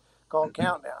page called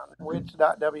Countdown,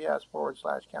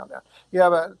 wits.ws/countdown. You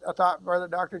have a thought, Brother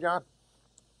Dr. John?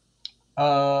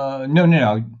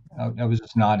 No. I was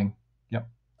just nodding. Yep.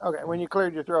 Okay, when you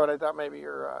cleared your throat, I thought maybe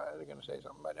you're going to say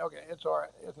something, but okay, it's all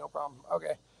right. It's no problem.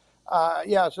 Okay.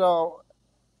 So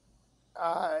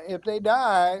if they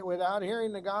die without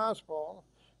hearing the gospel,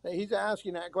 he's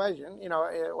asking that question,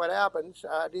 what happens?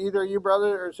 Do either you,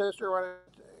 brother or sister, want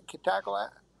to tackle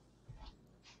that?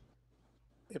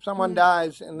 If someone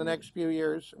dies in the next few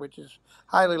years, which is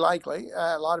highly likely,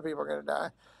 a lot of people are going to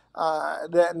die,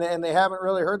 then they haven't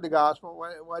really heard the gospel,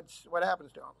 what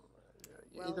happens to them?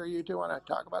 Either you two want to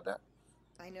talk about that?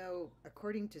 I know,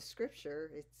 according to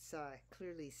Scripture, it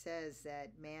clearly says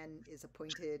that man is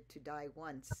appointed to die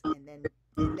once, and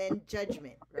then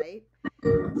judgment, right?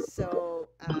 So,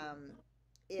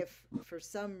 if for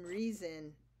some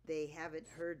reason they haven't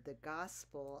heard the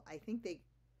gospel, I think they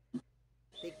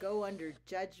go under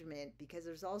judgment, because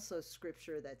there's also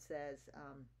Scripture that says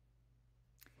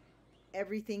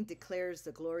everything declares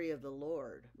the glory of the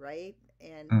Lord, right?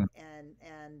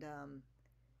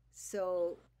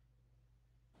 So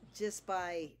just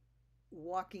by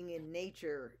walking in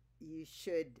nature, you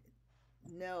should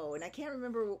know. And I can't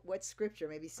remember what scripture.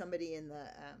 Maybe somebody in the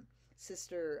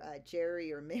Sister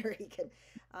Jerry or Mary can,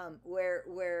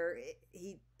 where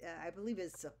he, I believe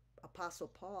it's Apostle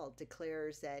Paul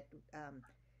declares that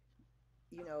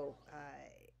you know,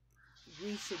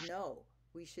 we should know.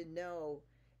 We should know.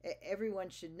 Everyone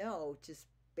should know, just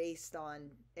based on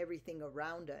everything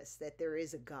around us, that there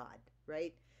is a God,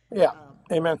 right? Yeah. Um,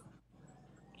 Amen.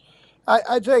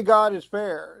 I'd say God is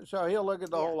fair, so He'll look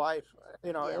at the yeah, whole life.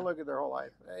 He'll yeah, look at their whole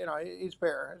life. He's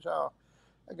fair. So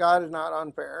God is not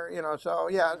unfair. So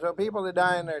yeah. So people that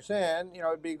die in their sin,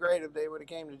 it'd be great if they would have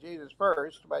came to Jesus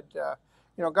first. But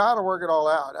God will work it all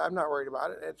out. I'm not worried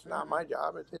about it. It's not mm-hmm. my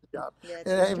job. It's His job. Yeah,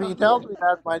 it's his And if He job. tells me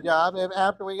that's my job, if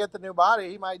after we get the new body,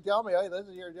 He might tell me, "Hey, this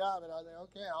is your job," and I'll say,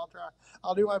 "Okay, I'll try.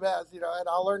 I'll do my best." And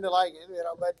I'll learn to like it.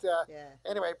 But Yeah,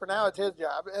 anyway, for now, it's His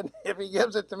job. And if He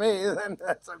gives it to me, then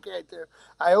that's okay too.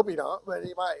 I hope He don't, but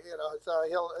He might. So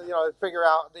He'll figure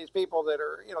out these people that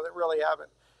are that really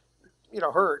haven't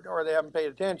heard or they haven't paid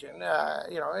attention.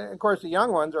 And of course the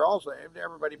young ones are all saved.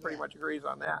 Everybody pretty yeah, much agrees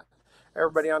on that.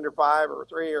 Everybody under 5 or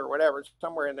 3 or whatever,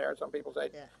 somewhere in there. Some people say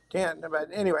yeah, 10, but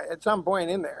anyway, at some point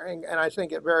in there, and I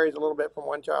think it varies a little bit from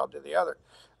one child to the other.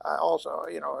 Also,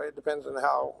 it depends on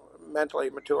how mentally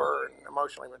mature and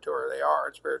emotionally mature they are,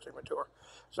 and spiritually mature.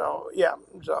 So yeah,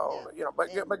 yeah. but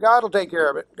And God will take care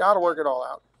of it. God will yeah, work it all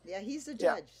out. yeah, he's the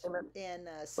Yeah. judge. Amen. And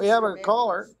We have Sister a Mary.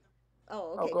 caller.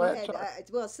 Oh, Oh, okay. go Go ahead. ahead. Sorry.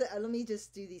 Well, let me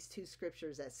just do these two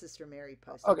scriptures that Sister Mary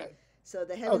posted. Okay. So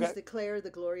the heavens Okay. declare the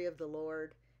glory of the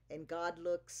Lord, and God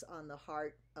looks on the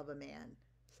heart of a man.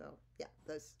 So yeah,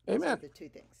 those are Amen. the two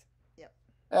things. Yep.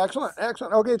 Excellent,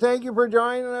 excellent. Okay, thank you for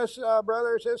joining us,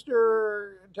 brother,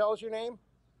 sister. Tell us your name.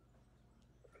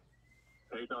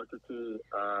 Hey, Dr. T.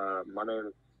 My name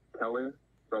is Kelly,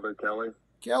 Brother Kelly.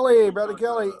 Kelly, We brother talked,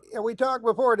 Kelly. Yeah, we talked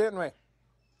before, didn't we?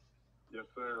 yes,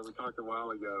 sir. We talked a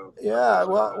while ago Yeah. about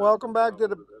Well, welcome some back to problems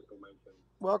the with inflammation.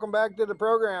 welcome back to the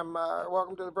program.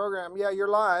 Welcome to the program. Yeah, you're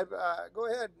live. Go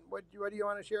ahead. What do you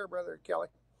want to share, brother Kelly?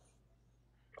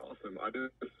 Awesome. I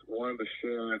just wanted to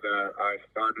share that I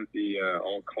started the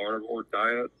all carnivore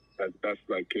diet as best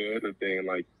as I could, as being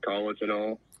like college and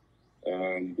all,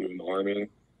 and doing the army.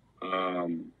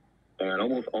 And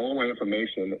almost all my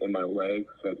inflammation in my legs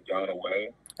has gone away,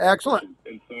 which Excellent.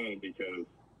 is insane because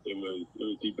it was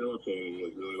debilitating. It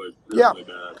was really Yeah. really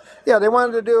bad. Yeah, they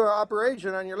wanted to do an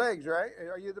operation on your legs, right?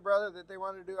 Are you the brother that they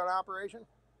wanted to do an operation?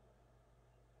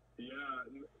 Yeah,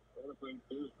 honestly,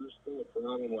 there's still a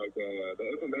problem. Like the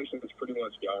information is pretty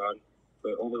much gone.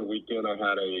 But over the weekend, I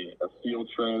had a field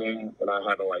training, and I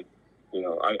had to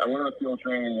I went on a field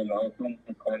training, and I was doing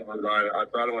the carnivore diet. I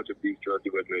brought a bunch of beef jerky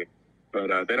with me, but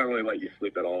they don't really let you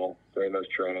sleep at all during those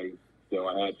trainings. So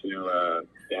I had to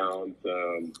down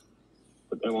some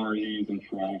MREs and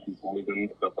shrooms and poison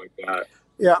stuff like that.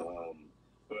 Yeah.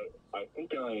 But I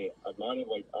think I might have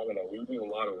I don't know. We were doing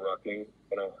a lot of rucking,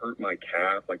 and I hurt my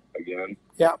calf again.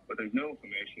 Yeah. But there's no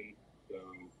inflammation, so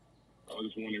I was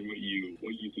just wondering what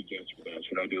you suggest for that.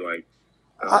 Should I do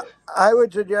I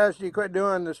would suggest you quit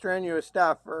doing the strenuous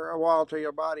stuff for a while till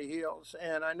your body heals.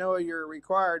 And I know you're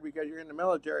required because you're in the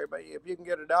military, but if you can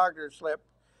get a doctor's slip,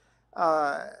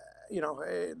 uh,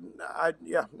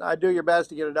 I do your best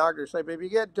to get a doctor's slip. If you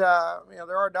get, there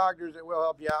are doctors that will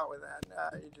help you out with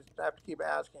that. You just have to keep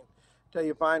asking until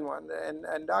you find one.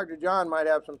 And Dr. John might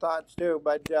have some thoughts too,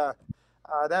 but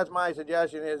that's my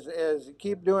suggestion: is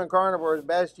keep doing carnivore as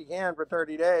best you can for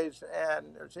 30 days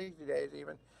or 60 days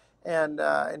even, and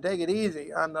take it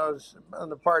easy on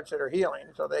the parts that are healing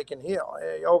so they can heal.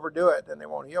 You overdo it, then they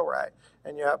won't heal right,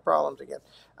 and you have problems again.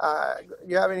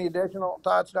 You have any additional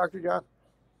thoughts, Dr. John?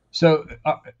 So,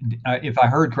 if I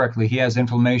heard correctly, he has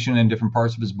inflammation in different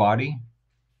parts of his body.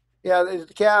 Yeah,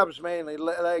 it's calves mainly,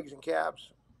 legs and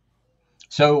calves.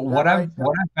 So Is that right?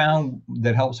 what I found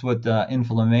that helps with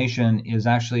inflammation is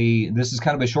actually, this is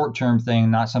kind of a short term thing,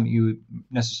 not something you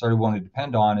necessarily want to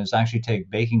depend on. Is actually take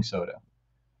baking soda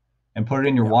and put it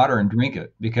in your Yeah. water and drink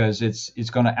it, because it's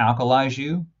going to alkalize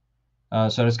you,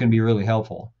 so it's going to be really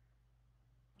helpful.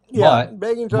 Yeah, But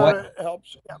baking what? soda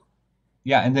helps. Yeah.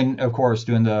 Yeah, and then of course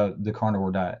doing the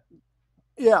carnivore diet.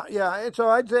 Yeah, yeah. And so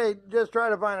I'd say just try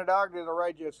to find a doctor that'll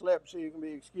write you a slip so you can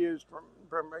be excused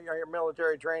from your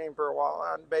military training for a while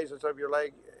on the basis of your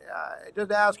leg.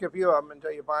 Just ask a few of them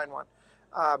until you find one.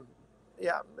 Um,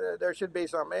 yeah, there should be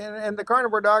some. And the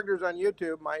carnivore doctors on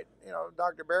YouTube might,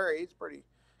 Dr. Barry, he's a pretty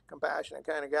compassionate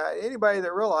kind of guy. Anybody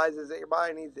that realizes that your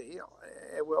body needs to heal,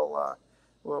 it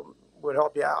would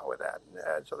help you out with that.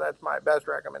 So that's my best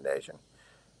recommendation.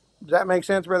 Does that make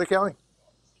sense, Brother Kelly?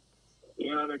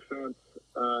 Yeah, that makes sense.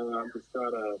 I'm just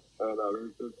gotta, I don't know,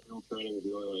 this field training is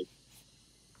really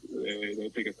like, they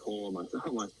take a toll on my,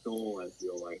 on my soul, I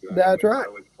feel like. That's right. I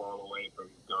always fall away from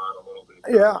God a little bit.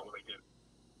 Yeah. When I get,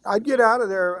 I'd get out of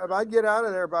there. If I'd get out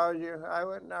of there if I was you, I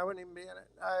wouldn't. I wouldn't even be in it.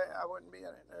 I wouldn't be in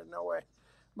it. There's no way.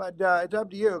 But it's up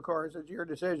to you, of course. It's your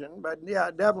decision. But yeah,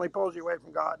 it definitely pulls you away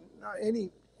from God.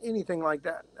 Anything like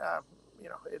that.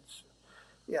 It's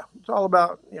it's all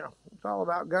about it's all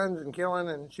about guns and killing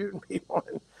and shooting people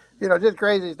and just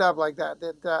crazy stuff like that.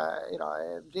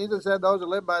 Jesus said those that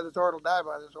live by the sword will die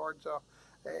by the sword. So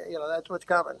that's what's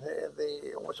coming.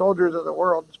 The soldiers of the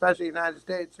world, especially the United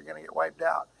States, are going to get wiped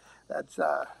out. That's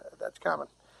coming.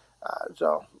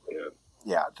 So yeah.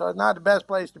 yeah, so it's not the best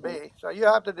place to be. So you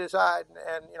have to decide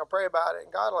and pray about it,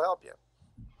 and God will help you.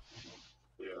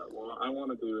 Yeah, well, I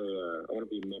want to be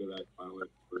a medevac pilot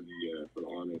for the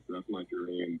Army, so that's my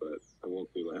dream, but I won't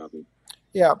see what happens.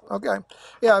 Yeah, okay.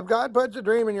 Yeah, if God puts a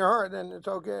dream in your heart, then it's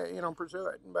okay, pursue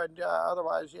it. But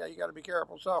otherwise, yeah, you got to be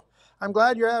careful. So I'm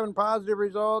glad you're having positive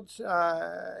results.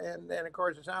 And of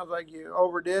course, it sounds like you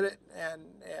overdid it and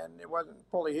it wasn't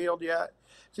fully healed yet.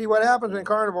 See, what happens in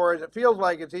carnivore is it feels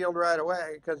like it's healed right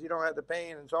away because you don't have the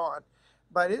pain and so on.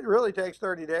 But it really takes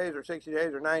 30 days or 60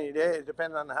 days or 90 days,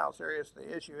 depending on how serious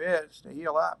the issue is, to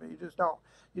heal up. You just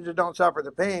don't suffer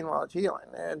the pain while it's healing.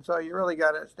 And so you really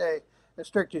got to stay as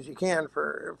strict as you can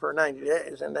for 90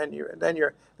 days, and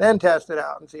then test it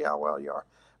out and see how well you are.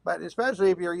 But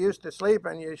especially if you're used to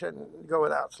sleeping, you shouldn't go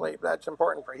without sleep. That's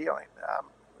important for healing.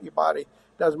 Your body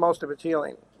does most of its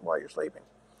healing while you're sleeping,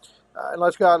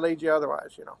 unless God leads you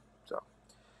otherwise. So,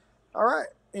 all right.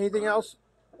 Anything else?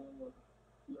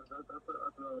 Yeah, that's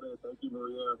about it. Thank you,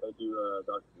 Maria. Thank you,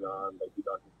 Dr. John. Thank you,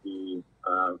 Dr. Steve,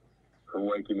 for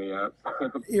waking me up.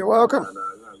 You're welcome. And,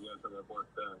 you guys have a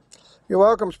blessed day. You're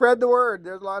welcome. Spread the word.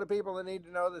 There's a lot of people that need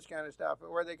to know this kind of stuff,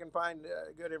 where they can find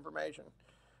good information.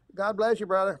 God bless you,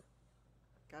 brother.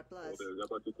 God bless. God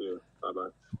bless you too. Bye-bye.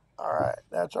 All right.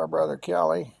 That's our brother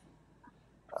Kelly.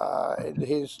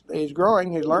 He's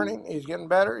growing. He's learning. He's getting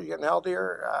better. He's getting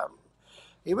healthier.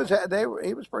 He was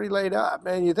pretty laid up,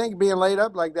 and you think being laid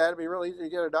up like that it'd be real easy to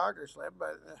get a doctor slip,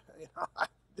 but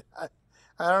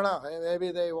I don't know.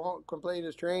 Maybe they won't complete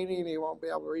his training. He won't be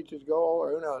able to reach his goal,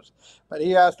 or who knows. But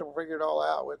he has to figure it all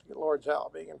out with the Lord's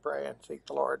help. He can pray and seek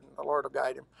the Lord, and the Lord will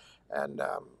guide him. And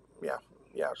yeah.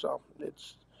 So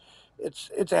it's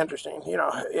interesting.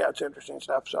 It's interesting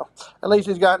stuff. So at least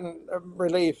he's gotten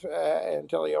relief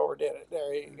until he overdid it.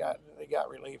 There he got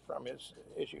relief from his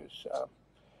issues.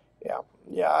 Yeah.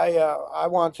 I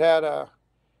once had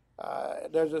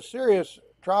there's a serious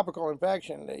tropical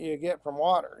infection that you get from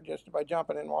water just by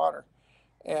jumping in water,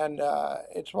 and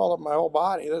it swallowed my whole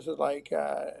body. This is like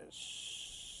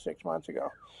 6 months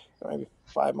ago, maybe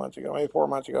 5 months ago, maybe 4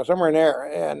 months ago, somewhere in there,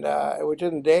 and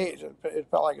within days it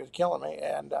felt like it was killing me,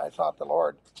 and I sought the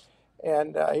Lord,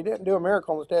 and He didn't do a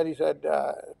miracle. Instead, He said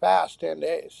fast 10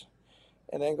 days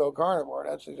and then go carnivore.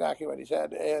 That's exactly what He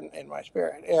said in my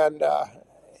spirit, and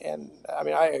I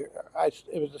mean,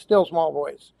 it was a still small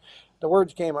voice. The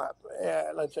words came up.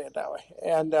 Let's say it that way.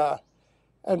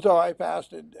 And so I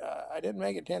fasted. I didn't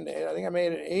make it 10 days. I think I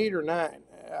made it 8 or 9.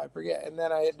 I forget. And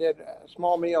then I did a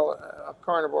small meal of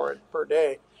carnivore per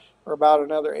day for about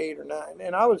another 8 or 9.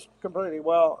 And I was completely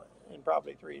well in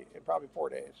probably 4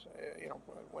 days.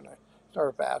 When I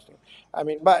started fasting. I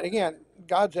mean, but again,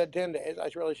 God said 10 days. I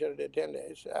really should have did 10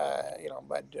 days.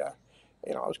 But.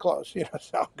 It was close,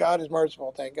 so God is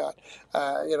merciful, thank God.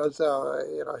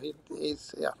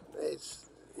 He's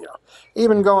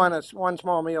even going one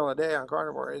small meal a day on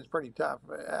carnivore is pretty tough.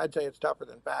 I'd say it's tougher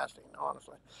than fasting,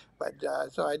 honestly. But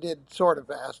so I did sort of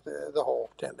fast the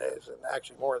whole 10 days, and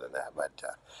actually more than that. But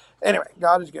anyway,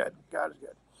 God is good. God is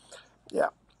good. Yeah.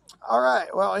 All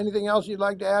right. Well, anything else you'd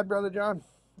like to add, Brother John?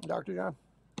 Dr. John?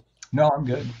 No, I'm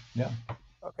good. Yeah.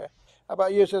 Okay. How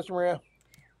about you, Sister Maria?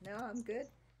 No, I'm good.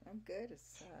 I'm good.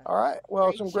 It's all right. Well,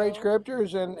 great some great show.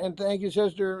 scriptures, and thank you,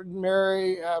 Sister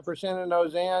Mary, for sending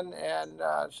those in, and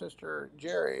Sister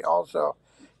Jerry also.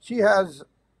 She has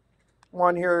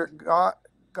one here.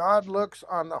 God looks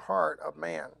on the heart of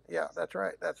man. Yeah, that's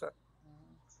right.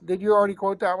 Did you already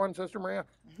quote that one, Sister Maria?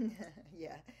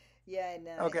 Yeah, and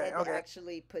Okay.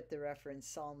 actually put the reference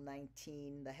Psalm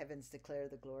 19. The heavens declare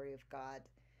the glory of God,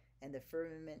 and the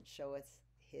firmament showeth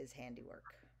His handiwork.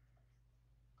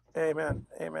 Amen.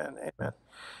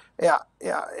 Yeah.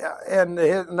 And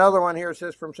another one here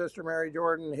says from Sister Mary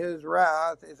Jordan, His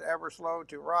wrath is ever slow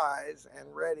to rise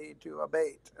and ready to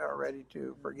abate, or ready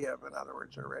to forgive. In other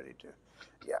words, or ready to,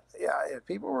 if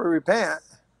people will repent,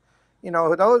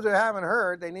 those who haven't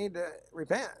heard, they need to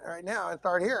repent right now and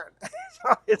start hearing.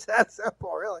 So it's that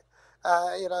simple, really.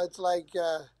 It's like,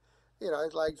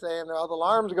 it's like saying, well, the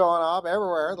alarm's going off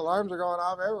everywhere. The alarms are going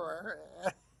off everywhere.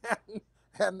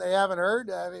 And they haven't heard.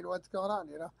 I mean, what's going on?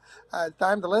 It's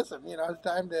time to listen. It's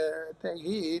time to take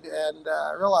heed and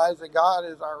realize that God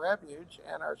is our refuge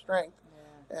and our strength.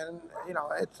 And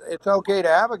it's okay to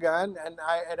have a gun, and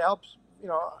it helps.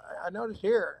 I noticed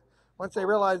here once they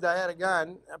realized I had a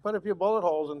gun, I put a few bullet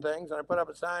holes in things, and I put up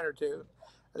a sign or two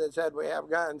that said we have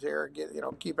guns here,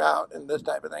 keep out and this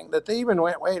type of thing. The thieving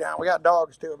went way down. We got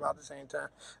dogs too about the same time.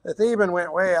 The thieving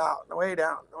went way out, way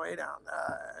down, way down.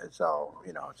 It's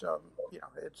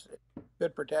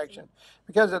good protection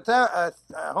because it's a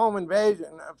home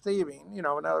invasion of thieving. In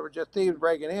other words, just thieves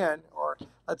breaking in, or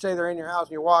let's say they're in your house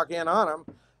and you walk in on them.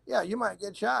 Yeah, you might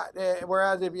get shot.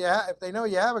 Whereas if they know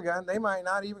you have a gun, they might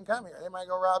not even come here. They might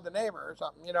go rob the neighbor or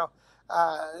something. It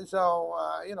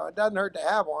doesn't hurt to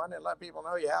have one and let people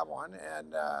know you have one.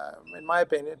 And in my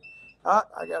opinion, I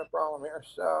got a problem here.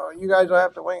 So you guys will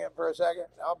have to wing it for a second.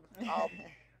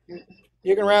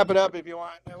 You can wrap it up if you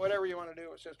want. Whatever you want to do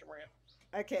with Sister Maria.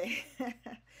 Okay.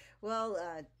 Well,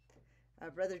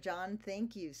 Brother John,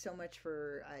 thank you so much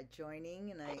for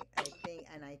joining, and I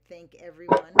thank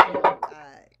everyone who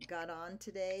got on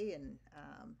today, and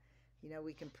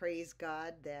we can praise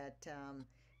God that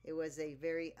it was a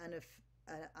very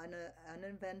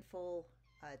uneventful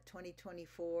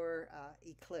 2024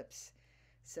 eclipse.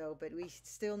 So, but we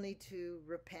still need to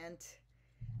repent.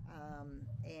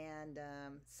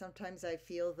 Sometimes I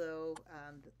feel, though,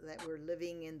 that we're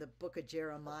living in the book of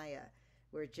Jeremiah,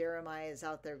 where Jeremiah is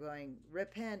out there going,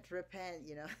 repent, repent,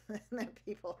 and then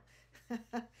people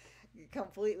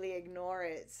completely ignore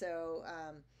it. So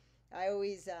I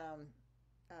always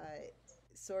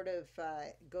sort of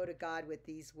go to God with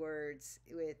these words.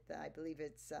 I believe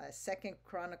it's 2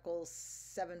 Chronicles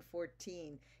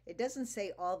 7:14. It doesn't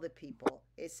say all the people.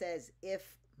 It says,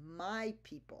 if my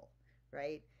people,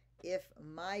 right? If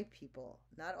my people,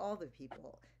 not all the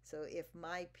people. So if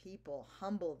my people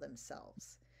humble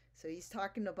themselves. So he's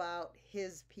talking about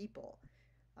his people,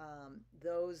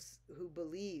 those who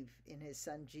believe in his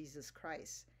son, Jesus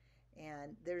Christ.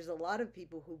 And there's a lot of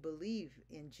people who believe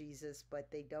in Jesus, but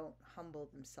they don't humble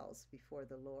themselves before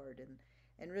the Lord.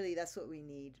 And really, that's what we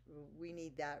need. We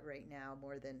need that right now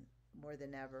more than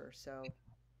ever. So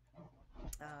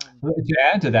to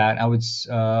add to that,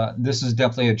 this is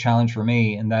definitely a challenge for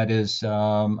me, and that is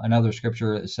another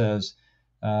scripture that says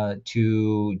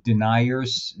to deny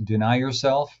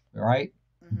yourself, right?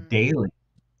 mm-hmm. Daily.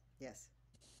 Yes.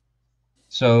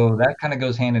 So that kind of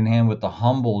goes hand in hand with the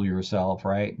humble yourself,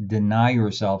 right? Deny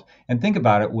yourself, and think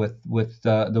about it with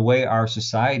the way our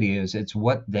society is. It's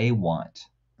what they want.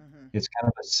 Mm-hmm. It's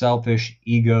kind of a selfish,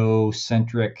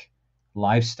 egocentric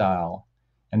lifestyle,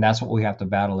 and that's what we have to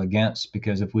battle against.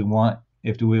 Because if we want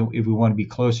to be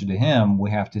closer to Him,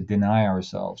 we have to deny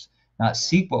ourselves, not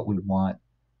seek what we want,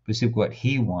 but seek what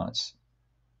He wants.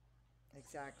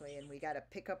 Exactly, and we got to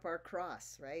pick up our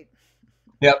cross, right?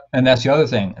 Yep, and that's the other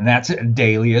thing, and that's it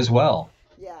daily as well.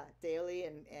 Yeah, daily,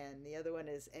 and the other one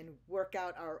is and work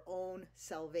out our own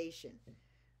salvation,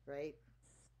 right?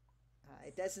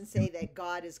 It doesn't say that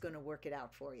God is going to work it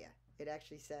out for you. It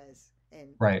actually says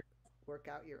and right. Work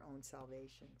out your own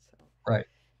salvation. So right.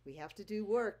 We have to do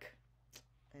work,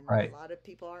 and right. a lot of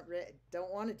people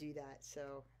don't want to do that.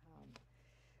 So,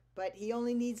 but He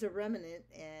only needs a remnant,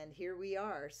 and here we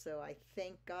are. So I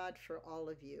thank God for all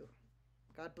of you.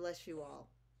 God bless you all.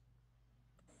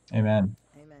 Amen.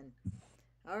 Amen.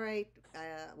 All right,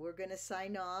 we're going to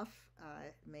sign off.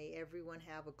 May everyone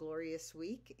have a glorious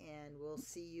week, and we'll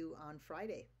see you on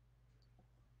Friday.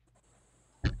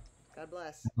 God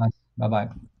bless. Bye-bye.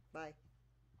 Bye.